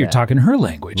reaction. Now to you're that. talking her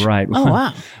language. Right. Oh,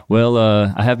 wow. Well,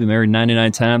 I have been married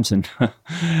 99 times, and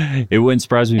it wouldn't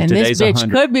surprise me if And today's this bitch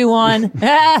 100. could be one.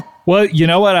 Well, you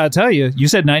know what? I'll tell you. You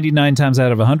said 99 times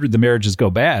out of 100 the marriages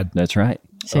go bad. That's right.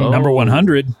 See? Number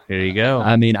 100. there you go.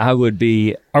 I mean, I would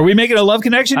be. Are we making a love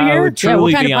connection I here? would Yeah, what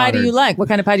truly kind be of pie do honored. you like? What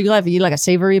kind of pie do you like? You like a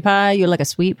savory pie? You like a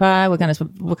sweet pie? What kind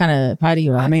of pie do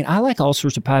you like? I mean, I like all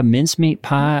sorts of pie. Mincemeat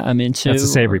pie, I'm into. That's a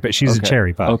savory, but she's a Okay.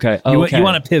 cherry pie. Okay. You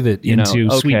want to pivot into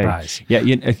sweet okay. pies. Yeah.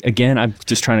 Again, I'm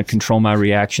just trying to control my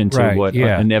reaction to Right, what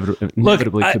yeah.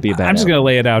 inevitably could be a bad. I'm just going to outcome.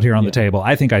 lay it out here on the table.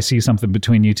 I think I see something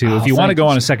between you two. If you want to thank go you,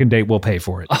 on a second date, we'll pay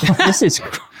for it. This is.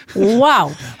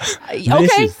 Wow. Okay, is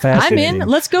I'm fascinating. in.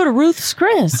 Let's go to Ruth's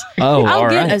Chris. Oh, I'll all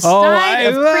get right. a stein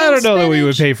of I don't know that we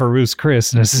would cream pay for Ruth's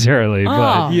Chris necessarily,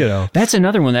 but Oh. you know. That's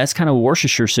another one. That's kind of a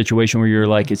Worcestershire situation where you're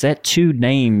like, is that two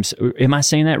names? Am I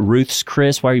saying that Ruth's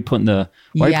Chris? Why are you putting the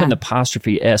Yeah.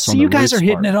 apostrophe S on So the you guys Ruth's are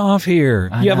hitting part? it off here.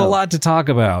 You have a know. lot to talk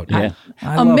about. Yeah.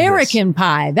 I love American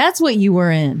Pie. That's what you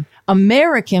were in.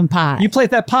 American Pie. this. You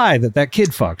played that pie that kid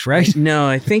fucks, right? no,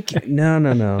 I think no.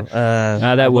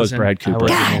 that I was wasn't- Brad Cooper. I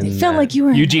wasn't God, in it felt that. like you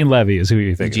were. Eugene Levy is who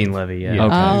you're thinking. Eugene Levy. Yeah. Yeah.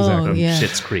 Okay. Oh, exactly. yeah.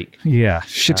 Schitt's Creek. Yeah.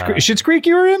 Schitt's Creek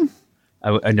you were in?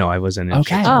 No, I wasn't in.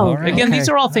 Okay. Schitt's Oh, Creek. all right. Again, Okay. these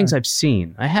are all things I've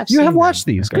seen. I have. You seen have watched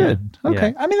them. these. Good. Okay.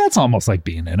 Yeah. I mean, that's almost like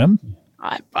being in them.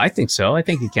 I think so. I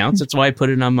think it counts. That's why I put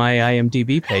it on my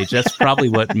IMDb page. That's probably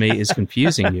what is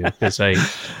confusing you, because I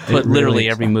put literally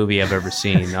every movie I've ever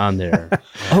seen on there.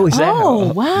 Oh, is that?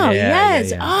 Oh, wow. Yeah,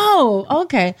 yes. yeah. Oh,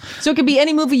 okay. So it could be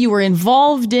any movie you were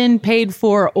involved in, paid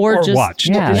for, or just watched.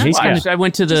 Yeah, he's I, kind of. I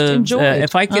went to the enjoyed.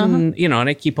 if I can, and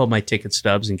I keep all my ticket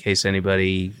stubs in case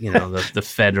anybody, the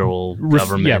federal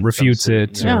government refutes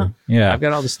comes it. in, Yeah. I've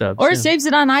got all the stubs. Or yeah. it saves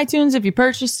it on iTunes if you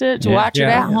purchased it to watch it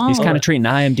at home. He's kind of treating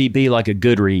IMDb like a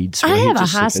Goodreads. I where he have a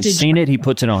just, hostage- has seen it, he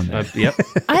puts it on there. Yep.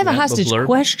 I have a Yeah, hostage blurb.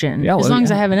 question, Yeah, as well, long as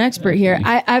yeah. I have an expert here.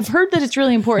 I've heard that it's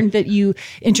really important that you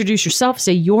introduce yourself,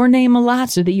 say your name a lot,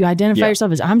 so that you identify Yeah.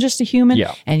 yourself as I'm just a human,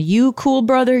 Yeah. and you, cool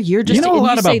brother, you're just You know a and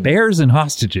lot you about say- bears and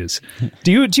hostages.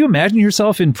 Do you imagine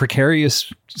yourself in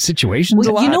precarious situations?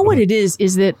 a Well, you lot? know what it is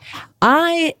that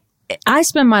I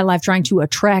spend my life trying to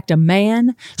attract a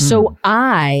man, so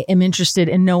I am interested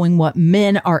in knowing what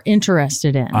men are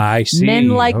interested in. I see. Men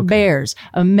like Okay. bears,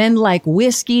 men like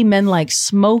whiskey, men like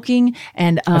smoking,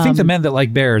 and I think the men that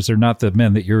like bears are not the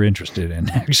men that you're interested in.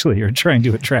 Actually, you're trying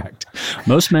to attract.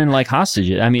 Most men like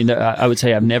hostages. I mean, I would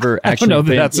say I've never I actually. don't know that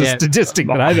been, that's a statistic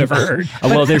that I've ever heard.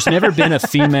 Well, there's never been a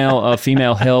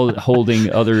female held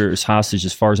holding others hostage,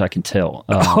 as far as I can tell.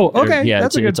 Okay. Yeah,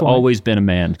 That's a it's, good it's point. always been a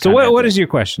man. So kinda what thing. is your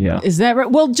question? Yeah. Is that right?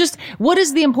 Well, just what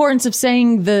is the importance of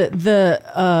saying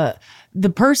the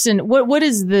person? What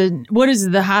is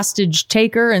the hostage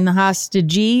taker and the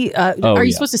hostagee? Are you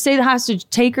yeah. supposed to say the hostage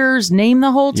taker's name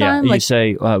the whole time? Yeah, you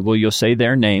say, you'll say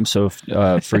their name. So,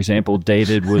 if, for example,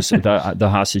 David was the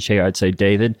hostage taker, I'd say,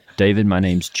 David, my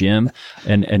name's Jim,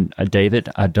 and David,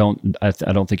 I don't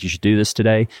think you should do this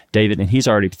today, David. And he's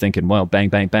already thinking, well, bang,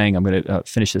 bang, bang, I'm going to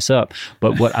finish this up.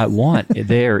 But what I want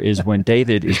there is when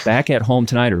David is back at home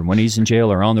tonight, or when he's in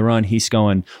jail or on the run, he's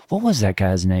going, what was that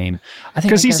guy's name? I think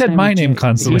Because that he guy's said my was name Jim.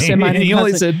 constantly. He said my name He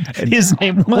only constantly. said his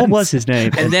name once. What was his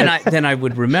name? And then I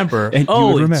would remember. And you Oh,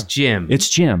 would remember. it's Jim. It's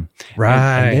Jim.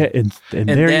 Right. And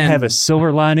there you then- have a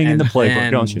silver lining in the playbook,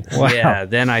 then- don't you? Yeah.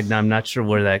 Then I'm not sure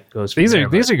where that goes. From These there,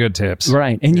 are good tips.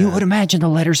 Right. And you would imagine the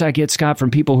letters I get, Scott, from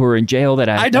people who are in jail that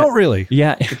I don't really.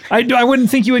 Yeah. I wouldn't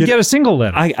think you would get a single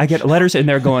letter. I get letters and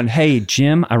they're going, hey,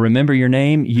 Jim, I remember your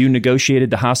name. You negotiated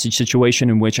the hostage situation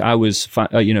in which I was,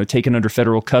 taken under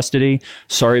federal custody.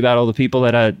 Sorry about all the people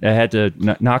that I had to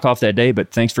knock off that day,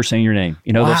 but thanks for saying your name.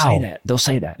 They'll Wow. say that. They'll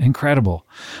say that. Incredible.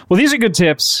 Well, these are good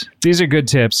tips.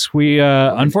 We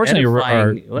unfortunately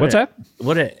are. What's that?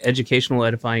 What an educational,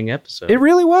 edifying episode. It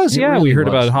really was. Yeah, we really heard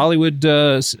was. about Hollywood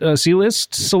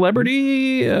C-list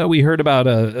celebrity. We heard about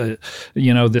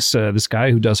this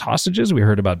guy who does hostages. We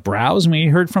heard about brows, and we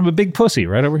heard from a big pussy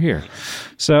right over here.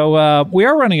 So we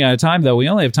are running out of time, though. We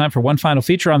only have time for one final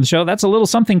feature on the show. That's a little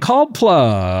something called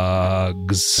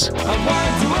plugs.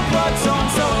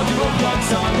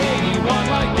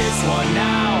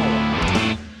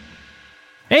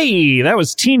 Hey, that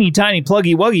was Teeny Tiny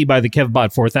Pluggy Wuggy by the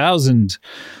KevBot 4000.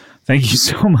 Thank you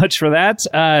so much for that.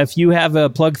 If you have a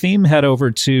plug theme, head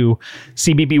over to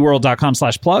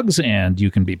cbbworld.com/plugs and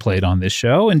you can be played on this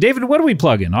show. And David, what are we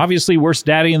plugging? Obviously, Worst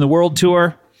Daddy in the World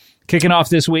Tour kicking off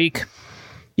this week.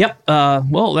 Yep.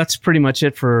 Well, that's pretty much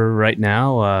it for right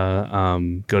now.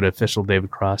 Go to official David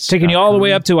Cross. Taking you all the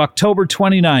way up to October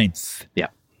 29th. Yeah.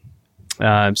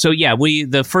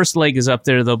 The first leg is up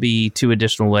there. There'll be 2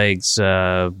 additional legs,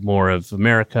 more of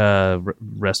America,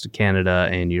 rest of Canada,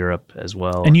 and Europe as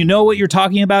well. And you know what you're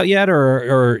talking about yet?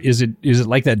 Or is it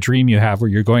like that dream you have where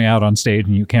you're going out on stage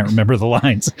and you can't remember the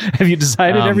lines? Have you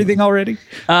decided everything already?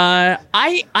 I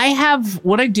have,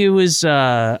 what I do is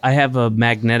I have a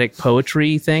magnetic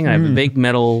poetry thing. I have a big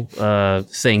metal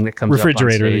thing that comes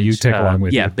Refrigerator up on that you stage. take along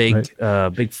with yeah, you,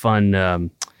 big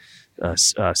fun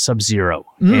Sub-Zero.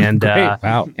 And great.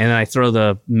 Wow. and I throw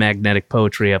the magnetic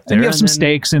poetry up there. And you have some then-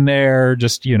 steaks in there,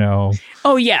 just,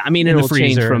 Oh yeah, I mean in the it'll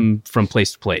change freezer. from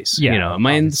place to place. Yeah, Am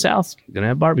I in the South? Gonna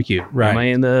have barbecue. Right. Am I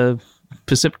in the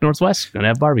Pacific Northwest? Gonna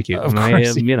have barbecue. Of Am I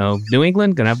course. in, New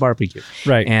England? Gonna have barbecue.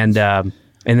 Right. And then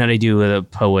I do the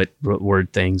poet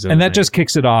word things, and that then just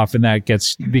kicks it off, and that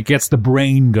gets the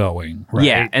brain going. Right?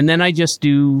 yeah. And then I just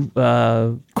do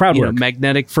Crowd work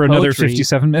magnetic for another poetry.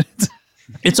 57 minutes.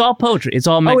 It's all poetry. It's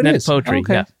all Oh, it magnetic is. poetry.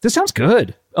 Okay. Yeah. This sounds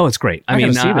good. Oh, it's great. I I mean,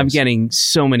 gotta see I'm this. getting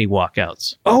so many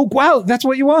walkouts. Oh, wow. That's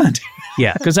what you want.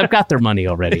 Yeah, because I've got their money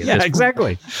already. at Yeah, this point.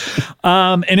 exactly.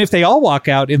 And if they all walk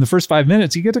out in the first 5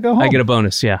 minutes, you get to go home. I get a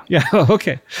bonus. Yeah. Yeah.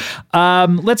 Okay.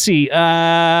 Let's see.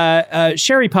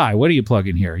 Sherry Pie, what are you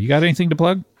plugging here? You got anything to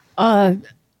plug?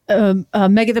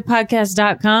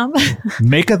 megathepodcast.com.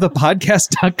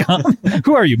 Makeathepodcast.com.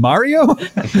 Who are you, Mario?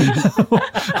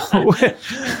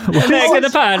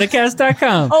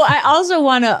 Megathepodcast.com. Oh, I also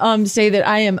want to say that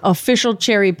I am official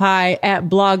cherry pie at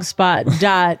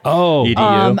blogspot. Oh,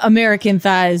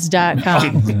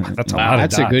 AmericanThighs.com. that's a lot of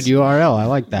That's a dots. good URL. I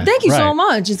like that. Thank you so Right.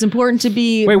 much. It's important to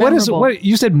be. Wait, what is memorable. what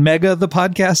you said? Mega the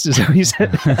podcast is that what you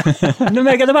said? The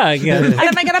Mega the Podcast.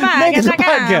 Mega the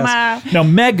podcast. No,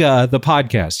 Mega the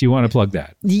podcast. You want to plug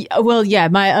that? Well, yeah.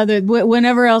 My other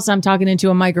whenever else I'm talking into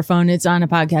a microphone, it's on a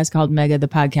podcast called Mega the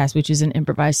Podcast, which is an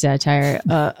improvised satire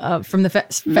from the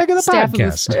Mega the staff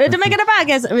Podcast. of the Mega the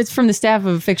Podcast. It's from the staff of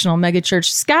a fictional mega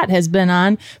church. Scott has been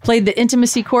on, played the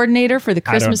intimacy coordinator for the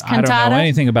Christmas I don't cantata. know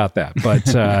anything about that,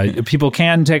 but people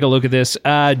can take a look at this.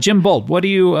 Jim Bolt, what do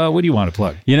you want to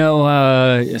plug? You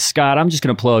know, Scott, I'm just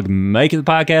going to plug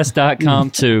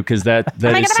makeithepodcast.com too, because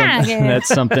that's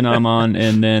something I'm on.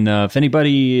 And then if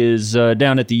anybody is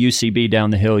down at the UCB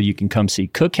down the hill, you can come see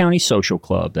Cook County Social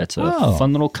Club. That's a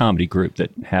fun little comedy group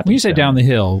that happens. When you say down the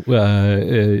hill,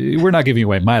 we're not giving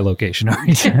away my location, are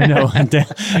you? No,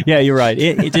 yeah, you're right.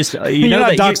 It just You're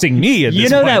not doxing me at You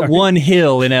this know point, are that you? one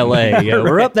hill in LA.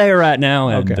 We're up there right now,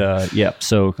 and Okay.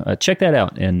 so check that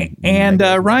out. And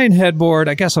Ryan Headboard,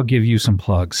 I guess I'll give you some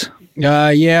plugs.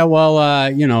 Yeah, well,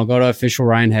 go to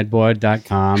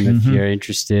officialryanheadboard.com if you're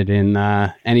interested in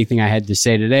anything I had to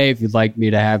say today. If you'd like me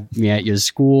to have me at your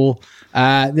school,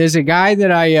 there's a guy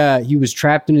that he was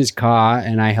trapped in his car,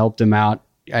 and I helped him out.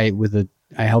 I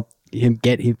helped him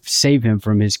save him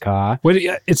from his car.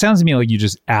 It sounds to me like you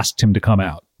just asked him to come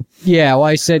out. Yeah, well,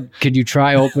 I said, could you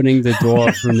try opening the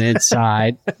door from the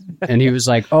inside? And he was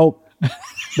like, oh,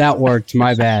 that worked.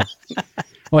 My bad.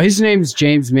 Well, his name's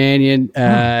James Mannion.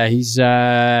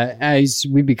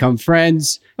 We become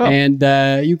friends, and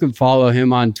you can follow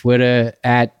him on Twitter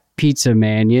at Pizza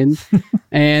Mannion.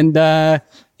 And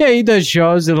he does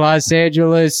shows in Los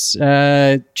Angeles.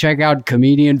 Check out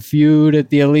Comedian Feud at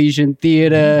the Elysian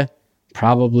Theater.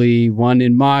 Probably one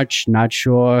in March. Not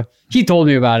sure. He told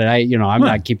me about it. I'm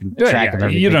not keeping track of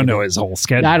everything. You don't know his whole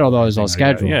schedule. I don't know his whole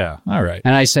schedule. Yeah. All right.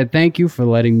 And I said, thank you for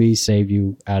letting me save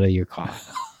you out of your car.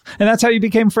 And that's how you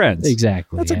became friends.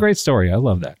 Exactly. That's a great story. I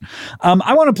love that.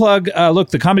 I want to plug,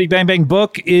 the Comedy Bang Bang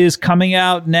book is coming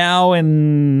out now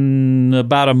in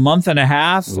about a month and a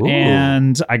half. Ooh.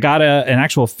 And I got an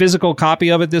actual physical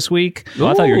copy of it this week. Well,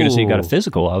 I thought you were going to say you got a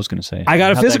physical. I was going to say I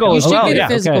got a how'd that physical go? as well. You should get a Yeah.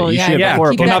 physical. Okay, you Yeah, should yeah. before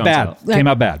it Keep Came that- out bad. Came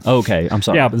out bad. Okay, I'm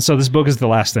sorry. Yeah, but so this book is the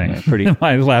last thing. pretty-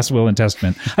 My last will and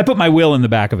testament. I put my will in the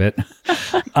back of it.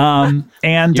 And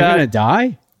You're gonna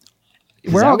die?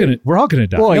 we're all gonna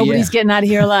die. Boy, Nobody's getting out of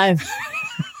here alive.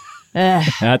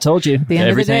 I told you, end of the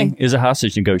everything day. is a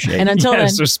hostage negotiation. And until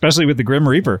Yes, then, especially with the Grim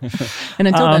Reaper.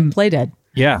 play dead.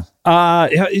 Yeah. I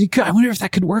wonder if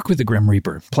that could work with the Grim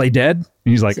Reaper. Play dead? And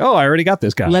he's like, oh, I already got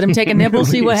this guy. Let him take a nibble,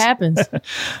 see what happens.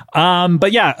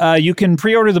 But yeah, you can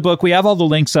pre-order the book. We have all the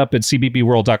links up at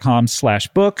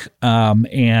cbbworld.com/book.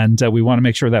 And we want to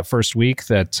make sure that first week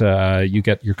that you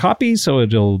get your copy, so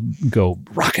it'll go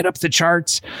rocket up the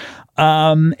charts.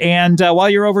 And while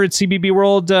you're over at CBB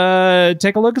World,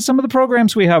 take a look at some of the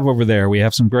programs we have over there. We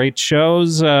have some great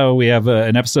shows. We have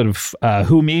an episode of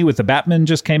Who Me with the Batman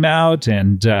just came out,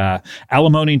 and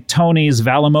Alimony Tony's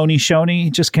Valimony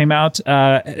Shoney just came out.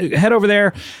 Head over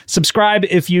there, subscribe.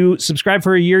 If you subscribe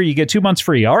for a year, you get 2 months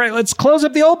free. All right, let's close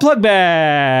up the old plug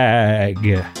bag.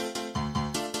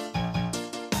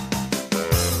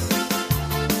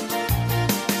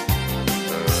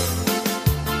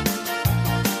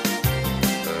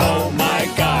 Oh my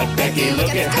God, Becky,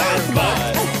 look at her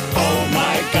butt. Oh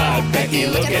my God, Becky,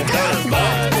 look at her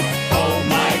butt. Oh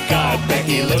my God,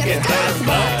 Becky, look at her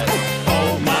butt.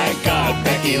 Oh my God,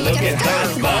 Becky, look at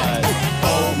her butt.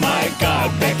 Oh my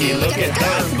God, Becky, look at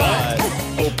her butt.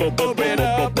 Open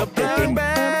up the brown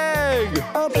bag.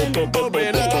 Open up the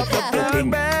brown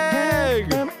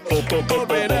bag.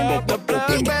 Open up the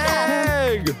brown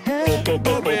bag.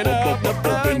 Open up the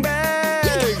brown bag.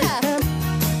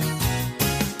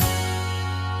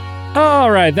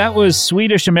 All right, that was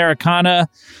Swedish Americana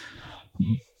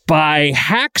by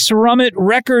Hacks Rummet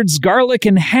Records Garlic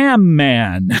and Ham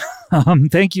Man.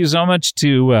 Thank you so much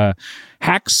to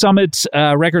Hack Summit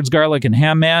Records Garlic and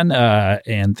Ham Man,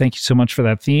 and thank you so much for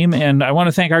that theme. And I want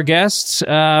to thank our guests.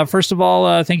 First of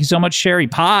all, thank you so much, Sherry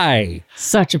Pie.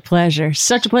 Such a pleasure.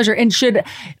 Such a pleasure. And should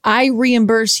I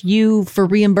reimburse you for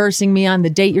reimbursing me on the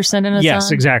date you're sending us on?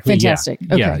 Yes, exactly. Fantastic.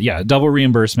 Yeah, Okay. yeah, double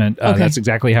reimbursement. Okay. That's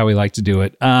exactly how we like to do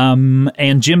it.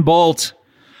 And Jim Bolt,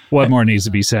 What more needs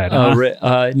to be said?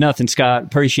 Nothing, Scott.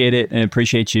 Appreciate it, and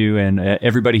appreciate you and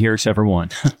everybody here except for one.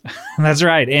 That's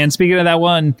right. And speaking of that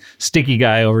one sticky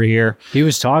guy over here, He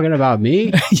was talking about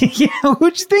me? yeah,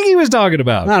 who'd you think he was talking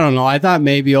about? I don't know. I thought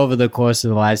maybe over the course of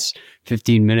the last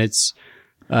 15 minutes,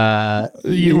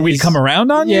 We'd come around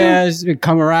on you? yeah,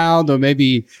 come around, or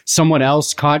maybe someone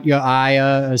else caught your eye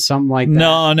or something like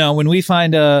that. No. When we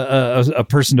find a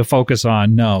person to focus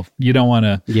on, no, you don't want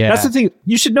to. Yeah. That's the thing.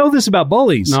 You should know this about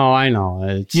bullies. No, I know.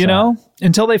 It's, You know,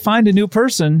 until they find a new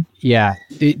person. yeah,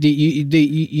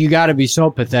 you got to be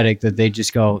so pathetic that they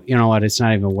just go, you know what, it's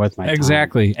not even worth my time.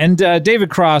 Exactly. And David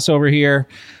Cross over here,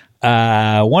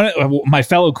 my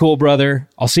fellow cool brother.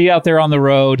 I'll see you out there on the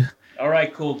road. All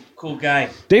right, cool guy.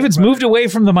 David's moved away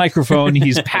from the microphone.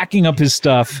 He's packing up his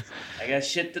stuff. I got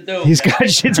shit to do. He's got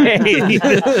shit.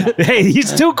 Hey,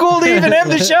 he's too cool to even end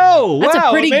the show. That's wow,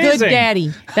 a pretty amazing. good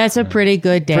daddy. That's a pretty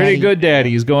good daddy. Pretty good daddy.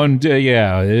 He's going to,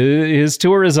 his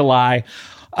tour is a lie.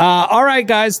 All right,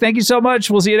 guys. Thank you so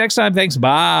much. We'll see you next time. Thanks.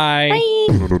 Bye.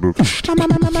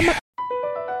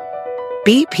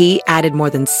 BP added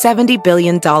more than $70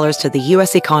 billion to the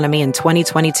U.S. economy in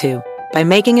 2022 by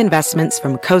making investments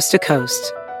from coast to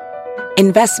coast.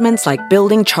 Investments like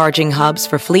building charging hubs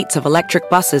for fleets of electric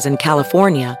buses in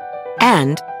California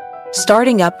and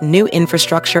starting up new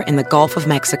infrastructure in the Gulf of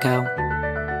Mexico.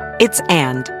 It's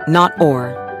and, not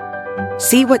or.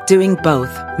 See what doing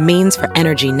both means for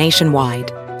energy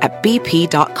nationwide at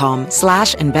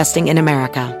bp.com/investing in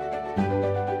America.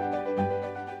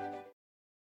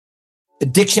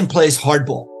 Addiction plays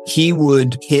hardball. He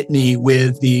would hit me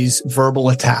with these verbal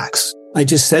attacks. I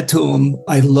just said to him,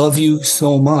 I love you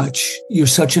so much. You're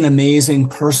such an amazing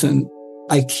person.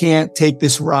 I can't take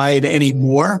this ride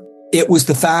anymore. It was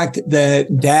the fact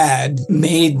that Dad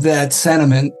made that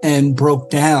sentiment and broke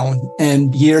down.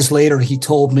 And years later, he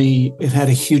told me it had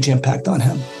a huge impact on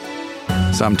him.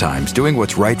 Sometimes doing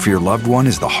what's right for your loved one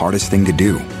is the hardest thing to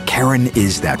do. Karen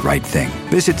is that right thing.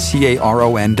 Visit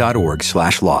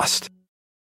caron.org/lost.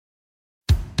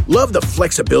 Love the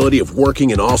flexibility of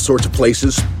working in all sorts of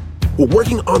places? Well,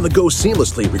 working on the go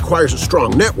seamlessly requires a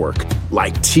strong network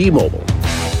like T-Mobile.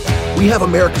 We have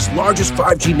America's largest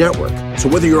 5G network, so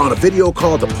whether you're on a video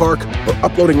call at the park or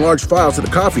uploading large files at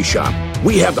the coffee shop,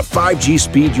 we have the 5G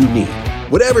speed you need.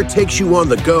 Whatever takes you on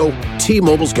the go,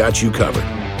 T-Mobile's got you covered.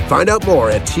 Find out more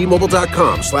at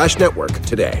T-Mobile.com/network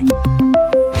today.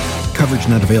 Coverage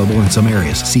not available in some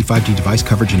areas. See 5G device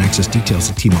coverage and access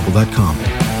details at T-Mobile.com.